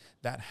state.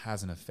 That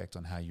has an effect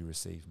on how you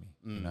receive me,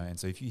 you know. And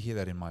so if you hear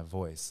that in my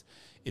voice,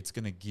 it's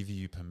going to give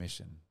you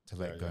permission to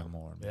let go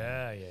more and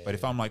more. But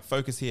if I'm like,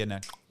 focus here now,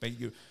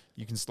 you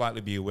can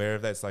slightly be aware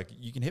of that. It's like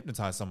you can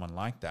hypnotize someone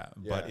like that.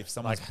 But if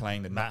someone's like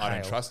playing the I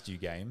don't trust you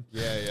game,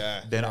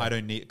 then I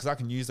don't need, because I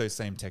can use those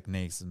same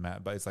techniques,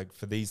 but it's like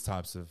for these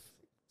types of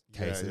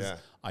cases,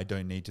 I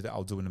don't need to.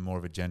 I'll do it in more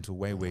of a gentle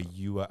way where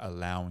you are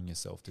allowing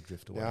yourself to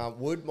drift away. Now,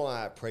 would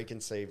my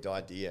preconceived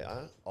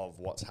idea of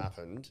what's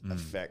happened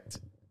affect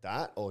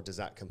that, or does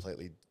that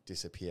completely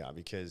disappear?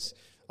 Because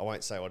I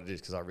won't say what it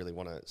is because I really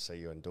want to see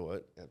you and do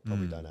it. I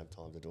probably don't have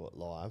time to do it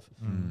live.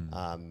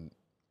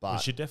 But we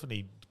should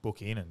definitely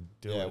book in and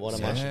do it. One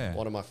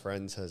of my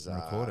friends has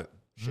record it.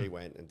 She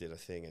went and did a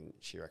thing, and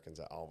she reckons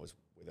that I was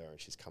with her,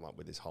 and she's come up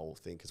with this whole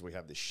thing because we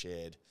have this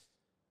shared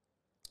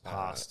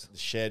past,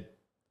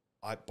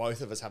 both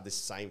of us have this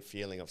same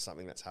feeling of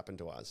something that's happened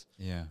to us.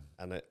 Yeah.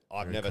 And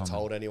I've never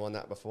told anyone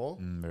that before.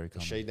 Very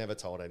common. She'd never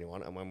told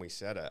anyone. And when we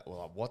said it, we're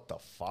like, what the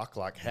fuck?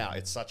 Like how?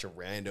 It's such a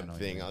random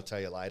thing. I'll tell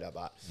you later.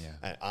 But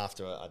and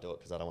after I do it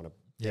because I don't want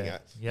to And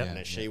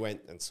then she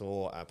went and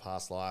saw a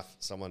past life,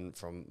 someone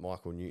from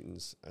Michael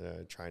Newton's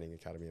training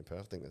academy in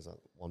Perth. I think there's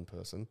one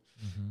person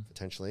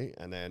potentially.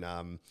 And then,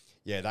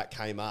 that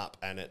came up,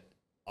 and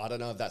I don't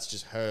know if that's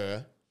just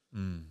her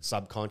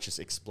subconscious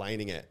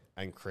explaining it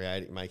and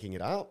making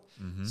it up.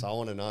 So I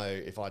want to know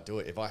if I do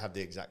it, if I have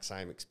the exact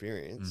same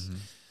experience,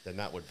 then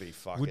that would be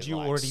fucking. Would you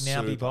already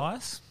now be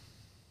biased?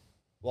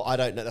 Well, I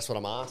don't know. That's what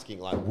I'm asking.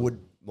 Like, would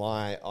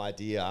my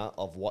idea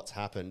of what's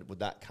happened, would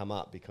that come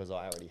up because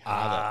I already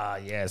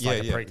have it? Yeah, it's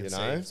like a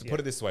preconceived. You know? So put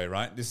it this way,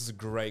 right? This is a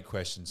great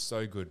question.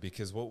 So good,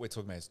 because what we're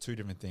talking about is two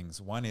different things.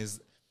 One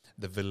is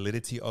the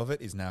validity of it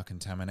is now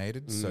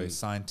contaminated. So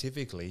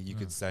scientifically, you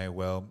could say,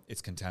 well,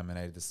 it's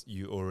contaminated.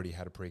 You already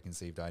had a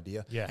preconceived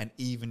idea. Yeah. And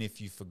even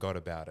if you forgot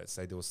about it,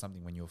 say there was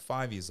something when you were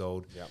 5 years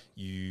old,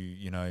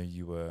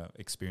 you were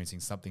experiencing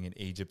something in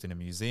Egypt in a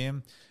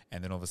museum,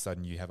 and then all of a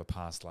sudden you have a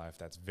past life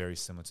that's very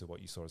similar to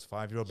what you saw as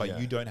 5-year-old, but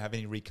you don't have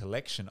any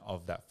recollection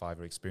of that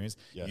 5-year experience.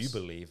 Yes. You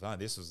believe,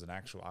 this was an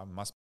actual,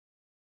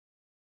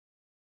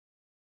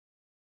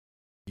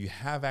 you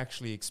have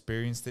actually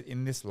experienced it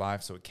in this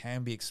life, so it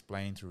can be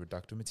explained through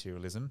reductive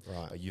materialism,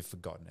 but you've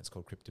forgotten. It's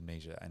called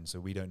cryptomnesia, and so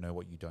we don't know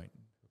what you can't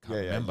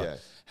remember. Yeah.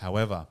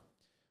 However,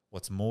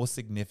 what's more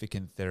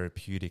significant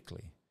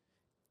therapeutically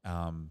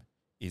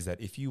is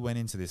that if you went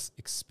into this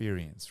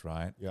experience,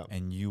 right,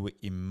 and you were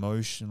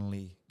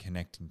emotionally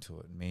connecting to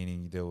it,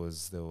 meaning there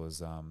was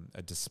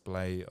a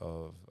display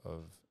of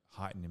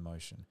heightened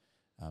emotion,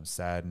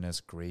 sadness,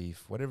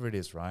 grief, whatever it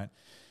is, right,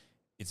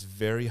 it's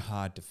very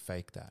hard to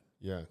fake that.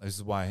 Yeah, this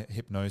is why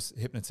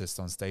hypnotists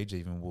on stage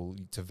even will,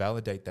 to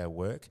validate their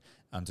work,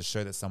 to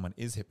show that someone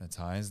is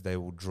hypnotized, they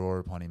will draw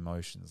upon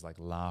emotions like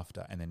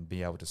laughter and then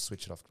be able to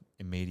switch it off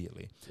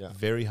immediately. Yeah.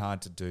 Very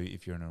hard to do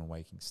if you're in an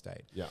waking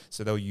state. Yeah.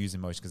 So they'll use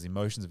emotion because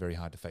emotions are very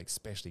hard to fake,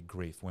 especially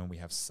grief, when we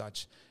have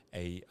such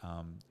a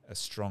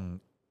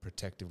strong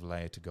protective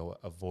layer to go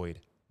avoid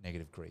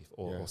negative grief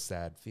or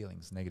sad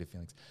feelings, negative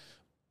feelings.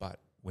 But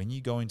when you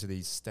go into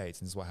these states,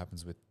 and this is what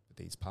happens with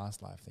these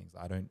past life things,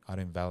 I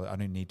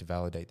don't need to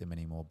validate them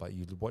anymore, but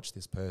you watch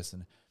this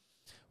person,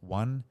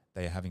 one,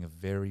 they are having a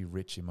very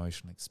rich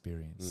emotional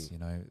experience,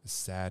 the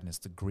sadness,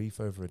 the grief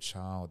over a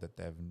child that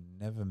they've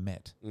never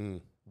met.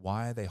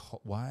 Why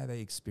are they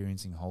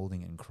experiencing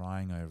holding and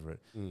crying over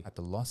it at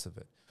the loss of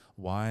it?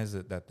 Why is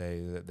it that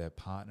their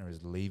partner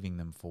is leaving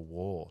them for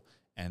war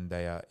and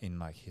they are in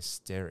like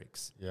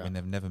hysterics when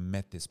they've never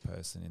met this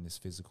person in this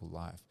physical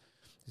life?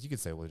 You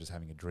could say, well, they're just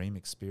having a dream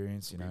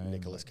experience,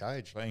 Nicolas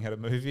Cage playing at a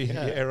movie,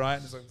 right?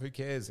 It's like, who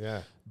cares?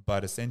 Yeah.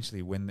 But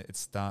essentially, when it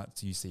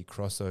starts, you see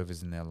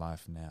crossovers in their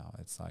life now.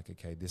 It's like,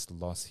 okay, this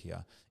loss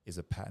here is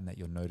a pattern that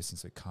you're noticing.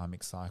 So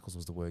karmic cycles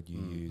was the word you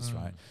used,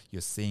 right?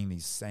 You're seeing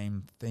these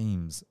same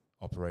themes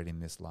operate in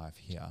this life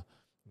here,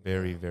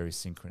 very, very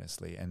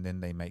synchronously, and then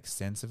they make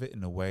sense of it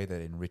in a way that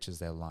enriches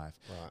their life.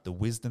 Right. The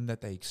wisdom that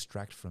they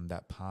extract from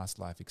that past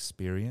life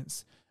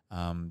experience,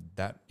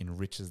 that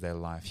enriches their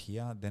life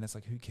here, then it's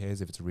like, who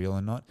cares if it's real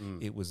or not?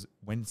 It was,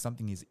 when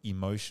something is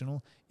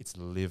emotional, it's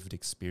lived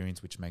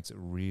experience, which makes it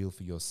real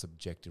for your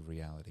subjective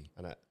reality.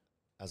 And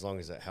as long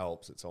as it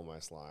helps, it's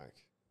almost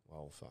like,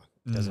 well, fuck.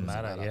 Doesn't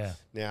matter, yeah.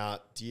 Now,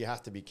 do you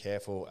have to be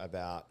careful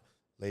about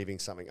leaving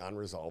something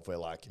unresolved where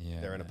like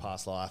they're in a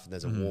past life and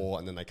there's a war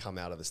and then they come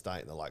out of the state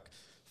and they're like,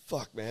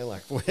 fuck, man,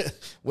 like,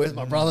 where's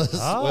my brothers?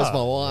 Where's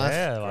my wife?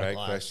 Yeah, great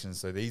question.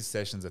 So these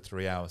sessions are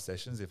 3-hour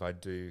sessions. If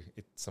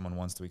someone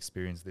wants to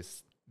experience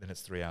this, then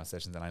it's 3-hour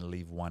sessions, and I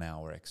leave 1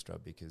 hour extra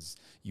because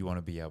you want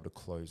to be able to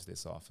close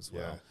this off as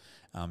well.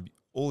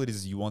 All it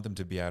is you want them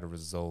to be able to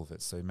resolve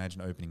it. So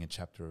imagine opening a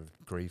chapter of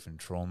grief and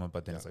trauma,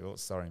 but then it's like, oh,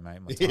 sorry,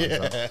 mate, my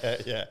time's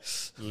up.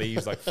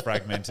 Leaves like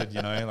fragmented,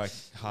 like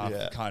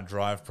half can't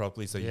drive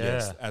properly. So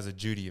yes, as a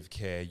duty of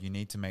care, you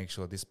need to make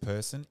sure this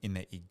person in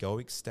their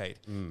egoic state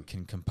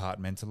can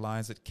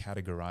compartmentalize it,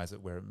 categorize it,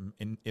 where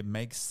it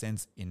makes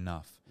sense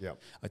enough.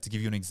 To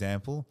give you an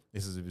example,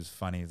 it was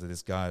funny that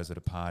this guy was at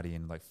a party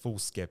and like full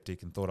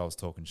skeptic and thought I was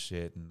talking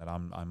shit and that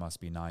I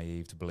must be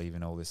naive to believe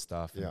in all this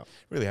stuff. And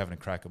really having a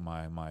crack at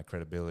my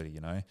credibility,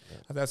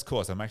 That's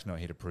cool. So I'm actually not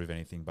here to prove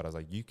anything, but I was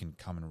like, you can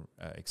come and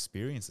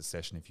experience a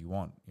session if you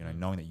want,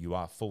 knowing that you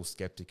are full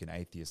skeptic and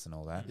atheist and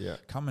all that.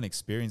 Come and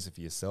experience it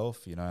for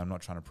yourself. I'm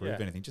not trying to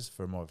prove anything, just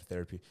for more of a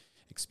therapy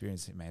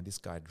experience. It, man, this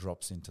guy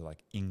drops into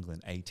like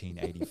England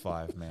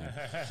 1885, man,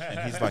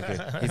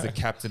 and he's a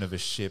captain of a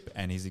ship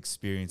and he's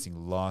experiencing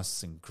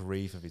loss and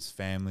grief of his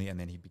family, and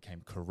then he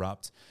became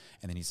corrupt,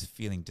 and then he's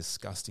feeling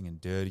disgusting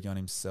and dirty on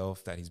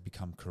himself that he's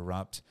become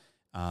corrupt.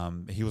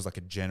 He was like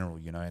a general,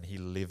 and he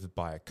lived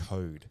by a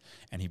code,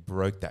 and he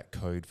broke that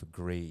code for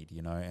greed,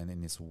 and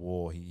in this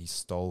war, he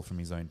stole from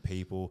his own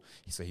people.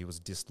 So he was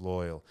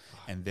disloyal.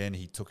 And then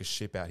he took a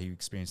ship out. He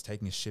experienced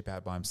taking a ship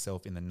out by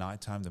himself in the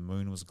nighttime. The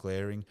moon was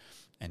glaring,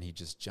 and he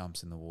just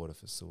jumps in the water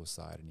for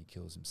suicide, and he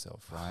kills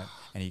himself, right?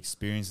 And he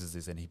experiences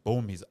this, and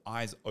his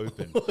eyes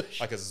open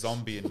like a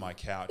zombie in my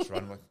couch,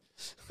 right? I'm like,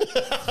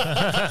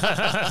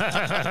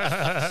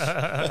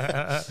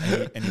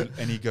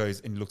 and he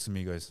goes and he looks at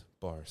me and goes,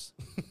 Boris,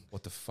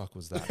 what the fuck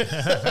was that?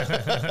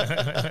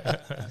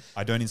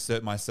 I don't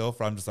insert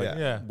myself. I'm just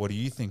like, what do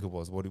you think it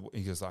was?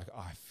 He goes like,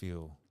 I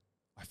feel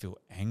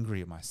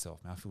angry at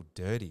myself, man. I feel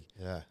dirty.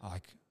 Yeah.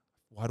 Like,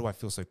 why do I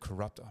feel so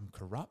corrupt? I'm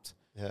corrupt.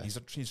 Yeah. He's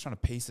trying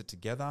to piece it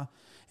together,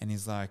 and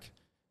he's like,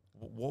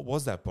 what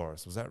was that,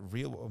 Boris? Was that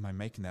real? Or am I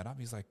making that up?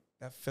 He's like,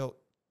 it felt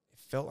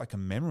like a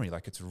memory,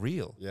 like it's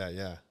real. Yeah,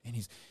 yeah. And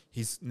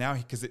he's now,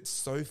 because it's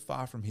so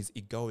far from his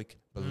egoic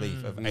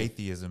belief of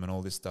atheism and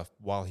all this stuff,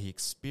 while he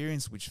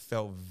experienced, which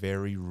felt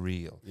very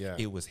real. Yeah.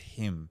 It was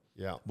him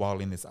while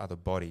in this other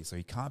body. So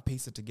he can't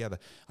piece it together.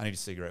 I need a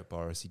cigarette,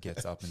 Boris. He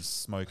gets up and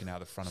smoking out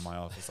the front of my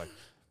office, like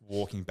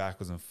walking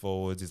backwards and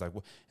forwards. He's like,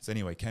 well. So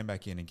anyway, came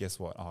back in, and guess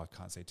what? Oh, I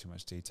can't say too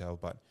much detail,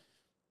 but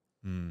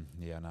I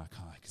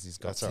can't, because he's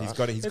got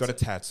a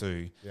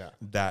tattoo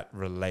that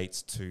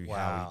relates to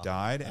how he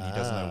died, and he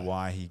doesn't know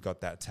why he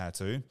got that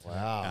tattoo.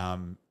 Wow.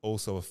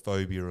 Also a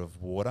phobia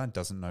of water,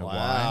 doesn't know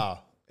why.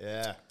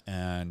 Yeah.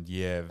 And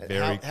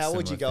very. How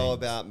would you go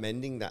about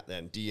mending that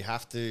then? Do you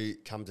have to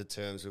come to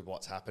terms with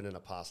what's happened in a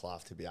past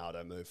life to be able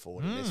to move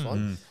forward in this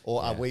one,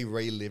 or are we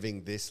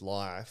reliving this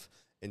life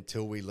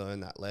until we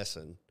learn that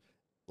lesson?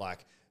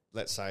 Like,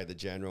 let's say the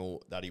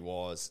general that he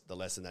was, the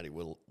lesson that he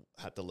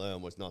had to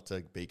learn was not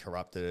to be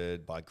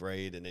corrupted by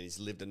greed, and then he's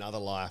lived another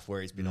life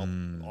where he's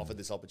been offered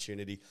this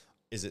opportunity.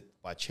 Is it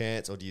by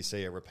chance, or do you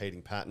see a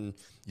repeating pattern?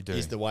 You do.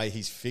 Is the way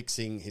he's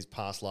fixing his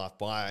past life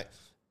by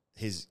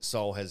his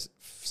soul has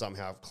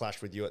somehow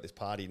clashed with you at this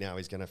party, now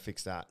he's going to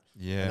fix that?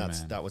 Yeah,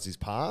 and that was his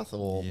path,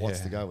 or what's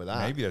to go with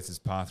that? Maybe that's his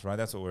path, right?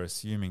 That's what we're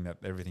assuming, that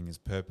everything is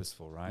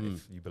purposeful, right?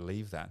 If you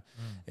believe that.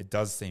 It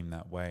does seem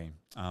that way.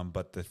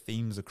 But the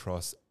themes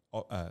across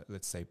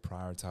let's say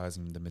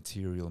prioritizing the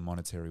material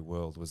monetary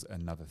world was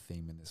another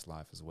theme in this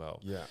life as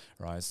well. Yeah.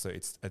 Right. So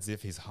it's as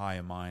if his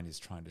higher mind is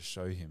trying to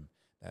show him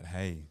that,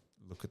 hey,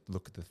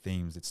 look at the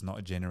themes. It's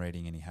not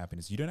generating any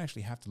happiness. You don't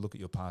actually have to look at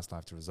your past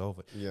life to resolve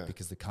it,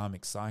 because the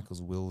karmic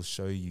cycles will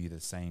show you the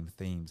same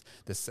themes.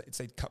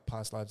 Say cut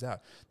past lives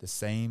out. The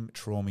same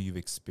trauma you've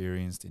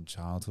experienced in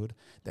childhood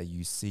that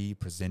you see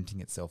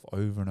presenting itself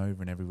over and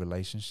over in every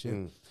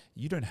relationship.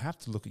 You don't have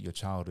to look at your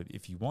childhood.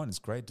 If you want, it's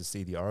great to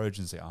see the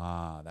origin, say,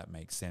 that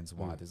makes sense.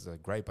 Why this is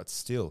great, but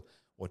still,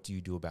 what do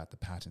you do about the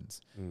patterns?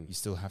 You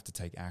still have to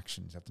take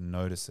action. You have to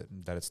notice it,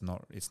 that it's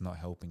not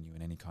helping you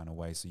in any kind of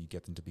way. So you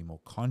get them to be more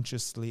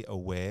consciously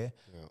aware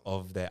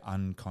of their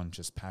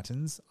unconscious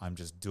patterns. I'm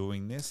just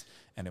doing this,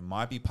 and it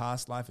might be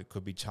past life, it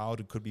could be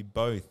childhood, it could be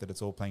both, that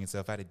it's all playing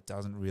itself out. It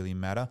doesn't really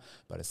matter,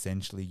 but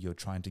essentially you're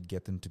trying to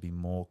get them to be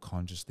more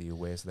consciously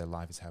aware, so their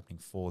life is happening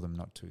for them,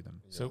 not to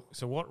them. So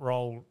what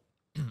role,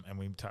 and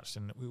we touched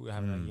on, we were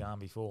having a yarn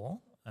before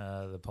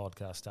the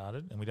podcast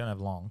started, and we don't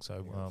have long,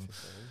 so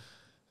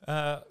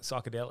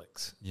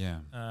psychedelics. Yeah.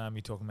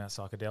 You're talking about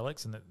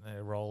psychedelics and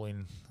their role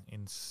in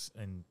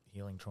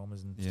healing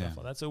traumas and stuff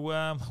like that. So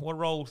what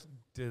role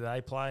do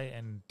they play,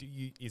 and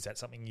is that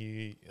something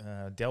you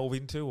delve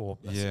into, or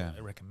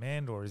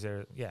recommend, or is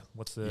there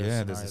what's the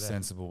there's a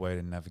sensible way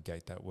to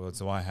navigate that world.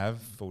 So I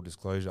have, full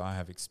disclosure, I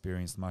have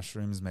experienced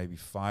mushrooms maybe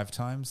 5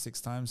 times,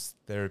 6 times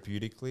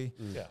therapeutically,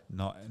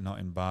 not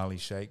in barley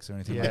shakes or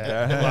anything like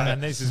that. Well,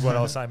 and this is what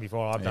I was saying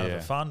before, I've done it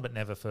for fun, but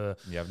never for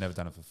I've never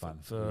done it for fun,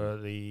 for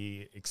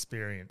the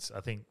experience.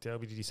 I think,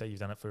 Delby, did you say you've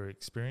done it for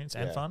experience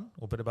and fun,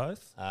 or a bit of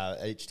both?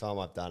 Each time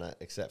I've done it,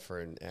 except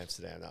for in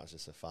Amsterdam, that was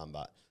just for fun,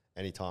 but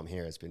any time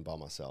here has been by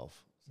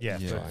myself.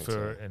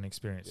 For an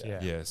experience.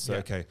 So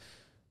okay,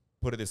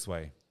 put it this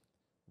way: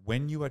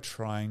 when you are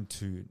trying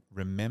to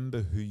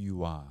remember who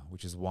you are,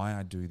 which is why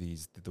I do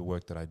the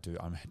work that I do,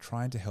 I'm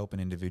trying to help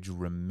an individual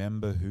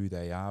remember who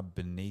they are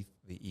beneath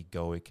the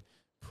egoic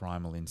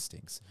primal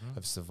instincts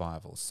of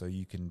survival, so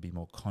you can be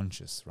more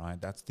conscious, right?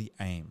 That's the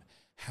aim.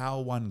 How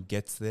one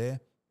gets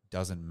there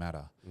doesn't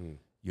matter.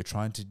 You're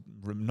trying to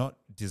not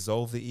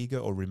dissolve the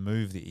ego or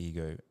remove the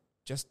ego,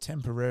 just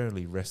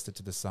temporarily rest it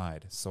to the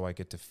side, so I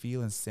get to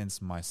feel and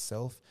sense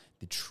myself,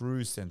 the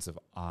true sense of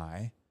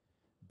I,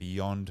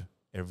 beyond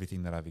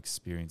everything that I've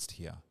experienced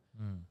here.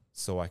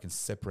 So I can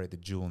separate the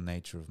dual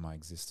nature of my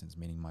existence,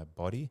 meaning my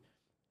body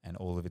and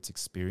all of its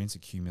experience,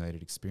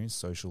 accumulated experience,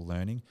 social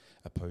learning,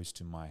 opposed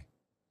to my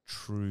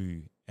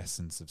true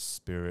essence of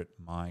spirit,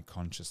 my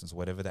consciousness,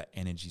 whatever that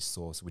energy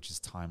source, which is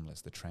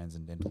timeless, the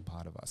transcendental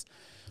part of us.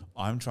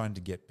 I'm trying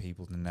to get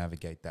people to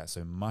navigate that.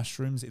 So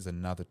mushrooms is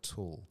another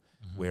tool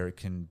where it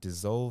can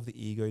dissolve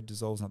the ego.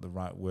 Dissolve's not the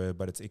right word,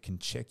 but it can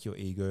check your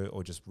ego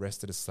or just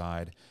rest it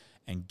aside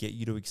and get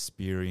you to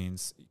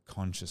experience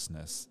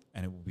consciousness,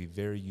 and it will be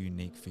very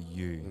unique for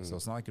you. So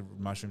it's not like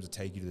mushrooms will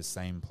take you to the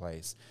same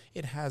place.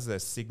 It has a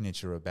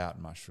signature about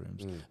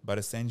mushrooms, but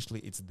essentially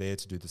it's there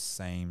to do the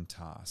same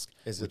task,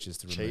 which is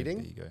to remove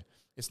the ego.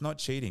 It's not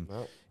cheating.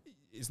 No.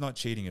 it's not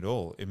cheating at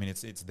all. I mean,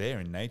 it's there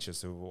in nature.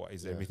 So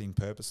is everything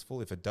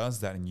purposeful? If it does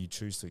that and you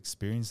choose to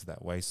experience it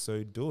that way,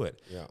 so do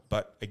it. Yeah.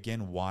 But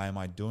again, why am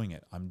I doing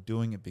it? I'm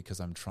doing it because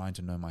I'm trying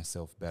to know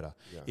myself better.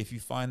 Yeah. If you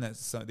find that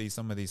some of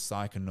these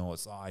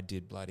psychonauts, I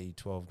did bloody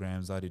 12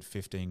 grams, I did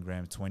 15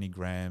 grams, 20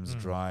 grams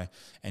dry,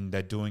 and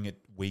they're doing it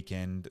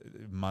weekend,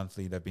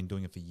 monthly, they've been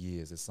doing it for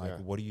years. It's like,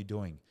 what are you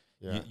doing?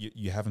 Yeah.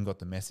 You haven't got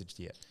the message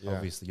yet. Yeah.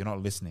 Obviously, you're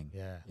not listening.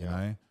 Yeah. You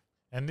know?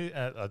 And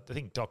I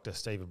think Dr.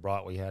 Stephen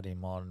Bright, we had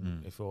him on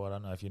before. I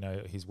don't know if you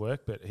know his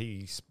work, but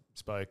he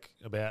spoke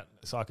about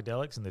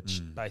psychedelics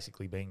and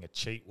basically being a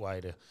cheap way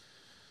to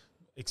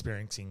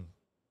experiencing,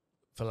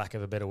 for lack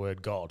of a better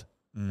word, God.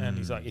 And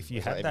he's like, if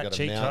you had that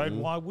cheat code,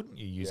 why wouldn't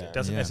you use it?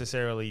 Doesn't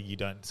necessarily, you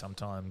don't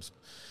sometimes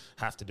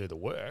have to do the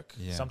work.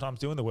 Yeah. Sometimes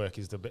doing the work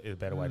is the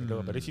better way to do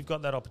it. But if you've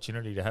got that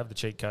opportunity to have the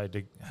cheat code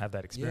to have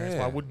that experience,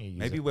 why wouldn't you use it?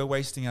 Maybe we're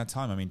wasting our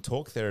time. I mean,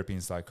 talk therapy in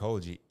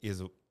psychology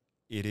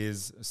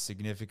is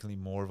significantly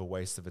more of a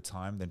waste of a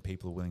time than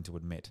people are willing to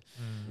admit.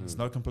 It's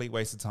not a complete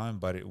waste of time,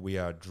 but we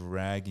are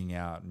dragging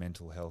out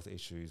mental health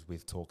issues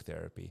with talk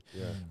therapy.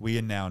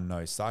 We now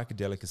know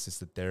psychedelic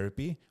assisted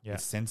therapy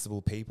with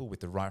sensible people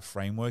with the right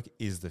framework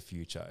is the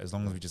future, as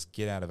long as we just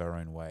get out of our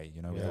own way,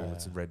 with all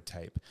its red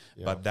tape.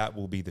 But that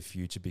will be the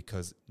future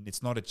because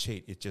it's not a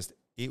cheat.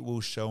 It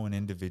will show an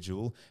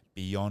individual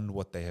beyond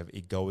what they have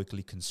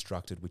egoically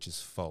constructed, which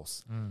is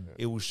false.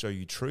 It will show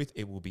you truth.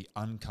 It will be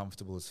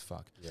uncomfortable as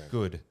fuck.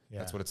 Good.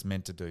 That's what it's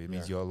meant to do. It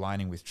means you're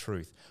aligning with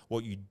truth.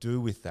 What you do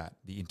with that,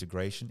 the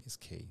integration is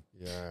key.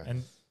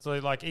 And so,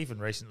 like, even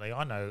recently,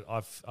 I know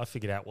I've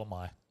figured out what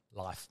my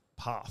life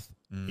path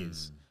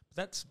is. But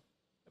that's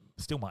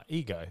still my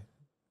ego,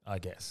 I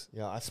guess.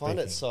 Yeah, I find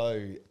it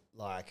so,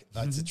 like,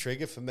 that's a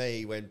trigger for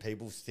me when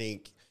people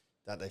think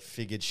that they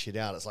figured shit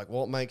out. It's like,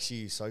 what makes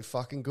you so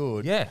fucking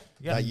good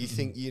that you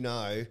think you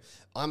know?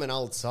 I'm an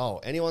old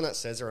soul. Anyone that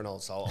says they're an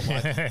old soul, I'm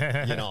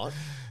like, you're not.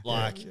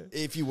 Like,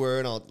 if you were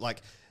an old,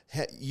 like,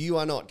 you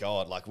are not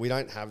God. Like, we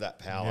don't have that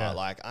power. Yeah.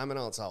 Like, I'm an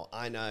old soul.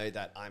 I know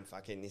that I'm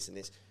fucking this and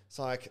this. It's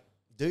like,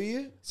 do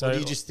you? So, or do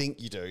you just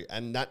think you do?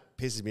 And that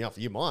pisses me off.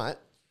 You might.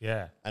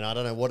 Yeah. And I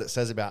don't know what it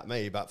says about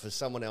me, but for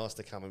someone else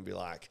to come and be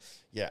like,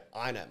 yeah,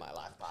 I know my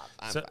life path.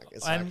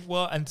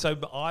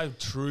 But I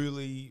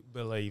truly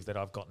believe that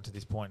I've gotten to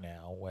this point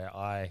now where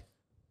I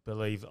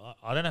believe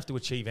I don't have to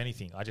achieve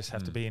anything. I just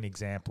have to be an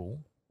example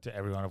to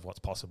everyone of what's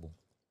possible.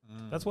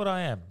 That's what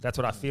I am. That's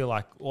what I feel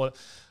like.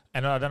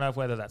 And I don't know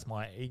whether that's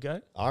my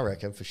ego. I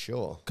reckon for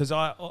sure. Because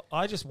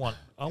I just want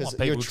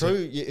people you're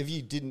true.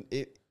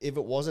 If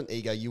it wasn't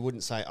ego, you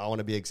wouldn't say, I want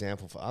to be an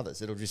example for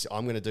others. It'll just,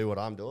 I'm going to do what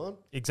I'm doing.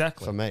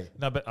 Exactly. For me.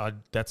 No, but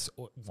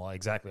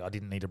exactly. I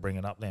didn't need to bring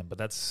it up then. But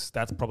that's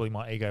probably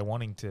my ego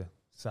wanting to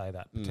say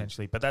that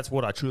potentially. But that's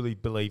what I truly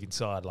believe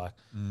inside. Like,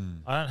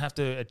 I don't have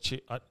to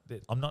achieve,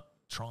 I'm not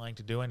trying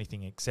to do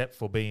anything except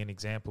for be an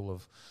example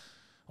of,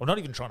 or not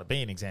even trying to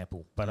be an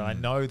example, but I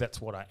know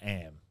that's what I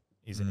am.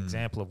 Is an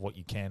example of what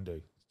you can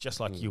do, just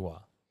like you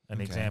are. An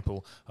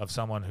example of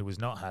someone who was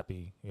not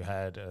happy, who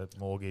had a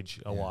mortgage,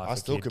 a wife, I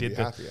still could be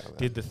happy.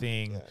 Did the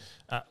thing,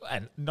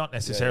 and not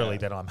necessarily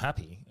that I'm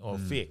happy or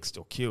fixed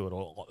or cured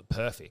or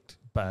perfect,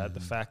 but the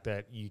fact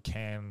that you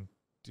can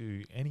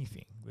do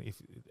anything,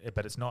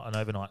 but it's not an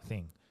overnight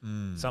thing.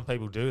 Some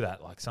people do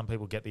that, like some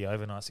people get the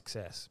overnight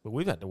success, but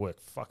we've had to work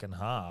fucking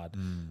hard,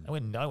 and we're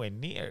nowhere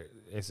near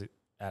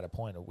at a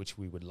point at which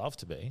we would love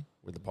to be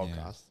with the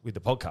podcast. With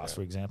the podcast,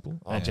 for example,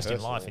 and just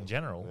in life in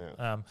general.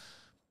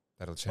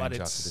 That'll change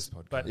after this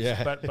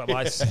podcast. But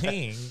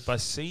by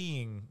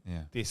seeing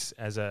this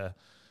as an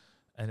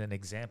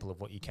example of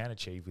what you can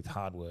achieve with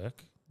hard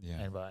work,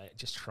 and by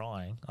just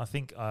trying, I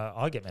think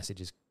I get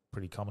messages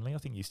pretty commonly. I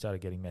think you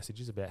started getting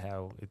messages about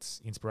how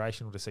it's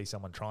inspirational to see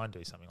someone try and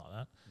do something like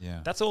that. Yeah,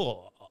 that's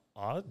all.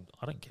 I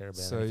don't care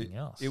about anything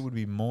else. It would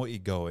be more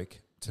egoic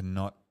to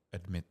not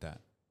admit that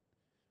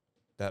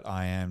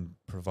I am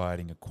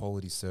providing a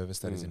quality service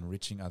that is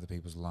enriching other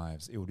people's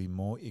lives. It would be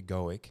more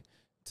egoic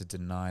to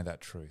deny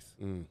that truth.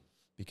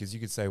 Because you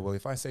could say, well,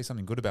 if I say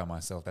something good about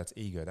myself, that's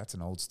ego. That's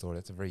an old story.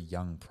 That's a very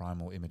young,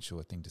 primal,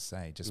 immature thing to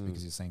say just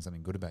because you're saying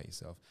something good about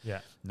yourself. Yeah.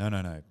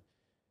 No.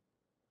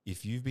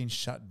 If you've been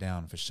shut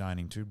down for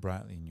shining too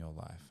brightly in your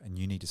life and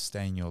you need to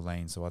stay in your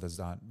lane so others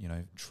aren't,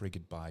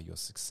 triggered by your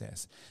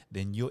success,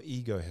 then your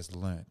ego has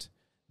learnt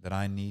that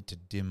I need to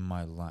dim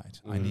my light.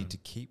 I need to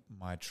keep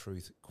my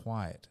truth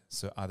quiet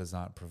so others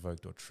aren't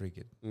provoked or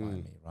triggered by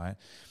me, right?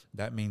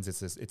 That means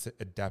it's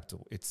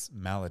adaptable. It's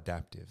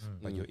maladaptive.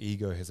 Like your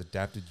ego has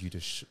adapted you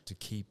to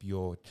keep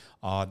your,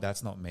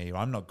 that's not me, or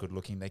I'm not good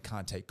looking, they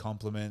can't take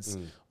compliments,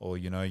 or,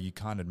 you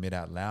can't admit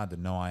out loud that,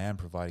 no, I am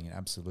providing an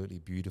absolutely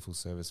beautiful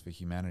service for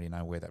humanity and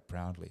I wear that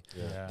proudly.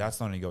 Yeah.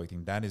 That's not an egoic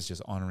thing. That is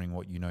just honoring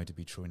what you know to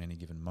be true in any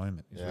given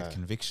moment with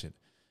conviction.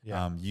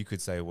 Yeah. You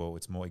could say, well,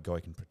 it's more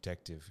egoic and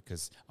protective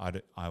because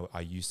I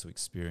used to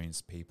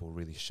experience people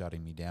really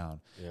shutting me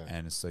down. Yeah.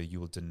 And so you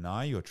will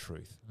deny your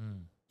truth.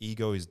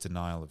 Ego is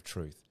denial of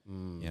truth,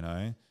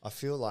 I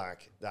feel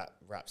like that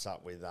wraps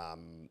up with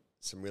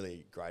some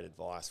really great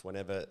advice.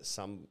 Whenever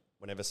someone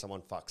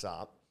fucks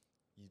up,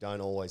 you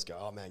don't always go,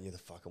 oh man, you're the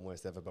fucking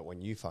worst ever. But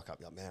when you fuck up,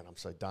 you're like, man, I'm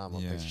so dumb.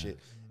 I'm a piece of shit.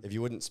 If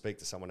you wouldn't speak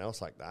to someone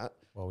else like that,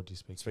 why would you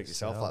speak to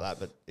yourself like that?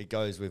 But it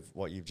goes with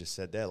what you've just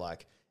said there.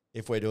 Like,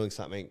 if we're doing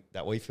something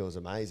that we feel is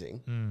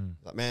amazing,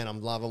 like, man,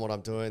 I'm loving what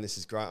I'm doing. This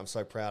is great. I'm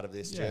so proud of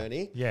this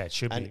journey. Yeah, it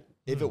should be.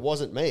 If it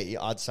wasn't me,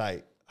 I'd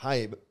say,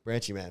 hey,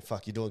 Branchy, man,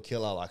 fuck, you're doing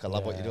killer. Like, I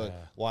love what you're doing.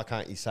 Why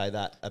can't you say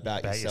that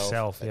about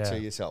yourself to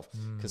yourself?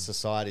 Because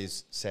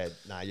society's said,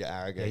 nah, you're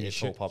arrogant, you're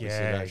tall poppy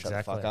cigarette, shut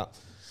the fuck up.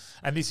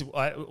 And this is,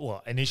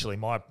 initially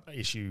my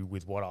issue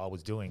with what I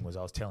was doing was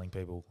I was telling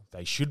people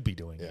they should be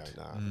doing it.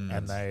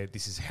 And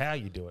this is how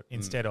you do it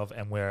instead of,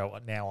 and where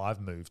now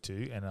I've moved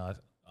to, and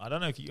I don't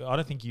know if I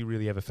don't think you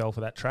really ever fell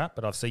for that trap,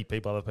 but I've seen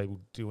other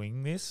people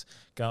doing this,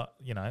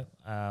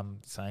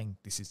 saying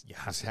this is, you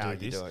have to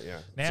do this. Do it,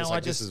 Now just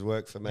like, this has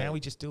worked for me. Now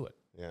we just do it.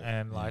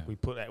 And we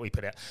put out,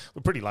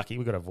 we're pretty lucky.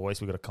 We got a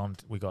voice, we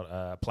got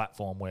a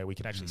platform where we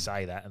can actually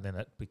say that, and then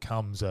it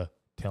becomes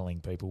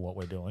telling people what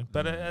we're doing.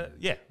 But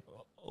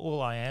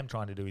all I am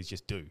trying to do is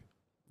just do.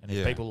 And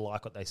if people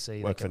like what they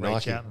see, work they can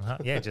reach out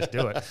and just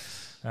do it.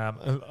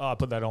 I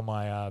put that on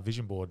my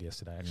vision board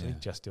yesterday. Actually,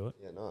 just do it.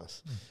 Yeah,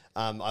 nice.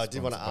 I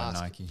did want to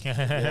ask Nike.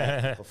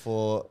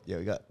 before. Yeah,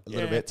 we got a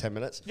little bit. 10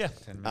 minutes. Yeah,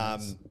 10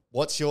 minutes.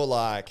 What's your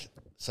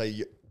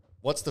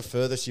what's the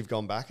furthest you've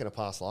gone back in a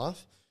past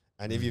life?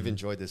 And if you've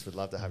enjoyed this, we'd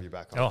love to have you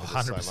back on. Oh,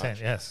 100%,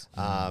 yes.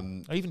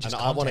 Or even just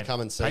I want to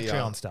come and see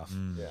Patreon stuff.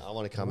 Yeah, I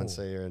want to come and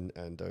see you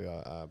and do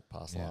a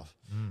past life.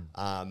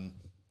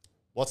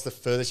 What's the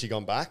furthest you've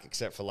gone back,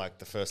 except for like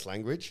the first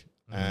language?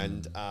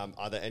 And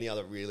are there any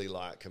other really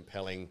like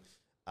compelling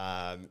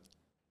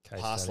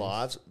past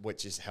lives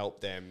which has helped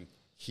them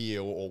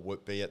heal or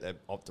be at their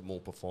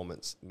optimal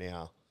performance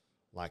now?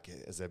 Like,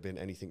 has there been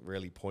anything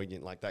really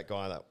poignant? Like that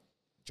guy that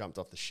jumped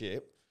off the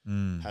ship,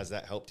 has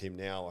that helped him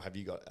now? Or have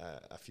you got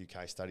a few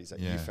case studies that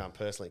you found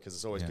personally? Because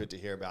it's always good to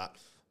hear about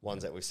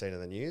ones that we've seen in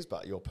the news,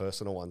 but your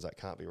personal ones that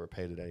can't be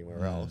repeated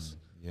anywhere else.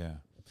 Yeah.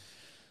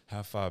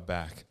 How far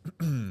back?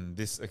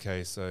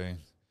 So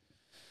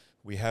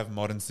we have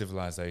modern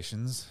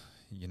civilizations,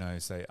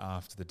 say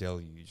after the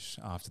deluge,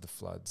 after the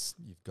floods.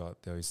 You've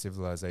got those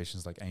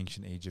civilizations like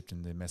ancient Egypt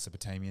and the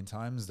Mesopotamian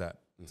times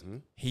that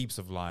heaps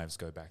of lives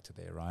go back to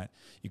there, right?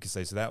 You could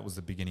say, so that was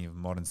the beginning of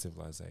modern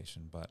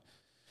civilization, but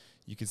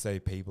you could say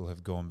people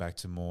have gone back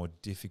to more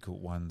difficult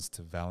ones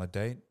to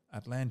validate.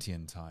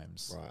 Atlantean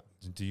times. Right.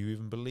 Do you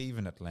even believe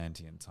in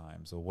Atlantean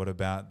times? Or what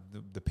about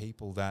the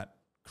people that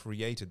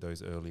created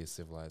those earlier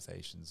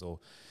civilizations, or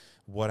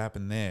what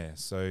happened there?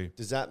 So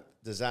does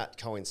that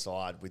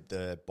coincide with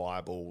the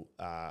Bible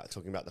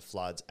talking about the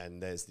floods,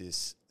 and there's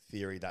this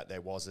theory that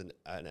there wasn't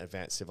an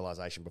advanced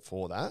civilization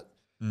before that?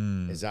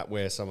 Is that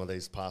where some of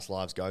these past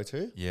lives go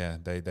to? Yeah,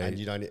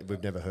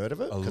 we've never heard of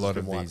it. A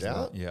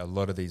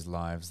lot of these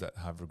lives that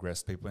have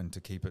regressed people, and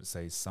to keep it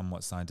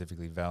somewhat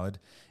scientifically valid,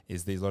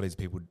 is a lot of these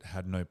people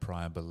had no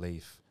prior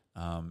belief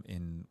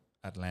in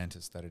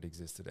Atlantis that it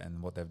existed,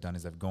 and what they've done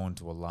is they've gone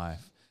to a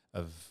life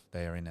of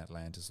they are in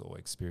Atlantis or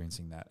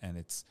experiencing that,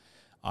 and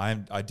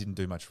I didn't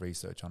do much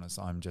research on it,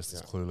 so I'm just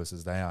as clueless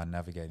as they are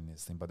navigating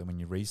this thing. But then when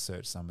you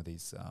research some of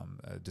these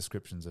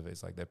descriptions of it,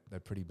 it's like they're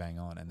pretty bang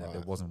on, and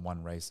there wasn't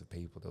one race of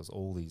people. There was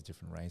all these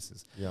different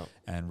races,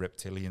 and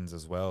reptilians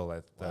as well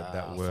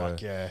that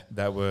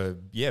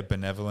were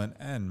benevolent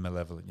and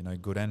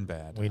malevolent, good and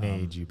bad. We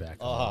need you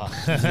back.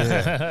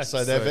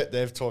 So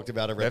they've talked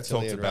about a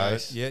reptilian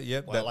race.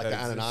 Well, like the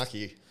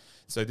Anunnaki.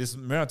 So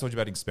remember I told you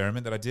about an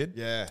experiment that I did?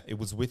 Yeah. It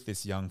was with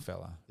this young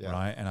fella,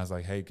 right? And I was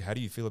like, hey, how do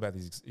you feel about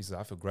these? He said,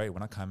 I feel great.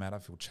 When I come out, I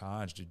feel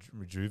charged,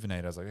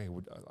 rejuvenated. I was like, hey,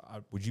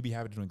 would you be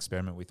happy to do an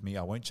experiment with me?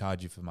 I won't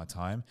charge you for my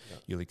time. Yeah.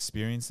 You'll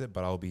experience it,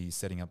 but I'll be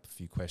setting up a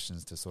few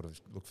questions to sort of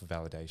look for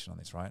validation on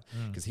this, right?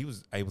 Because he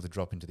was able to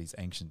drop into these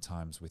ancient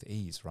times with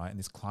ease, right? And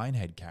this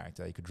Kleinhead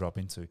character he could drop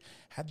into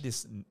had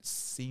this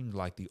seemed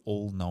like the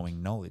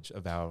all-knowing knowledge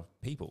of our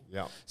people.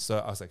 Yeah. So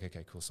I was like,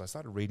 okay, cool. So I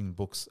started reading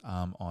books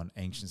on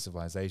ancient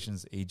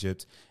civilizations,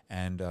 Egypt,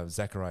 and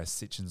Zachariah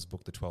Sitchin's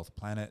book, The 12th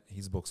Planet.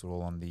 His books were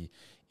all on the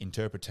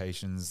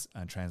interpretations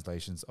and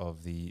translations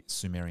of the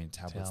Sumerian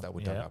tablets that were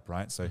dug up,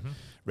 right? So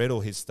read all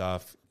his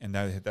stuff, and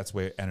that's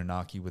where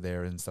Anunnaki were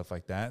there and stuff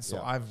like that.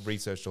 So I've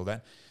researched all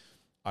that.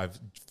 I've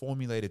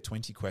formulated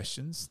 20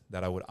 questions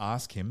that I would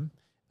ask him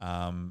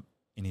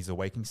in his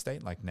awaking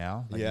state, like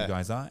now, like you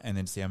guys are, and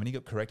then see how many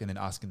got correct, and then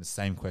ask him the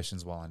same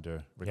questions while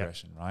under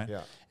regression, right?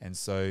 Yeah. And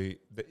so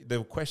the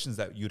were questions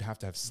that you'd have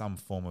to have some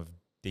form of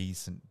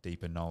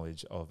deeper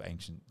knowledge of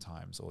ancient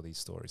times or these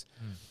stories.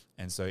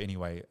 And so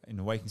anyway, in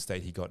the waking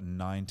state, he got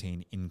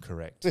 19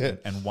 incorrect,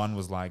 and one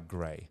was like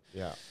grey.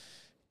 Yeah.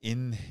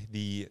 In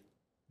the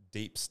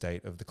deep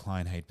state of the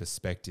Kleinhead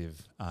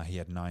perspective, he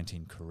had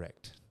 19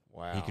 correct.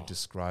 Wow. He could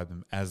describe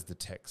them as the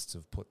texts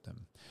have put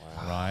them.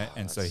 Wow. Right?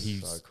 And so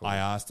cool. I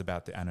asked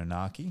about the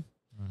Anunnaki.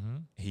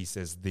 He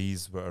says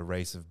these were a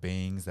race of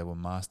beings that were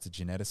master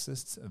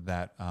geneticists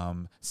that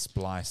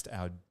spliced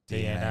our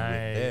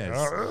DNA with theirs.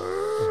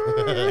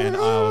 And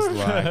I was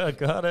like,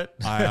 got it.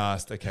 I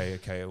asked,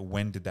 okay,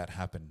 when did that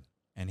happen?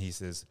 And he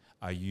says,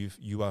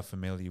 you are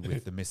familiar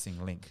with the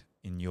missing link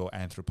in your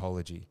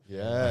anthropology?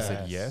 Yes. I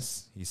said,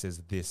 yes. He says,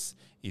 this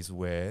is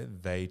where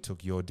they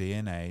took your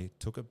DNA,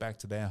 took it back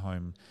to their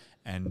home,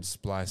 and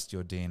spliced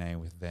your DNA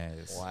with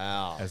theirs.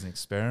 Wow. As an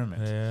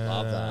experiment.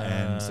 Love that.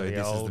 And so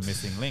this is the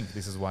missing link.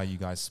 This is why you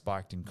guys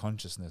spiked in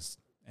consciousness.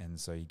 And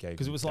so he gave,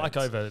 because it was like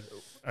over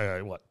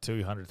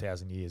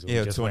 200,000 years.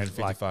 Yeah,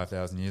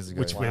 255,000 years ago.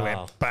 Which we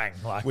went bang,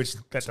 like which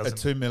that a doesn't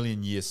 2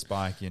 million year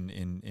spike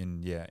in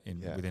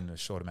within a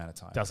short amount of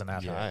time. Doesn't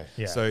happen.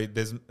 Yeah. So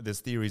there's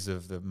theories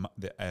of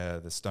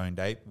the stoned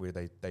ape where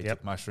they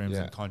took mushrooms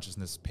and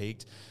consciousness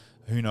peaked.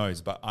 Who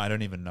knows? But I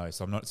don't even know.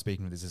 So I'm not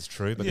speaking if this is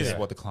true, but this is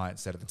what the client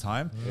said at the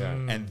time. Yeah.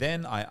 And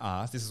then I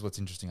asked, this is what's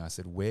interesting. I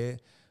said, where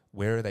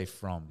are they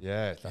from?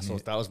 Yeah,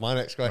 that was my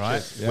next question.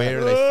 Right? Yeah. Where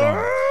are they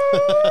from?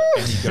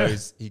 And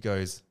he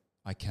goes,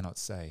 I cannot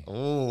say.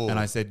 Ooh. And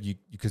I said,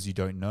 because you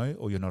don't know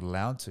or you're not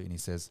allowed to. And he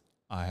says,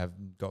 I have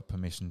got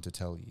permission to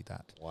tell you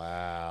that.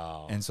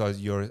 Wow. And so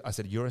I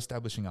said, you're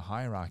establishing a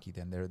hierarchy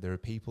then. There are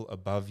people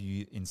above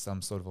you in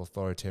some sort of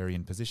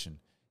authoritarian position.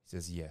 He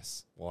says,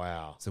 yes.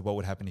 Wow. So what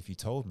would happen if you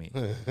told me?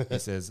 He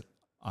says,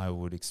 I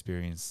would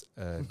experience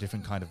a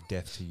different kind of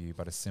death to you,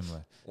 but a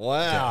similar.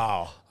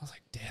 Wow. Death. I was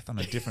like, death on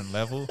a different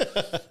level.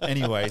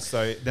 Anyway,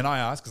 so then I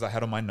asked, because I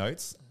had on my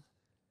notes,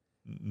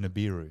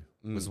 Nibiru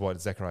was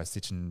what Zechariah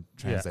Sitchin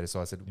translated.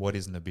 So I said, what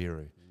is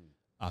Nibiru?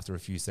 After a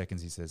few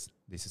seconds, he says,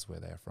 this is where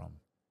they're from.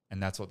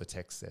 And that's what the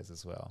text says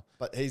as well.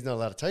 But he's not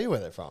allowed to tell you where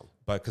they're from.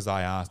 But because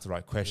I asked the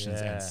right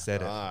questions and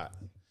said it.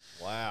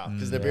 Wow.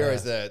 Because Nibiru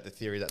is the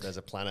theory that there's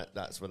a planet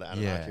that's where the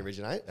Anunnaki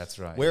originate. That's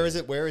right. Where is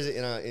it? Where is it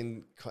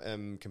in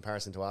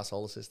comparison to our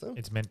solar system?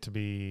 It's meant to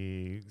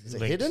be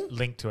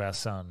linked to our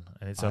sun,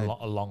 and it's a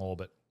long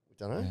orbit.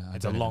 Don't know. Yeah,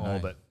 it's a long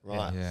orbit.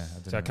 Right. Yeah.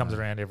 So it comes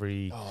around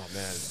every... Oh,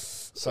 man.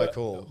 So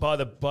cool. By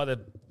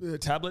the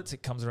tablets,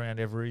 it comes around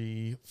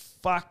every...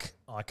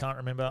 I can't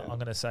remember. I'm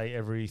going to say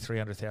every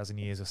 300,000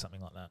 years or something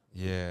like that.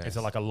 Yeah. It's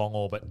like a long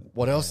orbit.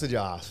 What else did you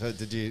ask?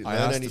 Did you I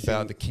learn asked anything?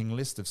 about the king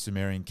list of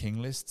Sumerian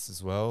king lists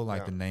as well,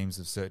 like the names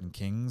of certain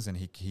kings, and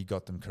he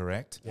got them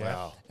correct.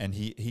 Wow. And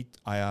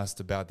I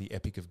asked about the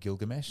Epic of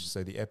Gilgamesh.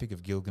 So the Epic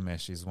of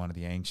Gilgamesh is one of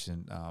the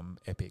ancient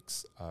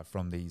epics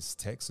from these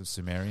texts of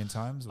Sumerian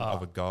times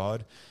of a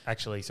god.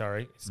 Actually,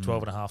 sorry, it's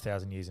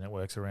 12,500 years, and it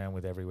works around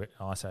with every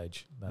ice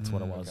age. That's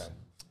what it was. Okay.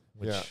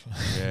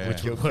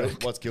 Which would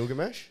work. What's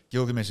Gilgamesh?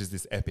 Gilgamesh is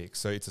this epic.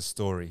 So it's a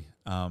story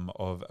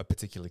of a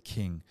particular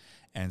king.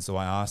 And so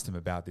I asked him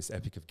about this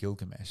Epic of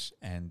Gilgamesh.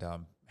 And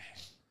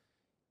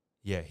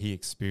he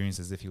experienced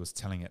as if he was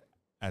telling it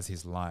as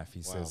his life.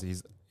 He says,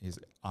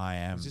 I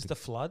am is this the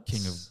floods?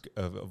 King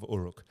of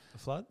Uruk. The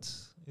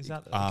floods? Is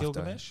that After.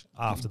 Gilgamesh?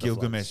 After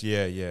Gilgamesh, the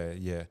floods.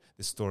 yeah.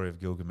 The story of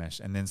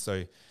Gilgamesh. And then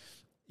so...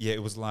 Yeah,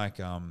 it was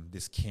like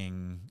this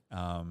king,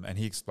 and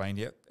he explained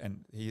it,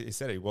 and he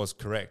said it was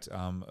correct.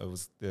 It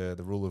was the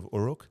rule of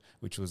Uruk,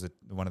 which was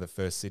one of the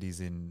first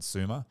cities in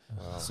Sumer,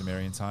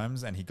 Sumerian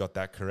times, and he got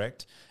that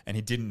correct. And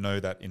he didn't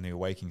know that in the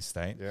awaking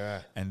state.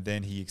 Yeah. And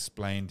then he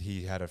explained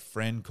he had a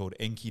friend called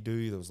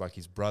Enkidu that was like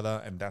his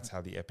brother, and that's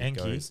how the epic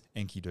goes.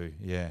 Enkidu,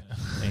 yeah.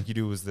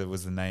 Enkidu was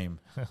the name.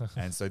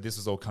 And so this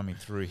was all coming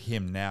through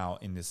him now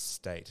in this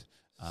state.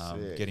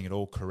 Getting it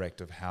all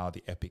correct of how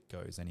the epic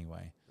goes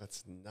anyway.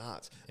 That's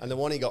nuts. And the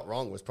one he got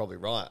wrong was probably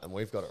right, and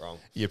we've got it wrong.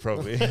 Yeah,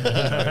 probably. Fuck.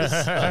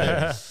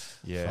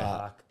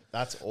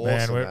 That's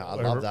awesome, man. I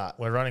love that.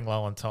 We're running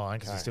low on time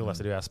because we still have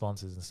to do our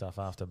sponsors and stuff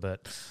after,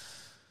 but...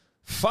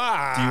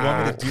 Fuck!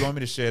 Do you want me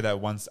to share that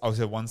one? I'll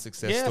say one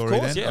success story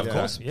then? Yeah, of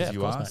course. Yeah,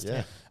 you asked.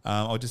 Yeah.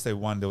 I'll just say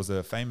one. There was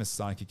a famous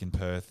psychic in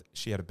Perth.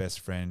 She had a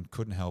best friend,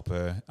 couldn't help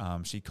her.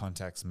 She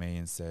contacts me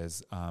and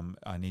says,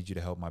 I need you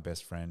to help my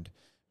best friend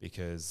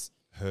because...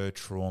 her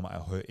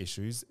trauma, her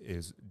issues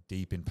is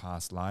deep in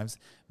past lives,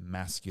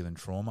 masculine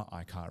trauma.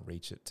 I can't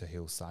reach it to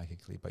heal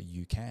psychically, but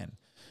you can.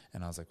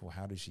 And I was like, well,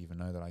 how does she even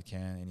know that I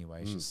can?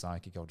 Anyway, she's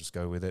psychic. I'll just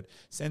go with it.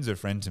 Sends her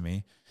friend to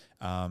me.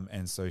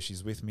 And so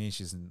she's with me.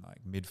 She's in like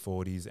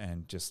mid-40s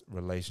and just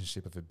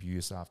relationship of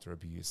abuse after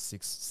abuse.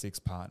 Six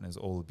partners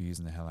all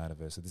abusing the hell out of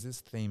her. So there's this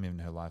theme in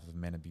her life of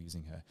men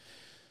abusing her.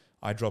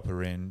 I drop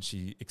her in.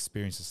 She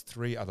experiences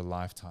 3 other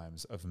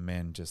lifetimes of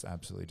men just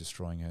absolutely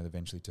destroying her,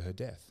 eventually to her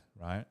death,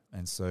 right?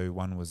 And so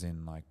one was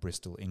in like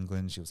Bristol,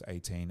 England. She was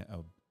 18,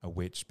 a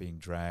witch being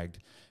dragged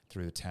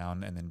through the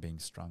town and then being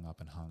strung up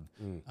and hung.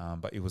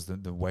 But it was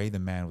the way the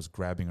man was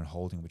grabbing her and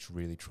holding, which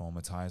really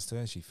traumatized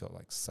her. She felt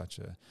like such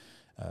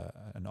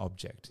an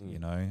object, you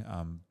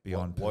know,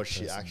 beyond. Was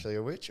she actually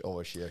a witch, or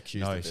was she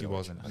accused? No, she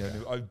wasn't. Okay.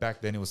 No,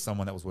 back then, it was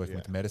someone that was working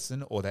with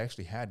medicine, or they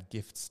actually had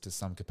gifts to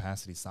some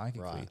capacity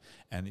psychically,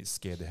 and it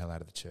scared the hell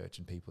out of the church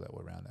and people that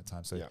were around that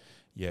time. So,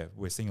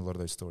 we're seeing a lot of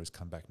those stories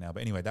come back now.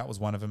 But anyway, that was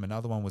one of them.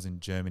 Another one was in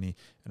Germany.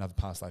 Another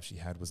past life she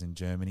had was in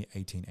Germany,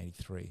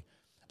 1883,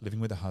 living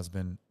with a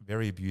husband,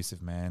 very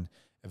abusive man.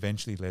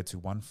 Eventually led to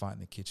one fight in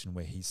the kitchen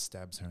where he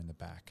stabs her in the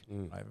back,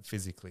 right,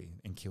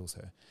 physically, and kills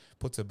her.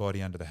 Puts her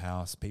body under the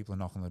house. People are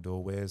knocking on the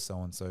door. Where's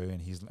so and so?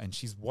 And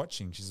she's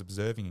watching. She's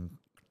observing in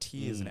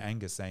tears and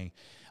anger, saying,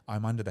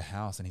 "I'm under the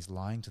house," and he's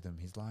lying to them.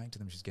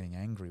 She's getting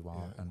angry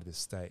while under this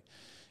state.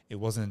 it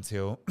wasn't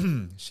until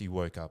she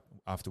woke up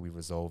after we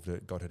resolved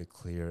it, got her to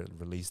clear it,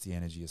 released the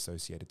energy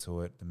associated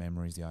to it, the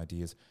memories, the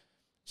ideas.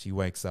 She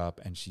wakes up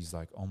and she's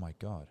like, oh my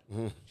God.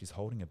 She's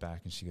holding it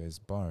back and she goes,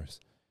 Boris,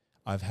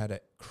 I've had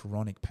a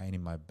chronic pain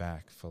in my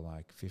back for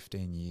like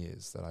 15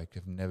 years that I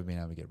have never been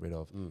able to get rid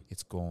of.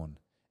 It's gone.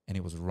 And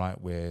it was right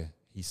where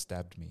he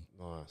stabbed me.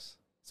 Nice.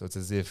 So it's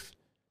as if...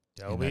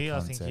 Delby,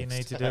 I think you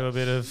need to do a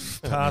bit of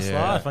past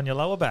life on your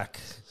lower back.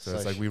 So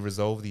it's like we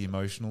resolve the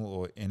emotional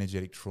or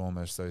energetic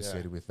trauma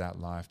associated with that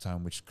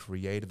lifetime, which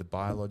created the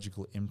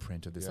biological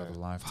imprint of this other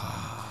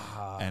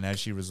lifetime. And as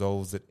she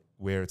resolves it,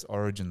 where its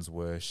origins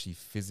were, she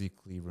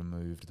physically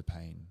removed the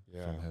pain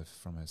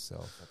from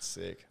herself. That's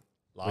sick.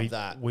 Love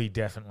that. We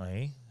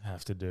definitely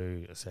have to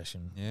do a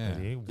session with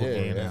you.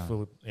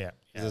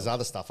 There's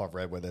other stuff I've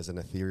read where there's an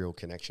ethereal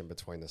connection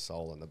between the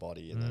soul and the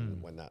body, and then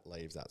when that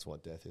leaves, that's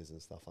what death is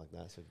and stuff like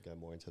that. So we can go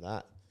more into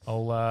that.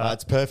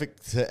 It's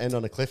perfect to end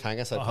on a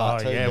cliffhanger. So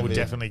part 2. Yeah, we'll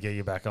definitely get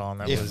you back on.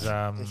 That was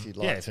if you'd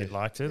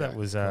like to. That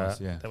was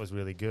that was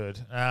really good.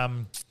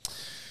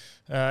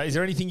 Is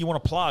there anything you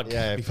want to plug?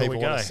 Yeah, before people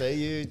we go? want to see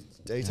you,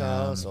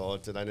 details, or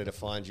do they need to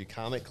find you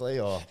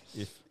karmically, or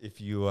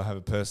if you have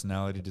a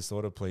personality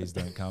disorder, please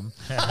don't come.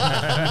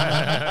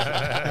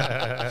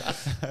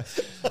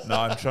 No,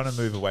 I'm trying to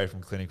move away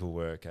from clinical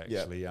work,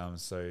 actually.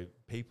 So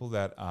people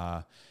that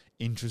are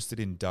interested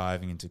in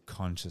diving into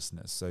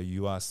consciousness, so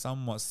you are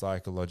somewhat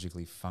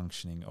psychologically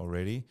functioning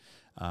already.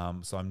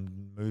 So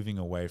I'm moving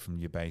away from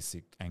your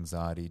basic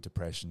anxiety,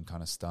 depression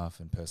kind of stuff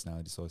and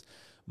personality disorders,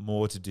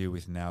 more to do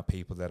with now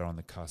people that are on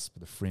the cusp,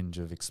 the fringe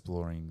of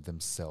exploring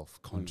themselves,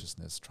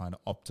 consciousness, trying to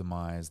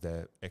optimize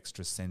their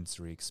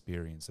extrasensory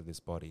experience of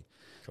this body,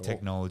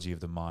 technology of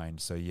the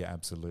mind. So yeah,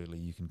 absolutely,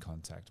 you can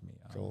contact me.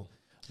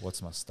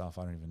 What's my stuff?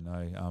 I don't even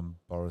know.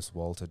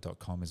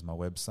 BorisWalter.com is my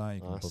website.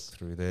 You can book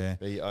through there.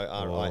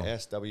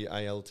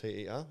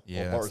 BorisWalter.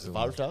 Yeah, Boris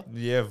Walter.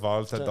 Yeah,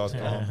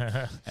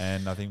 Walter.com.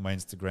 And I think my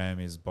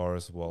Instagram is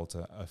Boris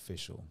Walter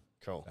Official.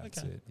 Cool. That's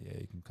it. Yeah,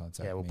 you can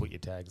contact me. Yeah, we'll put your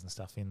tags and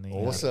stuff in the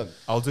awesome.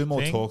 I'll do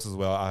more talks as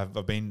well. I've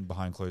been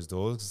behind closed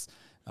doors,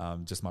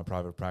 just my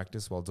private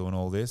practice while doing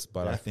all this.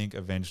 But I think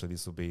eventually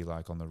this will be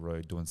like on the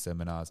road doing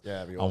seminars.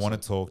 Yeah, it'd be I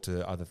want to talk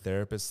to other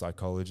therapists,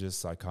 psychologists,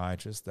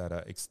 psychiatrists that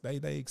are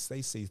they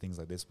see things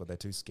like this, but they're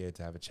too scared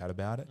to have a chat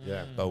about it.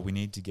 Yeah. But we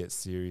need to get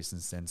serious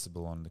and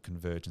sensible on the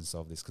convergence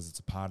of this because it's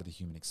a part of the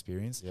human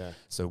experience. Yeah.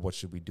 So what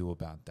should we do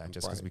about that?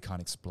 Just because we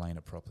can't explain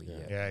it properly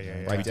yet.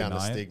 Yeah. Break down the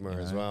stigma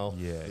as well.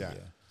 Yeah.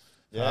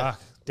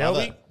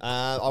 Delby?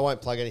 I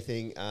won't plug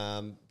anything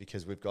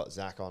because we've got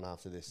Zach on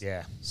after this.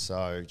 Yeah.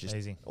 So just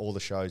all the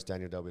shows,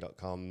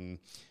 DanielDelby.com.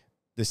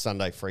 This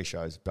Sunday, free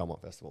shows,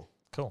 Belmont Festival.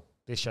 Cool.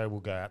 This show will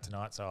go out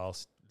tonight, so I'll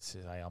say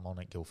I'm on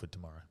at Guildford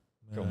tomorrow.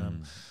 Cool.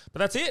 But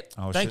that's it.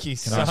 Thank you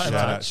so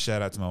much.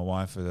 Shout out to my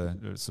wife for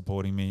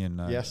supporting me and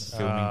filming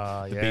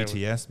the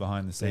BTS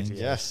behind the scenes.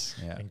 Yes.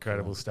 Yeah.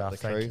 Incredible stuff.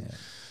 Thank you.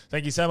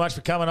 Thank you so much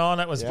for coming on.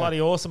 That was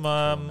bloody awesome.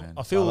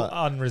 I feel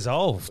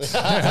unresolved.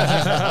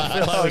 I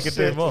feel like we could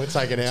do more. We'll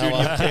take an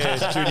hour.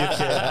 Duty of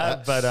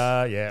care. But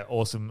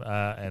awesome.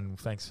 And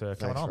thanks for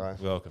coming on. Ray.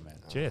 Welcome, man.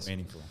 Cheers.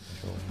 Meaningful.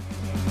 Sure.